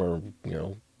of them are,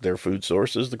 their food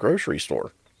source is the grocery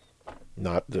store,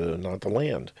 not the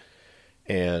land.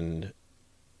 And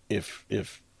if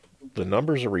the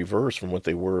numbers are reversed from what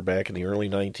they were back in the early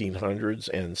 1900s,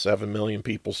 and 7 million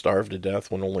people starved to death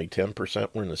when only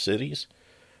 10% were in the cities,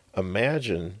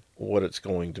 imagine what it's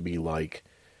going to be like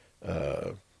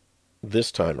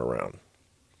this time around.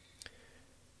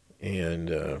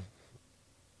 And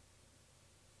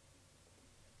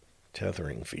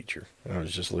tethering feature. I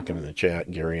was just looking in the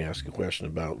chat. Gary asked a question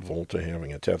about Volta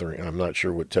having a tethering. I'm not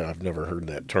sure what I've never heard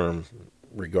that term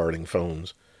regarding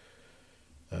phones.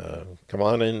 Come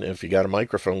on in. If you got a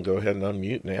microphone, go ahead and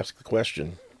unmute and ask the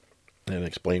question and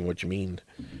explain what you mean.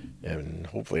 And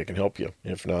hopefully I can help you.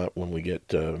 If not, when we get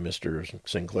Mr.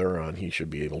 Sinclair on, he should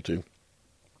be able to.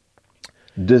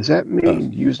 Does that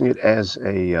mean using it as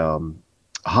a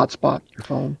hotspot, your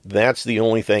phone? That's the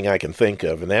only thing I can think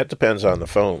of, and that depends on the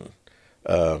phone.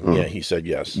 Yeah, he said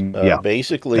yes.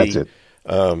 Basically, that's it.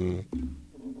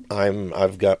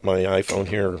 I've got my iPhone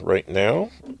here right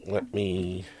now. Let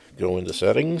me go into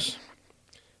settings,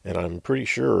 and I'm pretty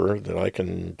sure that I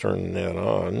can turn that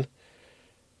on.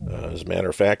 As a matter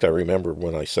of fact, I remember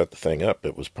when I set the thing up,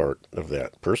 it was part of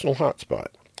that personal hotspot.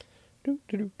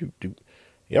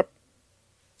 Yep.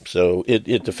 So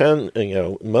it depends,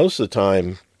 most of the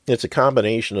time it's a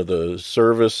combination of the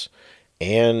service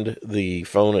and the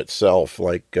phone itself.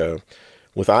 Like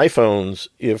with iPhones,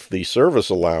 if the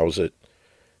service allows it,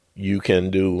 you can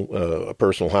do a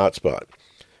personal hotspot.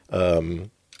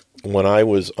 When I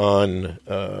was on,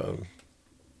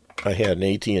 I had an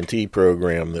AT&T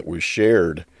program that was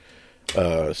shared.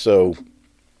 So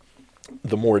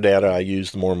the more data I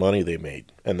used, the more money they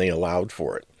made, and they allowed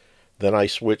for it. Then I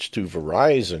switched to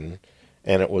Verizon,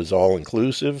 and it was all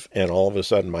inclusive, and all of a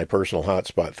sudden my personal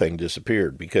hotspot thing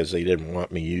disappeared because they didn't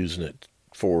want me using it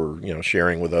for,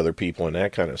 sharing with other people and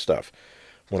that kind of stuff.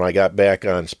 When I got back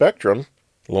on Spectrum,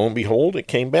 lo and behold, it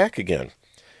came back again.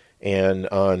 And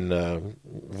on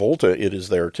Volta, it is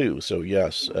there too. So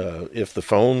yes, if the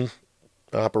phone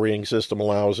operating system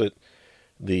allows it,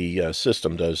 the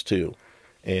system does too.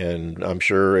 And I'm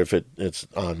sure if it's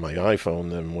on my iPhone,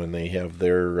 then when they have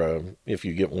their, if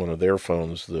you get one of their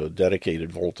phones, the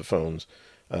dedicated Volta phones,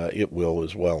 it will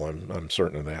as well. I'm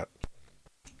certain of that.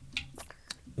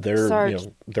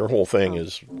 Their whole thing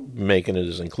is making it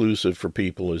as inclusive for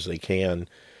people as they can,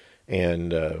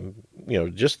 and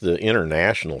just the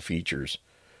international features.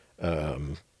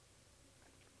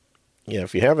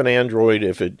 If you have an Android,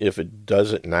 if it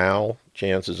does it now,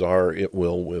 chances are it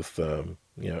will with.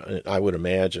 I would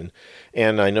imagine.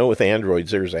 And I know with Androids,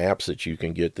 there's apps that you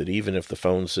can get that even if the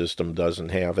phone system doesn't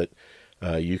have it,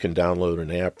 you can download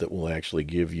an app that will actually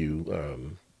give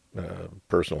you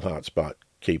personal hotspot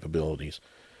capabilities,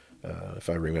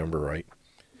 if I remember right.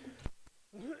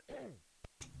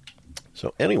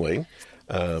 So anyway.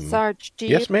 Sarge,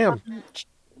 yes, ma'am.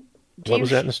 What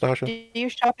was that, Nastasha? Do you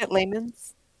shop at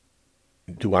Lehman's?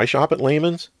 Do I shop at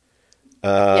Lehman's?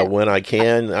 Yeah. When I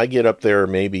can. I get up there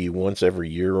maybe once every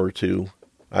year or two.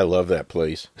 I love that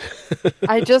place.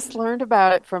 I just learned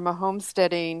about it from a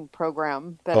homesteading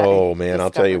program that I'll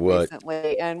tell you what.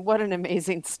 Recently, and what an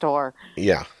amazing store.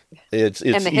 Yeah. It's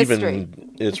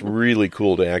it's really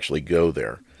cool to actually go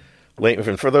there.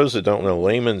 And for those that don't know,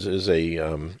 Lehman's is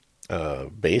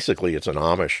basically it's an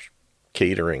Amish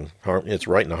catering. It's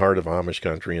right in the heart of Amish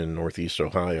country in northeast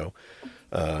Ohio,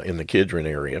 in the Kidron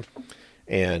area.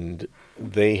 And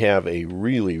they have a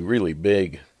really, really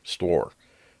big store,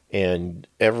 and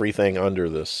everything under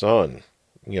the sun,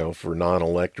 for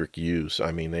non-electric use.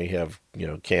 I mean, they have,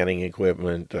 canning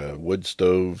equipment, wood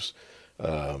stoves,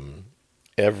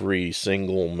 every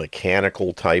single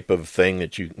mechanical type of thing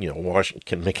that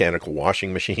mechanical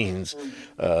washing machines,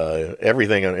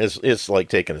 everything. It's like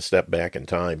taking a step back in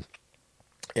time.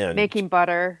 And making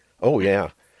butter. Oh yeah.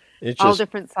 It's all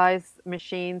different size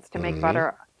machines to make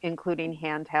butter, including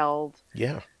handheld.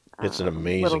 Yeah, it's an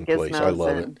amazing place. I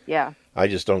love it. Yeah. I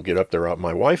just don't get up there.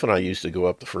 My wife and I used to go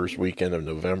up the first weekend of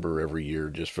November every year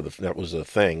just that was a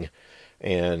thing.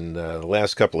 And the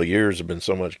last couple of years have been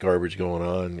so much garbage going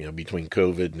on, between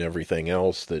COVID and everything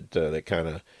else that kind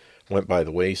of went by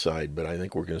the wayside. But I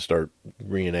think we're going to start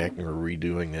reenacting or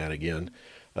redoing that again.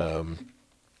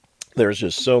 There's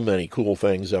just so many cool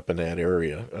things up in that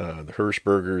area. The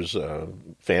Hirschberger's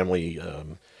family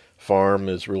farm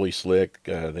is really slick.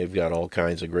 They've got all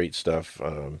kinds of great stuff.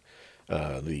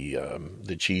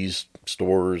 The cheese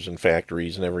stores and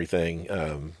factories and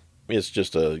everything. It's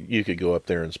just you could go up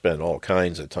there and spend all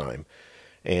kinds of time.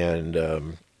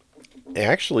 And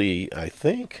actually, I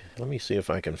think, let me see if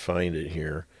I can find it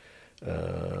here.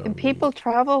 And people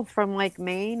travel from like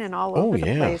Maine and all over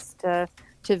the place to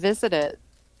visit it.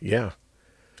 Yeah.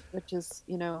 Which is,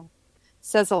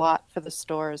 says a lot for the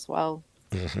store as well.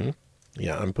 Mm-hmm.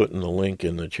 Yeah, I'm putting the link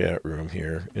in the chat room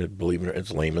here. Believe it,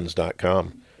 it's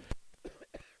Lehmans.com.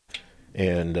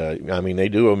 And, they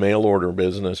do a mail order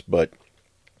business, but,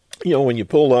 when you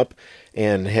pull up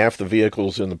and half the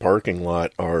vehicles in the parking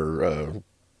lot are,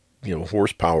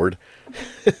 horse-powered,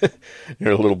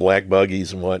 they're little black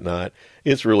buggies and whatnot,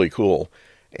 it's really cool.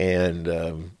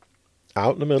 And,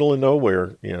 out in the middle of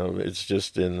nowhere, it's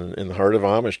just in the heart of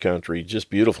Amish country, just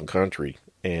beautiful country.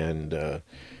 And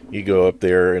you go up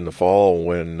there in the fall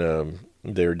when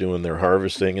they're doing their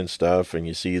harvesting and stuff, and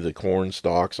you see the corn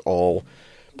stalks all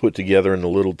put together in the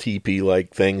little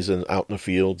teepee-like things out in the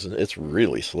fields, and it's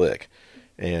really slick.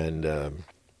 And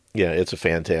it's a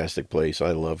fantastic place.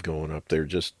 I love going up there,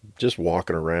 just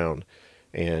walking around,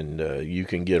 and you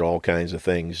can get all kinds of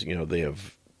things. They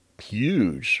have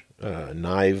huge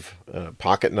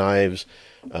pocket knives,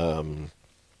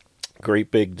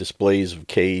 great big displays of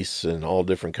case and all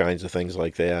different kinds of things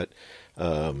like that.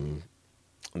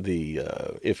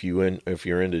 If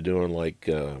you're into doing like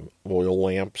oil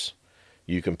lamps,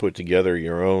 you can put together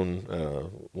your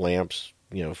own lamps,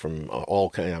 from all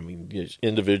kinds.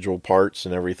 Individual parts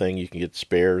and everything. You can get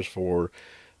spares for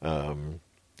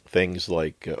things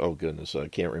like oh goodness, I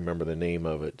can't remember the name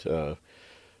of it.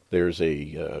 There's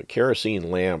a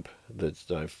kerosene lamp that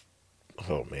I've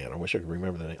oh man, I wish I could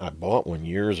remember the name. I bought one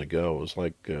years ago. It was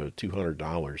like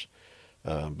 $200,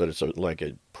 but it's like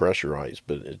a pressurized,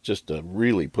 but it just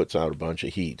really puts out a bunch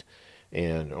of heat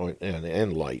and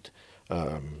light.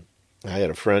 I had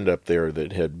a friend up there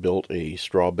that had built a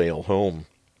straw bale home,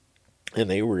 and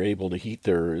they were able to heat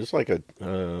it's like a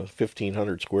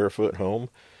 1,500 square foot home,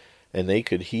 and they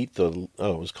could heat it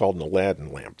was called an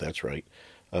Aladdin lamp, that's right.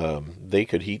 They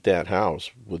could heat that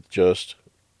house with just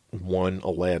one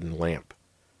Aladdin lamp.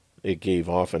 It gave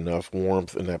off enough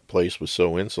warmth, and that place was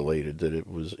so insulated that it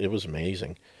was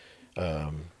amazing.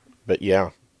 But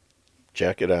yeah,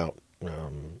 check it out.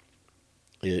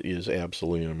 It is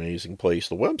absolutely an amazing place.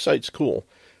 The website's cool,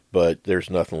 but there's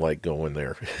nothing like going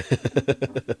there.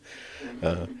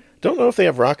 Don't know if they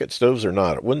have rocket stoves or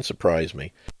not. It wouldn't surprise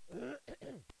me.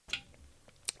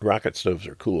 Rocket stoves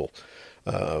are cool,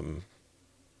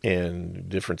 and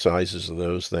different sizes of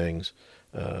those things.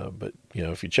 But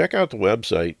if you check out the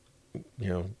website,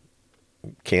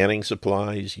 canning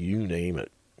supplies, you name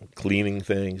it, cleaning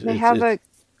things. They have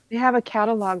a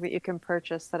catalog that you can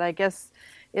purchase that I guess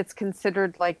it's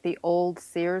considered like the old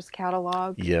Sears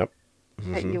catalog. Yep.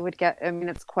 That you would get. I mean,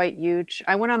 it's quite huge.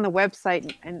 I went on the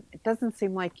website and it doesn't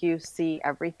seem like you see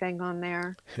everything on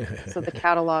there. So the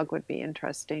catalog would be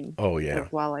interesting. Oh, yeah.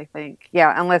 As well, I think.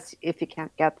 Yeah, unless if you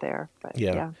can't get there. But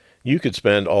yeah. You could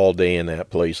spend all day in that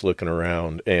place looking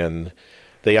around, and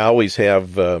they always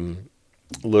have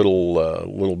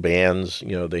little bands.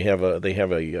 They have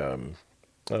a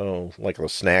like a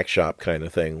snack shop kind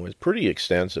of thing. It's pretty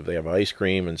extensive. They have ice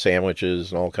cream and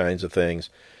sandwiches and all kinds of things.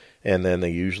 And then they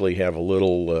usually have a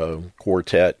little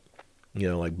quartet,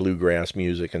 like bluegrass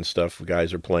music and stuff the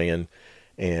guys are playing,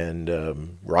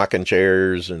 and rocking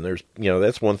chairs. And there's,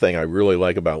 that's one thing I really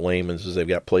like about Lehman's is they've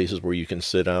got places where you can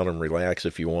sit down and relax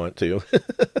if you want to.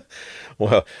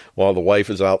 While the wife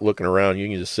is out looking around, you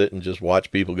can just sit and just watch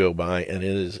people go by, and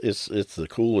it's the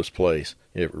coolest place.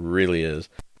 It really is.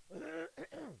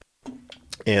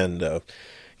 And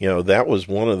that was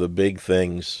one of the big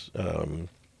things.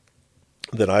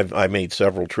 That I made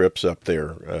several trips up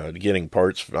there getting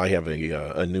parts. I have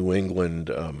a New England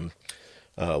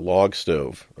log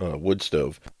stove, wood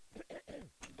stove.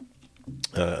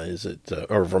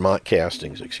 Or Vermont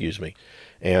Castings, excuse me.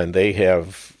 And they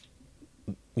have,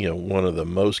 one of the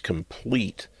most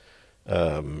complete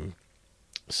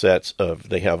sets of.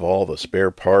 They have all the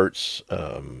spare parts.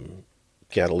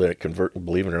 Catalytic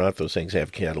believe it or not, those things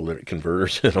have catalytic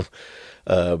converters in them.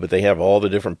 But they have all the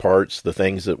different parts, the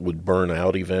things that would burn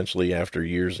out eventually after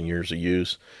years and years of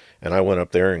use. And I went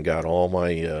up there and got all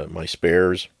my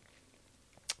spares,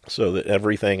 so that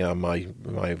everything on my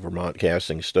Vermont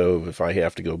casting stove, if I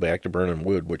have to go back to burning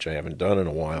wood, which I haven't done in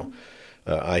a while,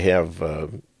 I have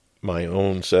my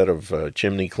own set of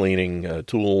chimney cleaning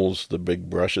tools, the big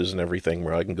brushes and everything,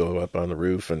 where I can go up on the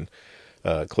roof and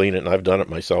clean it. And I've done it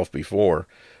myself before.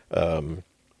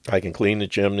 I can clean the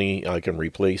chimney. I can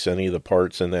replace any of the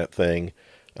parts in that thing,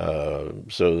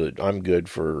 so that I'm good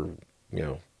for,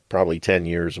 probably 10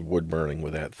 years of wood burning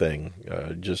with that thing.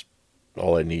 Just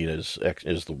all I need is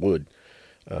the wood.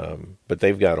 But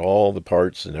they've got all the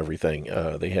parts and everything.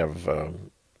 They have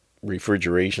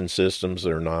refrigeration systems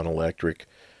that are non-electric,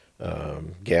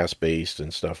 gas-based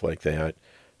and stuff like that.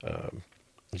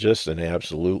 Just an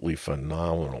absolutely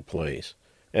phenomenal place.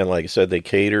 And like I said, they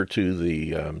cater to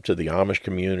the Amish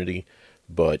community,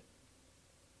 but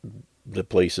the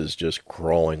place is just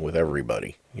crawling with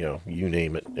everybody. You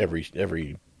name it,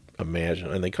 every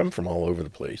imagine, and they come from all over the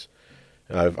place.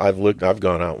 I've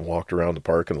gone out and walked around the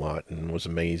parking lot and was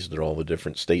amazed at all the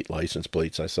different state license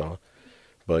plates I saw.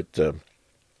 But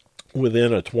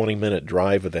within a 20-minute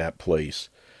drive of that place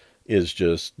is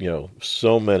just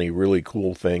so many really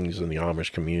cool things in the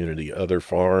Amish community, other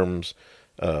farms.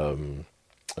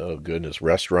 Oh goodness,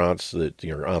 restaurants that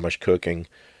are Amish cooking.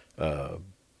 It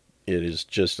is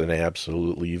just an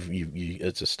absolutely,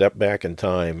 it's a step back in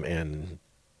time and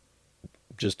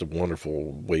just a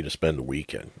wonderful way to spend a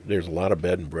weekend. There's a lot of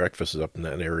bed and breakfasts up in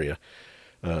that area,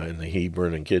 in the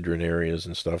Hebron and Kidron areas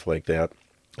and stuff like that.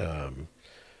 And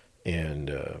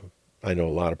I know a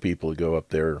lot of people who go up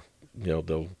there,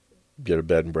 they'll get a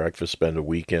bed and breakfast, spend a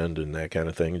weekend and that kind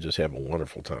of thing, and just have a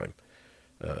wonderful time.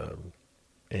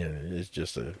 And it's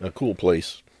just a cool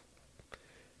place.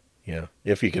 Yeah,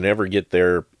 if you can ever get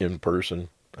there in person,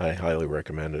 I highly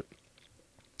recommend it.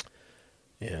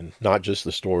 And not just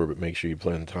the store, but make sure you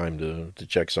plan time to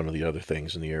check some of the other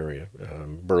things in the area.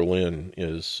 Berlin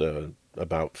is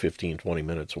about 15-20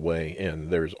 minutes away, and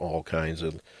there's all kinds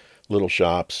of little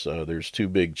shops. There's two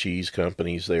big cheese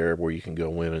companies there where you can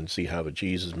go in and see how the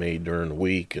cheese is made during the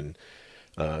week and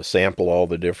sample all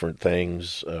the different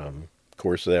things.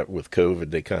 course, that with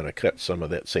COVID, they kind of cut some of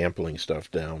that sampling stuff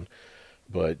down.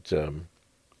 But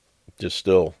just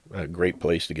still a great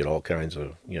place to get all kinds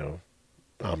of,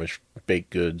 Amish baked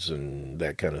goods and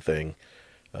that kind of thing.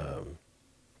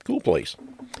 Cool place.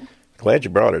 Glad you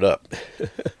brought it up.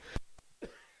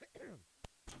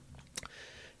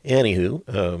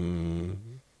 Anywho,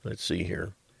 let's see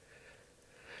here.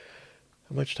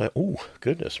 How much time? Oh,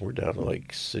 goodness, we're down to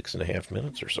like 6.5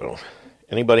 minutes or so.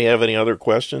 Anybody have any other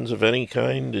questions of any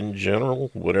kind in general,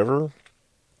 whatever?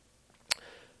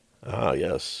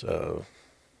 Yes,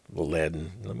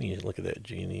 Aladdin. Let me look at that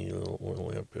genie a little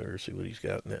way up there, see what he's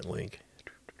got in that link.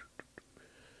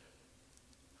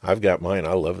 I've got mine.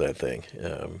 I love that thing.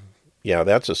 Yeah,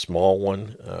 that's a small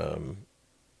one.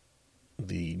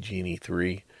 The Genie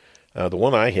 3. The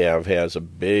one I have has a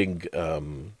big,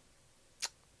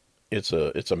 it's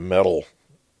a metal,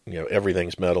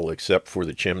 everything's metal except for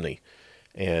the chimney.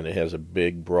 And it has a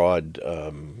big, broad,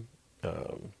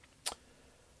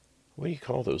 what do you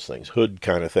call those things? Hood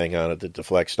kind of thing on it that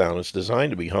deflects down. It's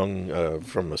designed to be hung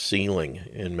from a ceiling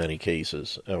in many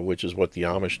cases, which is what the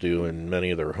Amish do in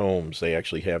many of their homes. They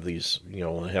actually have these,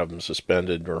 have them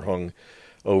suspended or hung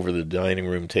over the dining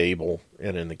room table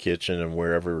and in the kitchen and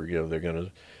wherever, they're going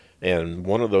to. And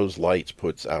one of those lights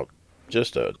puts out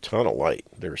just a ton of light.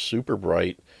 They're super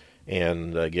bright.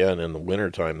 And again, in the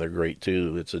wintertime, they're great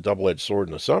too. It's a double-edged sword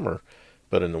in the summer,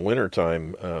 but in the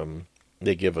wintertime,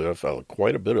 they give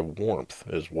quite a bit of warmth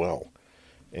as well.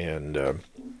 And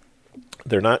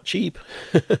they're not cheap,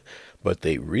 but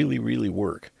they really, really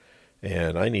work.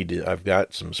 And I've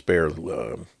got some spare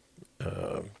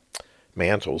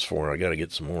mantles for them. I got to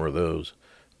get some more of those.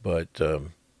 But a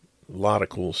lot of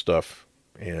cool stuff.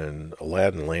 And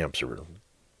Aladdin lamps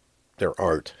they're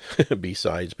art,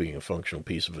 besides being a functional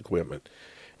piece of equipment.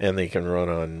 And they can run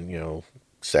on,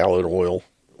 salad oil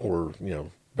or,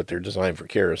 but they're designed for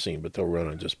kerosene, but they'll run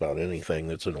on just about anything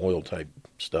that's an oil type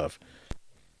stuff.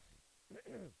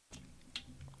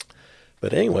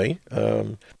 But anyway,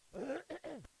 I'll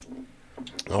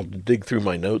dig through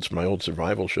my notes, my old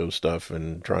survival show stuff,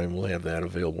 and try and we'll have that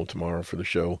available tomorrow for the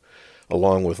show,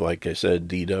 along with, like I said,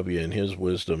 DW and his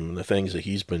wisdom and the things that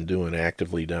he's been doing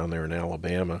actively down there in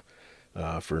Alabama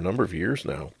for a number of years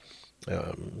now.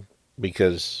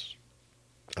 Because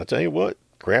I'll tell you what,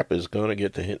 crap is going to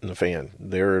get to hitting the fan.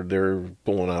 They're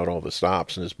pulling out all the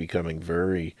stops, and it's becoming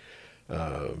very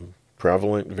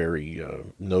prevalent, very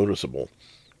noticeable.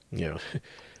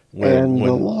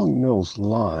 Along those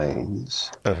lines,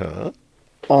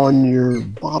 on your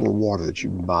bottled water that you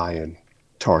buy in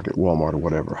Target, Walmart, or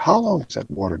whatever, how long is that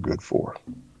water good for?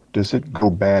 Does it go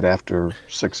bad after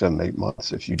 6, 7, 8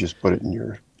 months if you just put it in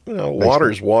your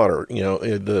water's water.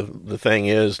 The thing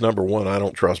is, number one, I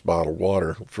don't trust bottled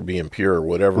water for being pure.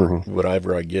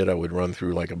 Whatever I get, I would run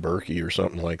through like a Berkey or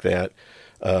something like that.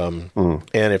 And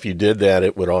if you did that,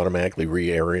 it would automatically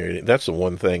re-aerate it. That's the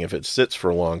one thing. If it sits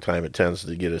for a long time, it tends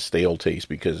to get a stale taste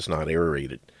because it's not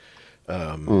aerated.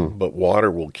 But water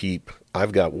will keep.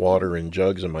 I've got water in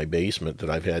jugs in my basement that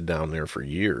I've had down there for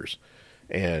years,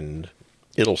 and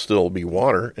it'll still be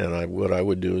water. And what I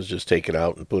would do is just take it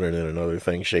out and put it in another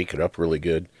thing, shake it up really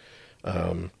good.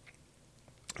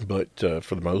 But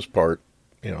for the most part,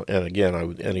 and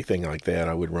again, anything like that,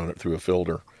 I would run it through a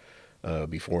filter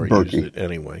before I used it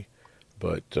anyway.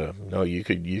 But no, you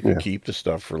could keep the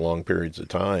stuff for long periods of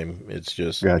time. It's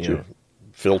just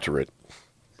filter it,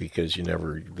 because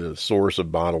the source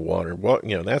of bottled water. Well,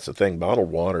 that's the thing. Bottled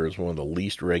water is one of the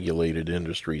least regulated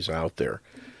industries out there.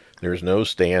 There's no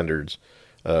standards.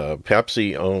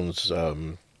 Pepsi owns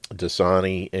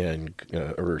Dasani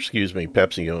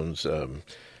Pepsi owns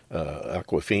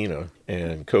Aquafina,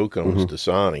 and Coke owns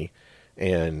Dasani.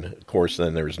 And of course,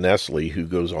 then there's Nestle, who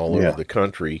goes all over the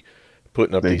country,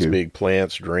 putting up these big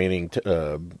plants, draining,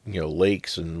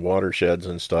 lakes and watersheds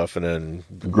and stuff, and then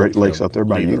the Great Lakes out there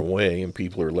by leaving away, and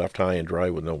people are left high and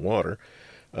dry with no water.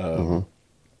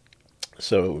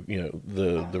 So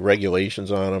the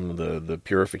regulations on them, the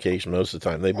purification, most of the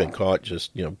time they've been caught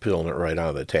just peeling it right out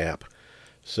of the tap.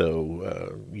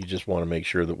 So you just want to make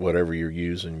sure that whatever you're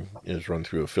using is run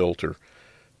through a filter.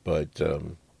 But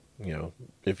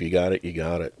if you got it, you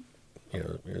got it.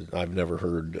 I've never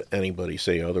heard anybody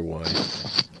say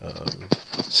otherwise.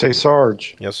 Say,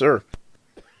 Sarge. Yes, sir.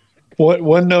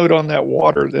 One note on that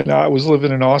water. That I was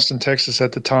living in Austin, Texas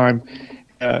at the time,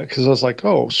 because I was like,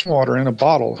 oh, water in a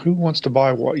bottle. Who wants to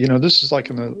buy water? This is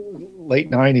like in the late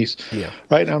 90s. Yeah.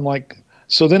 Right? And I'm like,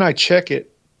 so then I check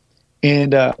it,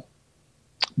 and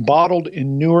bottled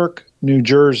in Newark, New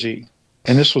Jersey,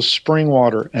 and this was spring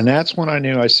water. And that's when I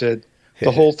knew, I said,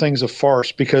 the whole thing's a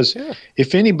farce, because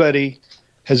if anybody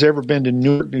has ever been to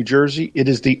Newark, New Jersey, it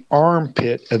is the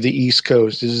armpit of the East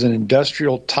Coast. It is an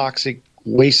industrial toxic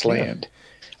wasteland.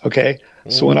 Yeah. Okay.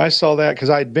 So when I saw that, because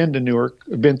I had been to Newark,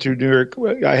 been through Newark,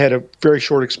 I had a very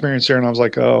short experience there, and I was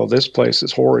like, oh, this place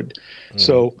is horrid.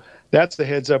 So that's the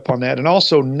heads up on that. And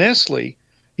also Nestle,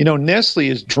 Nestle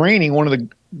is draining one of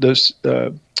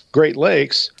the Great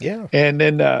Lakes, and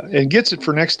then and gets it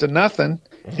for next to nothing.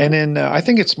 And then I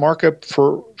think its markup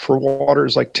for water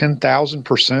is like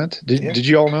 10,000%. Did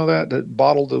you all know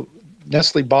that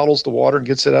Nestle bottles the water and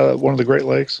gets it out of one of the Great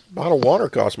Lakes? Bottled water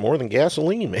costs more than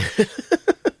gasoline, man.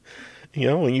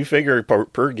 When you figure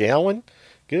per gallon,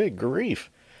 good grief.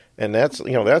 And that's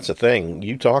the thing.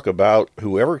 You talk about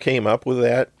whoever came up with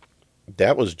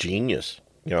that was genius,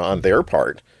 on their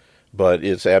part. But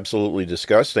it's absolutely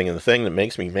disgusting. And the thing that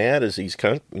makes me mad is these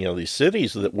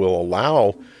cities that will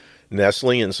allow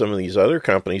Nestle and some of these other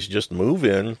companies just move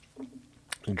in,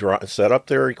 set up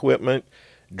their equipment,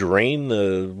 drain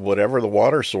whatever the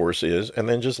water source is, and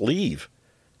then just leave.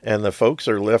 And the folks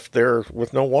are left there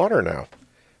with no water now.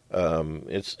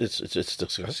 It's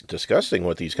disgusting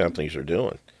what these companies are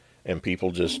doing, and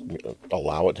people just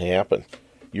allow it to happen.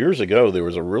 Years ago, there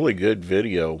was a really good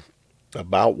video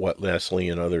about what Nestle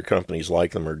and other companies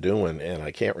like them are doing, and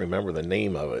I can't remember the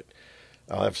name of it.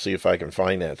 I'll have to see if I can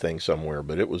find that thing somewhere,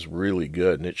 but it was really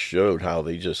good, and it showed how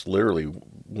they just literally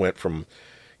went from,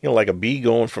 like a bee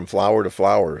going from flower to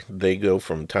flower. They go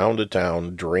from town to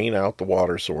town, drain out the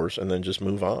water source, and then just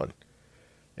move on.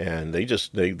 And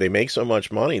they make so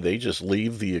much money, they just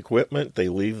leave the equipment, they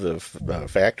leave the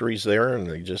factories there, and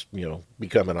they just,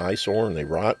 become an eyesore, and they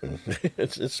rot, and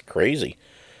it's crazy.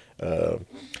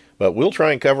 But we'll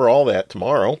try and cover all that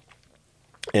tomorrow,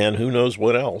 and who knows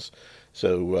what else.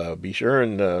 So be sure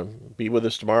and be with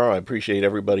us tomorrow. I appreciate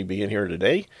everybody being here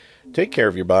today. Take care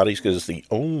of your bodies, because it's the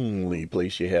only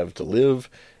place you have to live.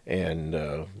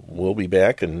 And we'll be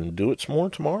back and do it some more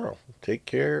tomorrow. Take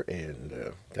care,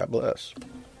 and God bless.